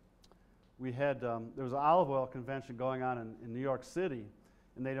was an olive oil convention going on in New York City,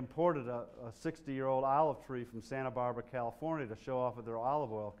 and they'd imported a 60-year-old olive tree from Santa Barbara, California to show off at their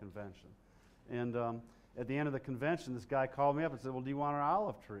olive oil convention. And at the end of the convention, this guy called me up and said, well, do you want an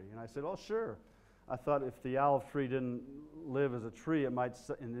olive tree? And I said, oh, sure. I thought if the olive tree didn't live as a tree, and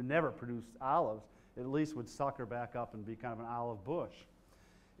it never produced olives, it at least would sucker back up and be kind of an olive bush.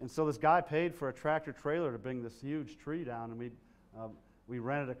 And so this guy paid for a tractor trailer to bring this huge tree down, and we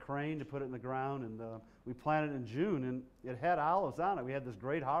rented a crane to put it in the ground, and we planted it in June, and it had olives on it. We had this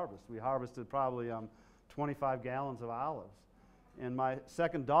great harvest. We harvested probably 25 gallons of olives. And my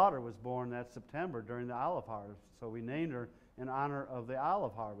second daughter was born that September during the olive harvest, so we named her in honor of the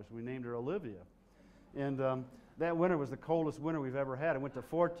olive harvest. We named her Olivia. And that winter was the coldest winter we've ever had. It went to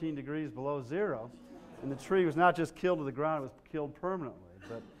 14 degrees below zero, and the tree was not just killed to the ground, it was killed permanently.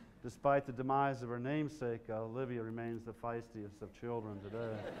 But despite the demise of her namesake, Olivia remains the feistiest of children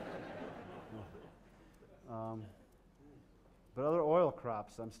today. But other oil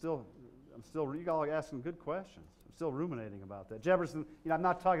crops, I'm still, you all are asking good questions. I'm still ruminating about that. Jefferson, I'm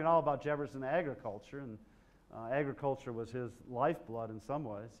not talking at all about Jefferson agriculture, and agriculture was his lifeblood in some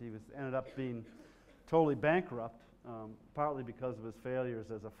ways. He ended up being totally bankrupt, partly because of his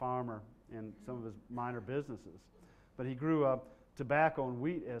failures as a farmer and some of his minor businesses. But he grew tobacco and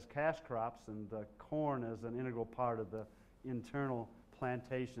wheat as cash crops, and corn as an integral part of the internal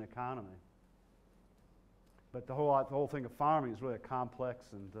plantation economy. But the whole thing of farming is really a complex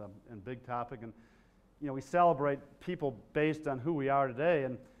and big topic. And we celebrate people based on who we are today.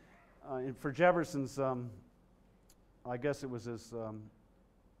 And for Jefferson's, I guess it was his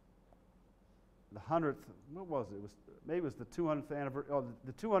the 100th. What was it? Maybe it was the 200th anniversary. Oh,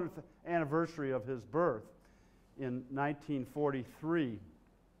 the 200th anniversary of his birth in 1943.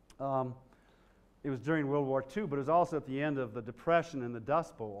 It was during World War II, but it was also at the end of the Depression and the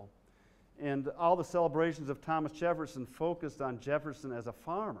Dust Bowl. And all the celebrations of Thomas Jefferson focused on Jefferson as a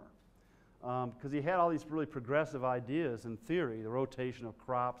farmer, because he had all these really progressive ideas in theory, the rotation of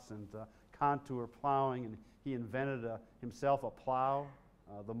crops and contour plowing, and he invented himself a plow,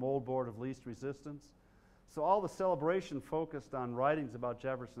 the moldboard of least resistance. So all the celebration focused on writings about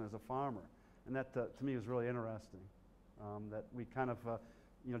Jefferson as a farmer, and that to me was really interesting. That we kind of,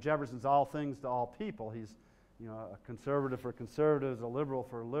 Jefferson's all things to all people. He's a conservative for conservatives, a liberal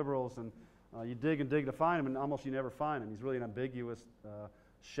for liberals, and you dig and dig to find him, and almost you never find him. He's really an ambiguous,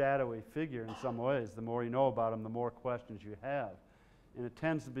 shadowy figure in some ways. The more you know about him, the more questions you have. And it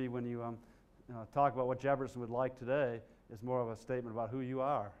tends to be when you talk about what Jefferson would like today, it's more of a statement about who you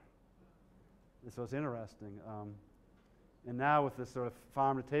are. And so it's interesting. And now with this sort of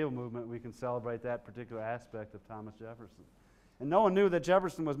farm-to-table movement, we can celebrate that particular aspect of Thomas Jefferson. And no one knew that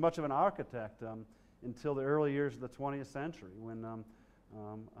Jefferson was much of an architect until the early years of the 20th century, when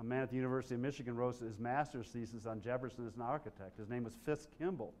a man at the University of Michigan wrote his master's thesis on Jefferson as an architect. His name was Fisk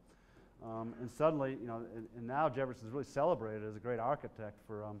Kimball. And suddenly, and now Jefferson's really celebrated as a great architect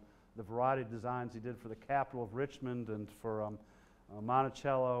for the variety of designs he did for the capital of Richmond and for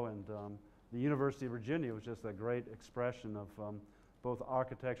Monticello, and the University of Virginia was just a great expression of both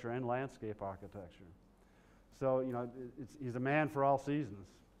architecture and landscape architecture. So, he's a man for all seasons.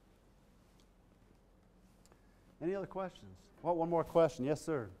 Any other questions? Well, one more question. Yes,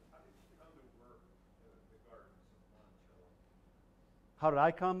 sir. How did you come to work in the gardens of Monticello? How did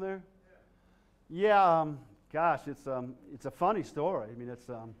I come there? Yeah, gosh, it's a funny story. I mean,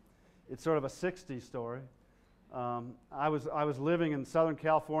 it's sort of a 60s story. I was living in Southern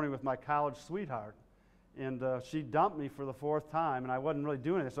California with my college sweetheart, and she dumped me for the 4th time, and I wasn't really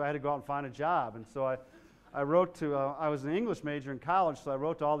doing it, so I had to go out and find a job. And so I wrote to, I was an English major in college, so I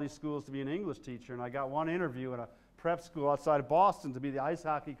wrote to all these schools to be an English teacher, and I got one interview in a prep school outside of Boston to be the ice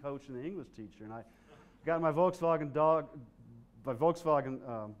hockey coach and the English teacher. And I got in my Volkswagen Bug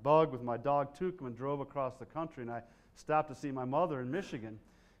with my dog Tukum and drove across the country. And I stopped to see my mother in Michigan.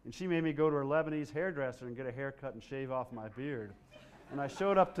 And she made me go to her Lebanese hairdresser and get a haircut and shave off my beard. And I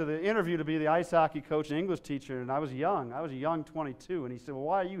showed up to the interview to be the ice hockey coach and English teacher, and I was young. I was a young 22. And he said, well,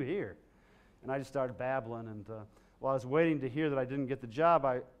 why are you here? And I just started babbling. And while I was waiting to hear that I didn't get the job,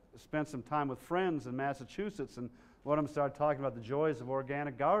 I spent some time with friends in Massachusetts, and one of them started talking about the joys of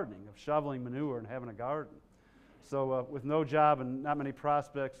organic gardening, of shoveling manure and having a garden. So with no job and not many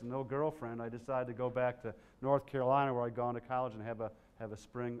prospects and no girlfriend, I decided to go back to North Carolina, where I'd gone to college, and have a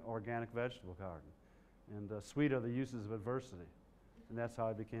spring organic vegetable garden. And sweet are the uses of adversity. And that's how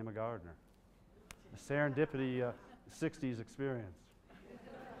I became a gardener. A serendipity 60s experience.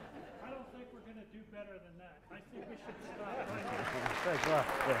 I don't think we're going to do better than that. I think we should stop right now. Thanks a lot.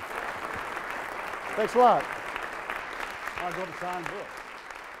 Yeah. Thanks a lot. I'll go to sign books.